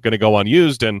tickets are going to go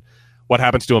unused. And what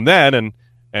happens to him then?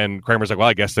 And Kramer's like, well,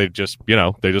 I guess they just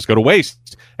go to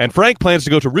waste. And Frank plans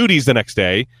to go to Rudy's the next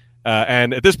day.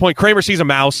 And at this point, Kramer sees a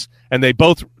mouse and they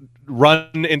both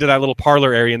run into that little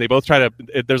parlor area and they both try to,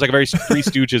 there's like a very Three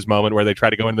Stooges moment where they try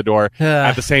to go in the door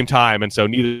at the same time. And so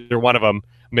neither one of them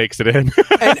makes it in.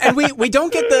 and we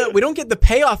don't get the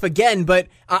payoff again, but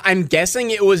I'm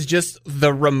guessing it was just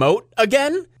the remote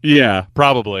again. Yeah,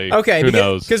 probably. Okay, who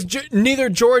knows? Because neither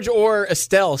George or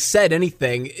Estelle said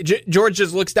anything. George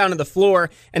just looks down at the floor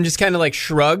and just kind of like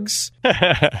shrugs.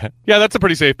 Yeah, that's a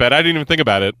pretty safe bet. I didn't even think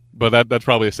about it, but that's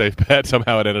probably a safe bet.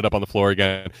 Somehow it ended up on the floor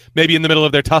again. Maybe in the middle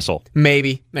of their tussle.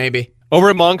 Maybe.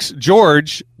 Over at Monk's,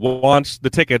 George wants the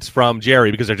tickets from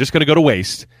Jerry because they're just going to go to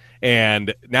waste.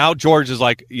 And now George is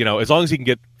like, as long as he can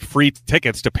get free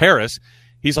tickets to Paris,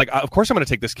 he's like, of course I'm going to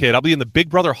take this kid. I'll be in the Big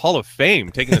Brother Hall of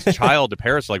Fame taking this child to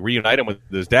Paris to like reunite him with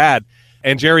his dad.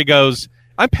 And Jerry goes,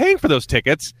 I'm paying for those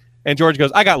tickets. And George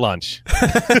goes, I got lunch.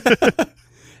 That's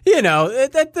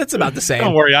about the same.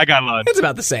 Don't worry, I got lunch. It's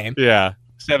about the same. Yeah,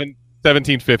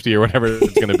 $17.50 or whatever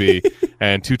it's going to be,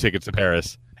 and 2 tickets to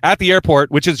Paris. At the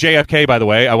airport, which is JFK, by the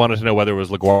way. I wanted to know whether it was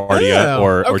LaGuardia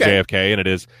or JFK, and it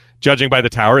is. Judging by the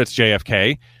tower, it's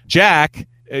JFK. Jack,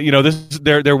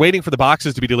 they're waiting for the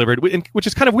boxes to be delivered, which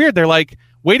is kind of weird. They're like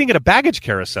waiting at a baggage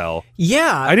carousel.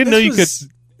 Yeah. I didn't know you could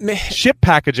ship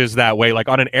packages that way, like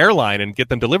on an airline, and get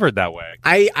them delivered that way.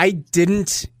 I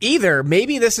didn't either.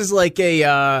 Maybe this is like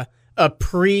a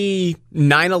pre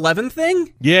 9/11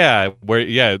 thing? Yeah,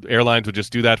 airlines would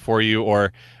just do that for you,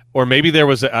 or maybe there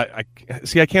was I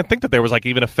can't think that there was like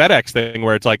even a FedEx thing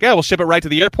where it's like, yeah, we'll ship it right to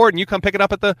the airport and you come pick it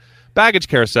up at the baggage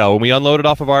carousel when we unload it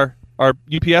off of our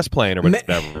UPS plane or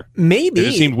whatever. Maybe. It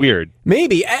just seemed weird.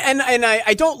 Maybe. And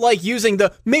I don't like using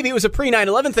maybe it was a pre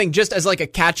 9/11 thing just as like a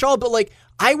catch-all, but like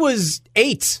I was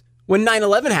 8 when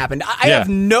 9/11 happened. I have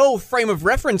no frame of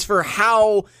reference for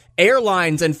how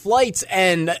airlines and flights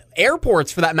and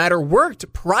airports, for that matter,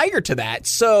 worked prior to that.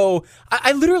 So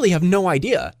I literally have no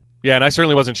idea. Yeah, and I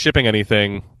certainly wasn't shipping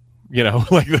anything,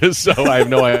 like this, so I have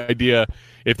no idea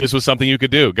if this was something you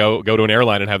could do, go to an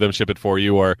airline and have them ship it for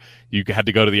you, or you had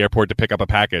to go to the airport to pick up a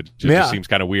package. It just seems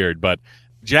kind of weird. But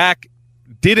Jack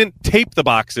didn't tape the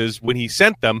boxes when he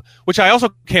sent them, which I also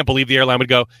can't believe the airline would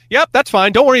go, yep, that's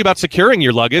fine. Don't worry about securing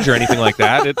your luggage or anything like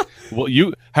that.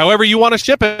 However you want to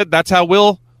ship it, that's how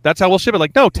we'll ship it.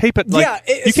 Like, no, tape it. Like,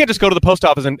 you can't just go to the post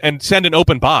office and send an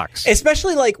open box.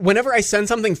 Especially like whenever I send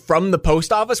something from the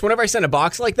post office, whenever I send a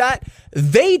box like that,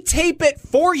 they tape it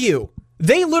for you.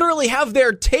 They literally have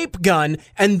their tape gun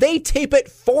and they tape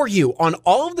it for you on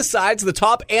all of the sides, the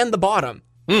top and the bottom.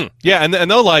 Yeah, and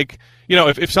they'll like,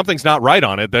 if something's not right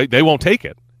on it, they won't take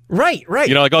it. Right.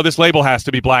 Like, oh, this label has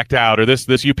to be blacked out, or this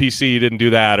UPC didn't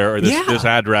do that, or this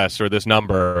address or this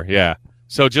number. Yeah.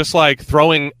 So just like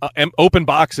throwing open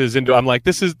boxes into, I'm like,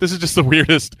 this is just the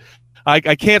weirdest.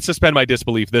 I can't suspend my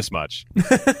disbelief this much.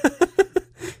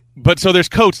 But so there's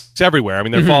coats everywhere. I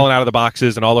mean, they're falling out of the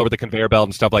boxes and all over the conveyor belt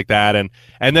and stuff like that.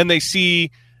 And then they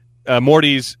see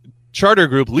Morty's charter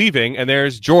group leaving, and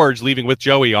there's George leaving with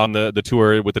Joey on the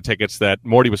tour with the tickets that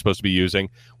Morty was supposed to be using,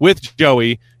 with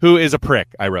Joey, who is a prick,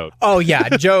 I wrote. Oh,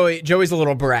 yeah. Joey's a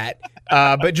little brat.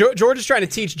 But George is trying to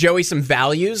teach Joey some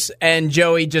values, and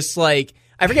Joey just like,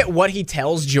 I forget what he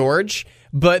tells George,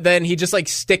 but then he just like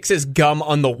sticks his gum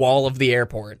on the wall of the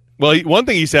airport. Well, one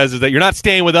thing he says is that you're not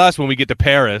staying with us when we get to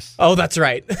Paris. Oh, that's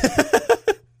right.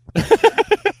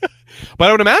 But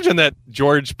I would imagine that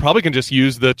George probably can just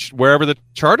use wherever the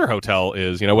charter hotel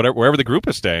is, wherever the group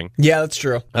is staying. Yeah, that's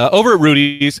true. Over at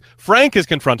Rudy's, Frank is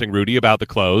confronting Rudy about the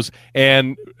clothes,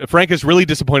 and Frank is really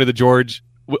disappointed that George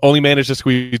only managed to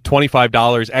squeeze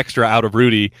 $25 extra out of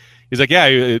Rudy. He's like,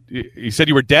 yeah, he said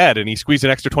you were dead, and he squeezed an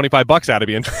extra $25 out of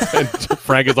you. And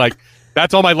Frank is like,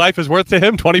 that's all my life is worth to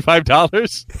him,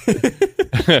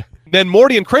 $25. Then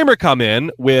Morty and Kramer come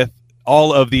in with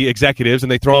all of the executives,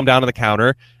 and they throw them down on the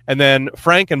counter. And then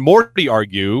Frank and Morty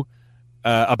argue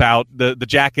about the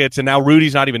jackets, and now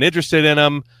Rudy's not even interested in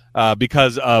them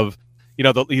because of,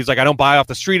 he's like, I don't buy off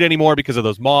the street anymore because of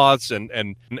those moths.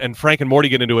 And Frank and Morty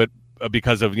get into it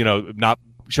because of, not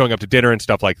showing up to dinner and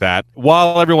stuff like that.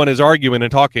 While everyone is arguing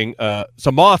and talking,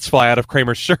 some moths fly out of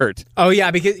Kramer's shirt. Oh, yeah,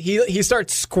 because he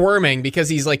starts squirming because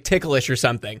he's like ticklish or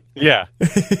something. Yeah.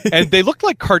 And they looked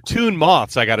like cartoon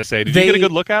moths, I gotta say. Did you get a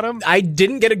good look at them? I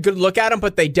didn't get a good look at them,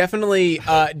 but they definitely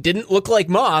didn't look like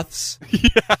moths.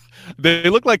 Yeah. They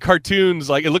look like cartoons,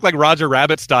 like it looked like Roger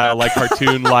Rabbit style, like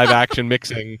cartoon live action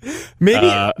mixing. Maybe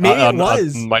it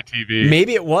was on my TV.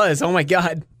 Maybe it was. Oh my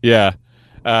God. Yeah.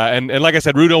 And like I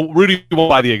said, Rudy won't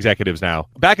buy the executives now.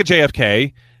 Back at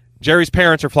JFK, Jerry's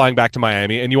parents are flying back to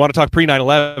Miami, and you want to talk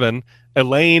pre-9/11,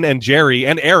 Elaine and Jerry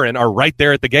and Aaron are right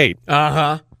there at the gate.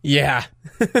 Uh-huh. Yeah.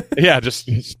 Yeah, just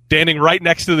standing right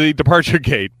next to the departure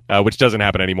gate, which doesn't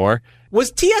happen anymore.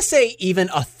 Was TSA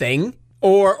even a thing?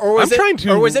 Or was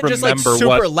it just like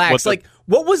super lax? Like,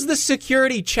 what was the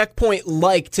security checkpoint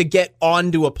like to get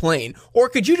onto a plane? Or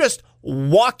could you just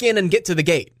walk in and get to the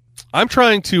gate? I'm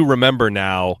trying to remember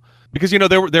now because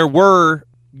there were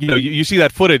you see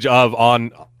that footage of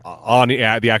on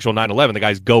the actual 9/11, the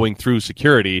guys going through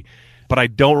security, but I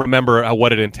don't remember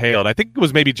what it entailed. I think it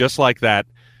was maybe just like that,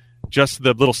 just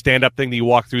the little stand up thing that you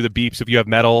walk through, the beeps if you have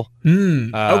metal.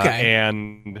 Okay,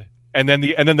 and then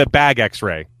the bag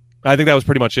X-ray. I think that was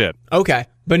pretty much it. Okay,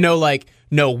 but no But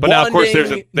wanding, now of course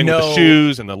there's a thing with the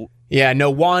shoes and the. Yeah, no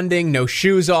wanding, no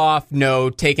shoes off, no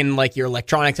taking like your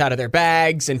electronics out of their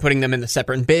bags and putting them in the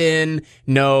separate bin,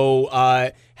 no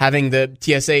having the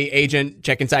TSA agent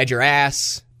check inside your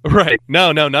ass. Right.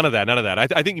 No, none of that.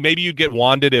 I think maybe you'd get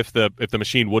wanded if the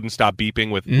machine wouldn't stop beeping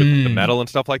with the metal and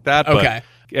stuff like that. But, okay.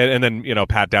 And then,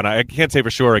 pat down. I can't say for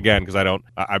sure again because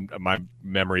my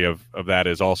memory of that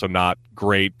is also not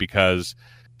great because,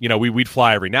 we'd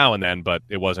fly every now and then, but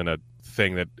it wasn't a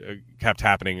thing that kept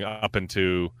happening up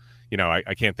into...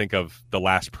 I can't think of the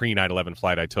last pre-9/11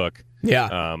 flight I took.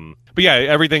 Yeah. But yeah,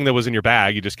 everything that was in your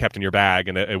bag, you just kept in your bag,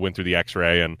 and it went through the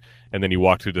X-ray, and then you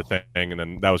walked through the thing, and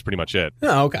then that was pretty much it.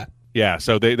 Oh, okay. Yeah,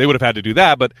 so they would have had to do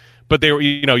that, but they were,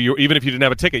 you even if you didn't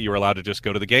have a ticket, you were allowed to just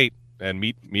go to the gate and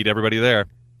meet everybody there.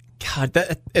 God,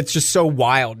 it's just so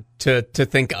wild to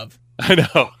think of. I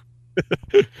know.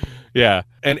 Yeah,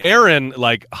 and Aaron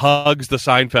hugs the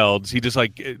Seinfelds. He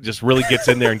just really gets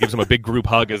in there and gives them a big group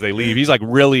hug as they leave.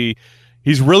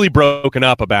 He's really broken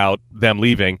up about them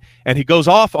leaving, and he goes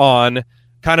off on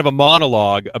kind of a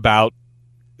monologue about.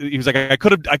 He was like, I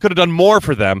could have done more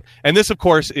for them, and this, of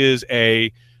course, is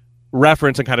a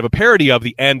reference and kind of a parody of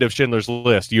the end of Schindler's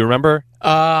List. Do you remember?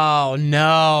 Oh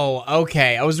no.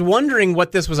 Okay, I was wondering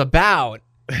what this was about.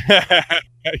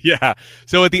 Yeah.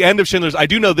 So at the end of Schindler's, I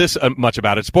do know this much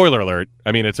about it. Spoiler alert.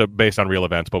 I mean, it's based on real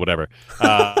events, but whatever. So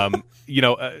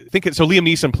Liam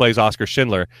Neeson plays Oscar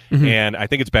Schindler, and I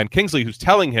think it's Ben Kingsley who's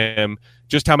telling him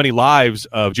just how many lives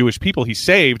of Jewish people he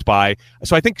saved by.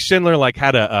 So I think Schindler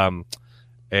had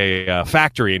a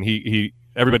factory, and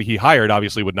everybody he hired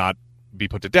obviously would not be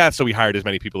put to death, so he hired as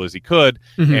many people as he could,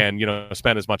 and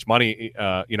spent as much money,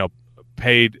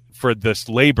 paid for this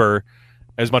labor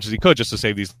as much as he could just to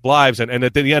save these lives. And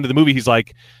at the end of the movie, he's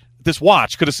like, this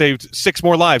watch could have saved 6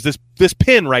 more lives. This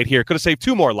pin right here could have saved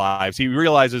 2 more lives. He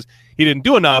realizes he didn't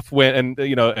do enough and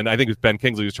I think it was Ben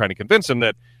Kingsley who's trying to convince him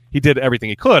that he did everything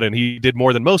he could, and he did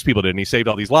more than most people did, and he saved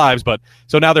all these lives. But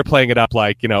so now they're playing it up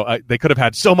like, they could have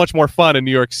had so much more fun in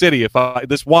New York City if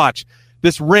this watch,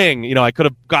 this ring, I could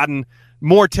have gotten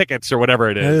more tickets or whatever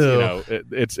it is.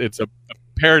 It's a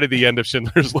parody of the end of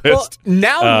Schindler's List.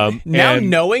 Well, now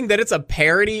knowing that it's a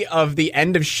parody of the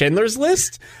end of Schindler's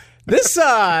List, this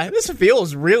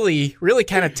feels really, really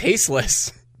kind of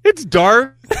tasteless. It's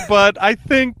dark, but I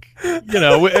think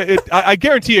I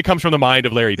guarantee it comes from the mind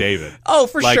of Larry David. Oh,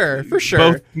 for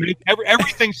sure.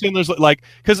 Everything Schindler's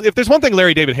because if there's one thing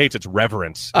Larry David hates, it's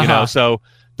reverence. So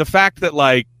the fact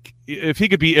that if he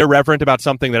could be irreverent about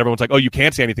something that everyone's like, oh, you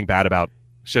can't say anything bad about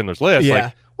Schindler's List.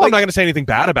 Yeah. I'm not going to say anything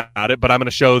bad about it, but I'm going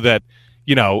to show that,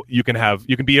 you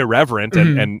can be irreverent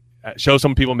and show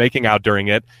some people making out during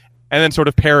it, and then sort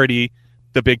of parody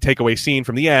the big takeaway scene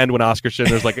from the end when Oscar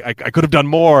Schindler's like, I could have done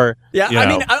more. Yeah, I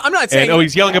mean, I'm not saying... And,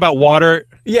 he's yelling about water.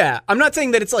 Yeah, I'm not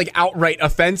saying that it's outright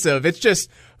offensive. It's just,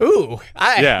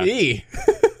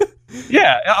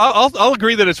 Yeah, I'll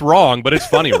agree that it's wrong, but it's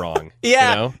funny wrong.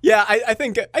 Yeah, I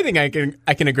think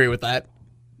I can agree with that.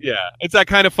 Yeah, it's that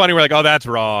kind of funny where oh, that's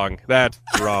wrong. That's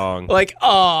wrong.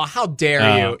 Oh, how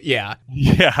dare you? Yeah.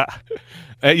 Yeah.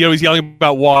 He's yelling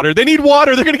about water. They need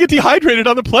water. They're going to get dehydrated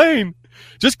on the plane.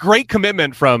 Just great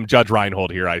commitment from Judge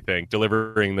Reinhold here, I think,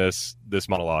 delivering this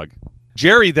monologue.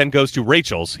 Jerry then goes to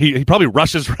Rachel's. He probably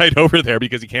rushes right over there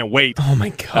because he can't wait. Oh my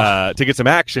God. To get some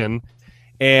action.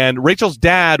 And Rachel's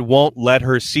dad won't let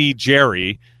her see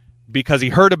Jerry because he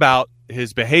heard about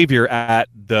his behavior at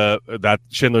that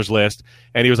Schindler's List,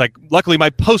 and he was like, luckily my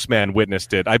postman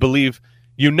witnessed it. I believe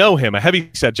you know him, a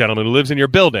heavyset gentleman who lives in your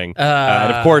building.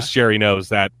 And of course Jerry knows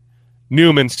that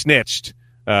Newman snitched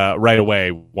right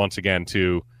away once again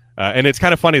to and it's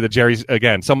kind of funny that Jerry's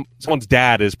again someone's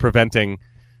dad is preventing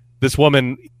this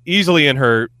woman easily in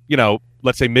her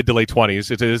let's say mid to late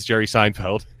 20s. It is Jerry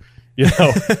Seinfeld.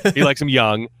 He likes him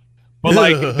young. But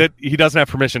that he doesn't have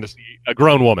permission to see a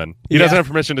grown woman. He doesn't have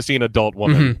permission to see an adult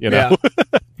woman, Yeah.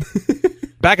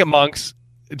 Back at Monk's,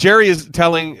 Jerry is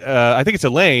telling, I think it's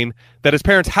Elaine, that his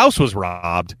parents' house was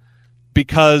robbed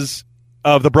because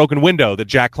of the broken window that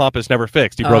Jack Klompus never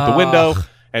fixed. He broke the window,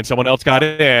 and someone else got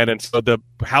in, and so the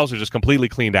house was just completely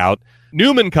cleaned out.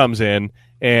 Newman comes in,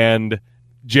 and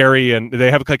Jerry and they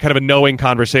have kind of a knowing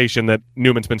conversation that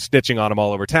Newman's been snitching on him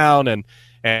all over town,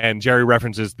 and Jerry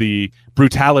references the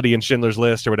brutality in Schindler's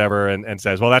List or whatever, and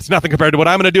says, well, that's nothing compared to what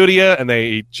I'm going to do to you. And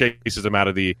he chases him out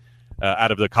of the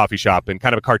coffee shop in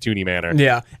kind of a cartoony manner.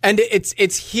 Yeah. And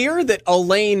it's here that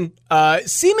Elaine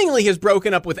seemingly has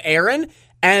broken up with Aaron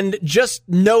and just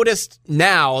noticed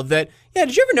now that,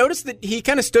 did you ever notice that he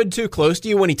kind of stood too close to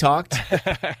you when he talked?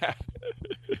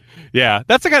 Yeah.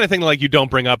 That's the kind of thing you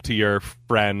don't bring up to your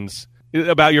friends.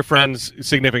 About your friend's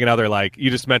significant other, you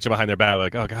just mention behind their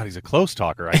back, oh God, he's a close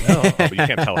talker. I know, but you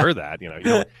can't tell her that. You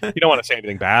don't want to say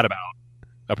anything bad about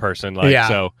a person.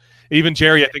 So even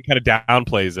Jerry, I think, kind of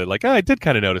downplays it. I did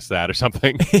kind of notice that or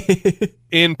something.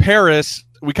 In Paris,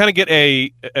 we kind of get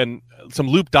some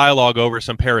loop dialogue over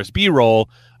some Paris B-roll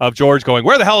of George going,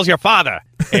 "Where the hell is your father?"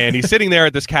 And he's sitting there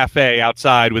at this cafe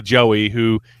outside with Joey,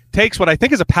 who takes what I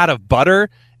think is a pat of butter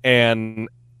and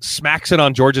smacks it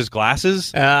on George's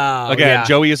glasses.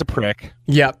 Joey is a prick.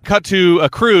 Yep. Cut to a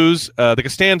cruise. The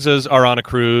Costanzas are on a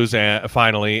cruise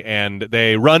finally, and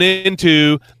they run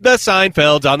into the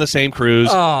Seinfelds on the same cruise,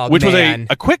 which was a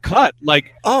quick cut.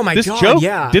 This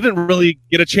joke didn't really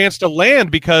get a chance to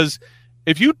land because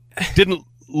if you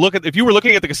were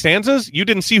looking at the Costanzas, you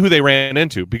didn't see who they ran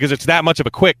into because it's that much of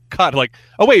a quick cut.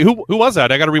 Oh wait, who was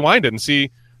that? I got to rewind it and see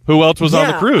who else was on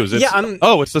the cruise. It's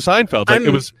the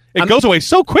Seinfelds. It goes away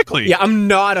so quickly. Yeah, I'm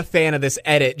not a fan of this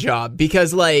edit job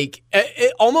because,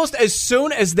 almost as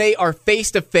soon as they are face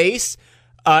to face,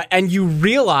 and you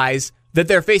realize that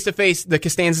they're face to face, the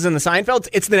Costanzas and the Seinfelds,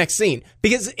 it's the next scene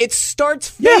because it starts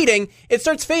fading. Yeah. It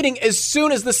starts fading as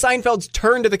soon as the Seinfelds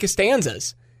turn to the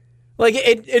Costanzas.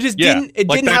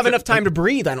 Didn't have enough time to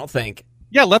breathe. I don't think.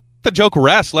 Yeah, let the joke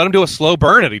rest. Let them do a slow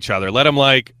burn at each other. Let them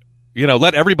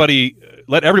let everybody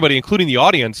let everybody, including the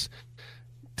audience,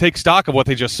 take stock of what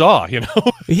they just saw.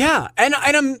 Yeah, and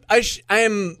I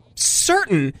am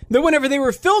certain that whenever they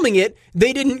were filming it,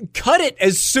 they didn't cut it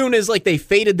as soon as like they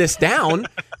faded this down.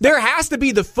 There has to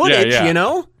be the footage,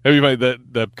 Everybody,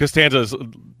 the Costanzas,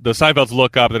 the Seinfelds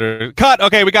look up and they're cut.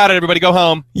 Okay, we got it. Everybody go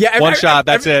home. Yeah, one shot.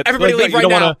 That's it. Everybody leave right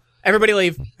now. Everybody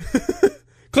leave.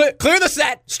 Clear the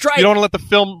set. Strike. You don't want to let the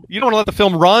film. You don't want to let the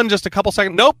film run just a couple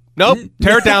seconds. Nope.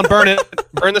 Tear it down. Burn it.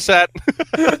 Burn the set.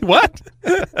 What?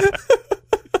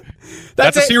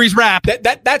 That's a series wrap.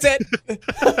 That's it.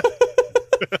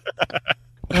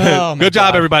 Oh, good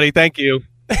job, everybody. Thank you.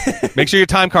 Make sure your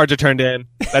time cards are turned in.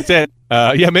 That's it.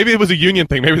 Maybe it was a union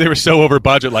thing. Maybe they were so over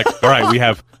budget. Like, all right, we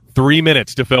have 3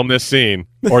 minutes to film this scene,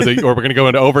 or we're going to go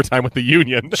into overtime with the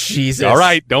union. Jesus. All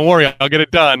right, don't worry. I'll get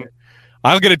it done.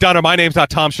 Or my name's not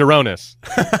Tom Sharonis.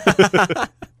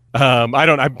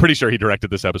 I'm pretty sure he directed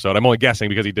this episode. I'm only guessing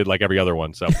because he did like every other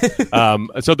one. So,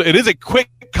 it is a quick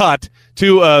cut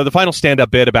to the final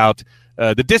stand-up bit about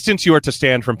the distance you are to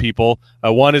stand from people.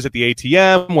 One is at the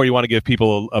ATM where you want to give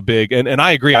people a big, and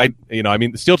I agree.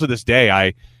 Still to this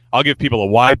day, I'll give people a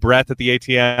wide breadth at the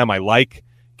ATM. I like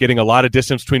getting a lot of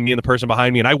distance between me and the person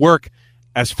behind me, and I work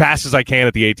as fast as I can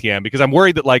at the ATM because I'm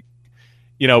worried that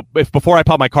if before I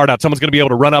pop my card out, someone's going to be able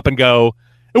to run up and go,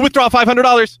 withdraw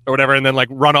 $500 or whatever, and then like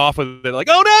run off with it, like,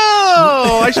 oh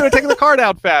no, I should have taken the card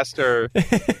out faster.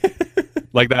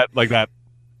 like that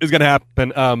is going to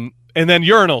happen. And then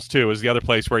urinals too is the other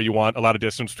place where you want a lot of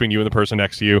distance between you and the person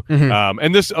next to you. Mm-hmm.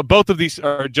 And this, both of these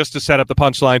are just to set up the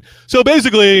punchline. So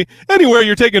basically, anywhere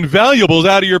you're taking valuables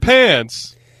out of your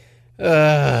pants.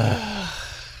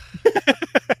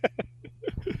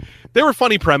 They were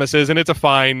funny premises, and it's a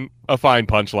fine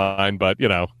punchline, but it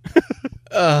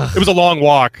was a long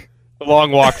walk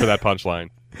for that punchline.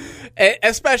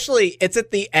 Especially, it's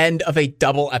at the end of a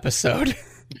double episode.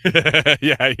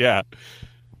 Yeah,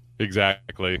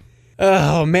 exactly.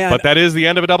 Oh man! But that is the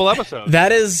end of a double episode.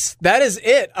 That is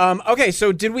it. Okay,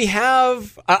 so did we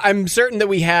have? I'm certain that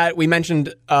we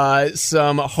mentioned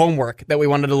some homework that we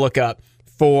wanted to look up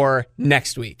for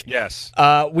next week. Yes.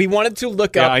 We wanted to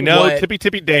look up. I know Tippy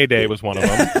Tippy Day Day was one of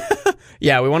them.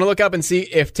 Yeah, we want to look up and see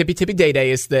if Tippy Tippy Day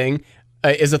Day is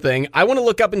a thing. I want to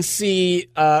look up and see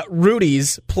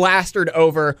Rudy's plastered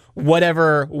over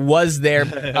whatever was there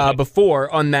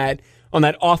before on that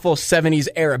awful 70s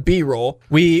era B-roll.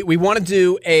 We want to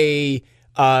do a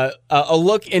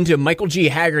look into Michael G.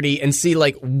 Haggerty and see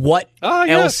like what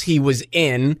else he was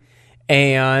in,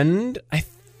 and I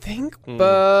think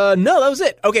no, that was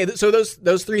it. Okay, so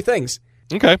those three things.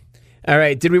 Okay. All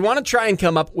right. Did we want to try and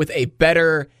come up with a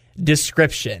better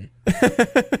description?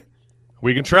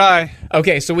 We can try.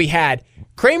 Okay, so we had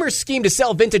Kramer's scheme to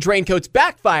sell vintage raincoats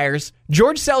backfires.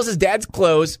 George sells his dad's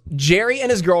clothes. Jerry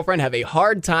and his girlfriend have a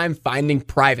hard time finding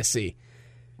privacy.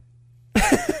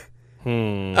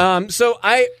 So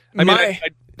I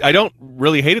don't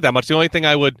really hate it that much. The only thing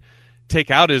I would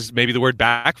take out is maybe the word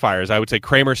backfires. I would say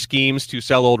Kramer schemes to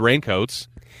sell old raincoats.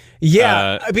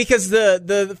 Yeah, because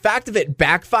the fact of it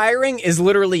backfiring is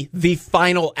literally the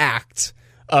final act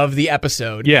of the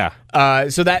episode. Yeah.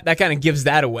 So that kind of gives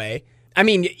that away. I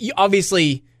mean,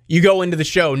 obviously, you go into the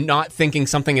show not thinking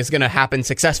something is going to happen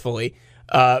successfully,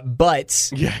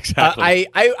 but yeah, exactly.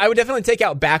 I would definitely take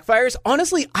out backfires.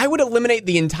 Honestly, I would eliminate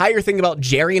the entire thing about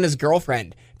Jerry and his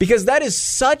girlfriend, because that is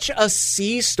such a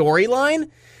C storyline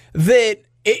that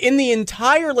in the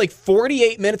entire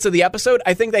 48 minutes of the episode,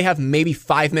 I think they have maybe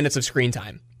 5 minutes of screen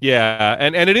time. Yeah,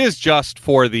 and it is just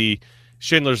for the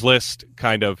Schindler's List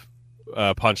kind of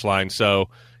punchline. So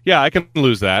yeah, I can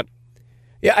lose that.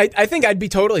 Yeah, I think I'd be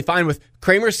totally fine with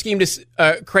Kramer schemes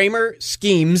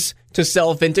to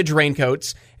sell vintage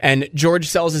raincoats, and George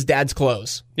sells his dad's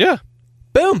clothes. Yeah.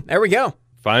 Boom. There we go.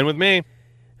 Fine with me.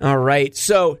 All right.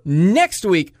 So next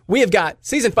week, we have got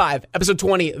Season 5, Episode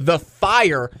 20, The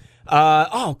Fire.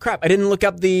 Oh, crap. I didn't look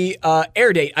up the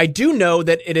air date. I do know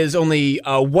that it is only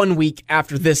 1 week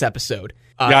after this episode.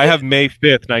 Yeah, I have May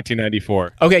 5th,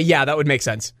 1994. Okay, yeah, that would make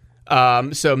sense.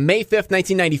 So May 5th,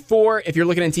 1994, if you're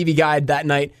looking at TV Guide that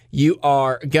night, you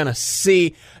are gonna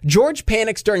see George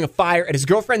panics during a fire at his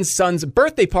girlfriend's son's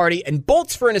birthday party and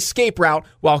bolts for an escape route,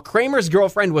 while Kramer's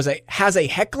girlfriend has a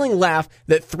heckling laugh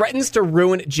that threatens to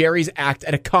ruin Jerry's act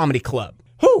at a comedy club.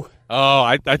 Whew. Oh,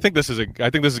 I think this is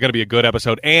going to be a good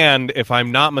episode, and if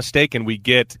I'm not mistaken, we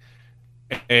get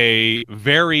a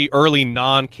very early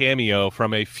non-cameo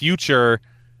from a future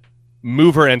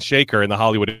mover and shaker in the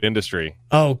Hollywood industry.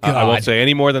 Oh, God. I won't say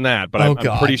any more than that, but I'm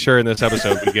pretty sure in this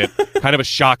episode we get kind of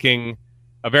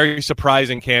a very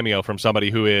surprising cameo from somebody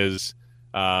who is,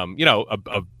 a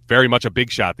very much a big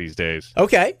shot these days.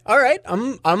 Okay, all right.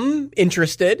 I'm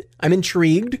interested. I'm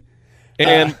intrigued.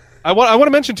 And I want to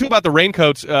mention too about the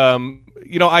raincoats.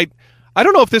 I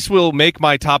don't know if this will make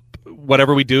my top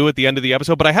whatever we do at the end of the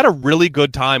episode, but I had a really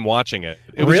good time watching it.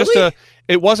 It was really?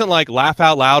 It wasn't like laugh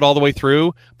out loud all the way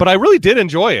through, but I really did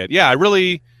enjoy it. Yeah,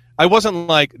 I wasn't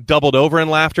like doubled over in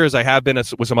laughter as I have been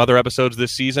with some other episodes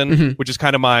this season, which is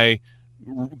kind of my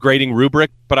grading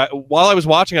rubric. But while I was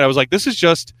watching it, I was like, this is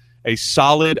just a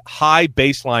solid high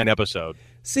baseline episode.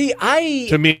 See,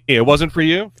 to me, it wasn't for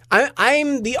you.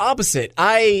 I'm the opposite.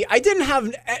 I didn't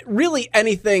have really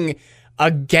anything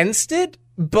against it,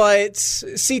 but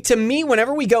see, to me,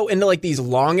 whenever we go into like these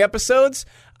long episodes,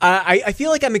 I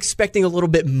feel like I'm expecting a little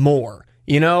bit more.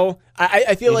 You know,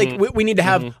 I feel like we need to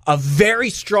have a very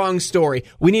strong story.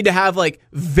 We need to have like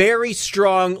very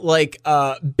strong like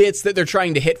bits that they're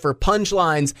trying to hit for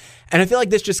punchlines, and I feel like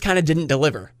this just kind of didn't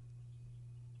deliver.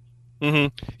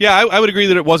 Yeah, I would agree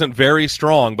that it wasn't very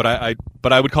strong, but I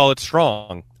would call it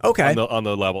strong. Okay, on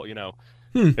the level, you know,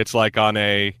 it's like on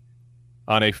a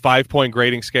 5-point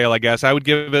grading scale. I guess I would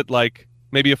give it like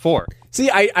maybe a 4. See,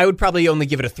 I would probably only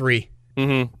give it a 3.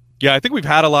 Yeah, I think we've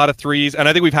had a lot of 3s, and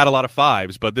I think we've had a lot of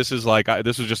 5s, but this is like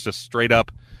this was just a straight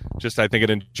up, just I think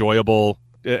an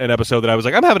episode that I was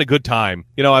like, I'm having a good time.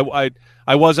 You know,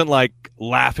 I wasn't like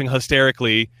laughing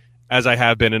hysterically as I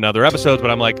have been in other episodes,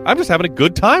 but I'm like, I'm just having a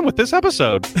good time with this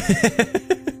episode.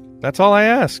 That's all I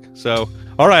ask. So,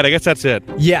 all right, I guess that's it.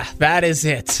 Yeah, that is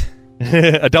it.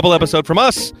 A double episode from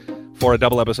us for a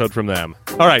double episode from them.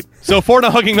 All right, so for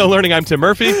No Hugging, No Learning, I'm Tim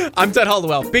Murphy. I'm Ted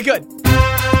Hollowell. Be good.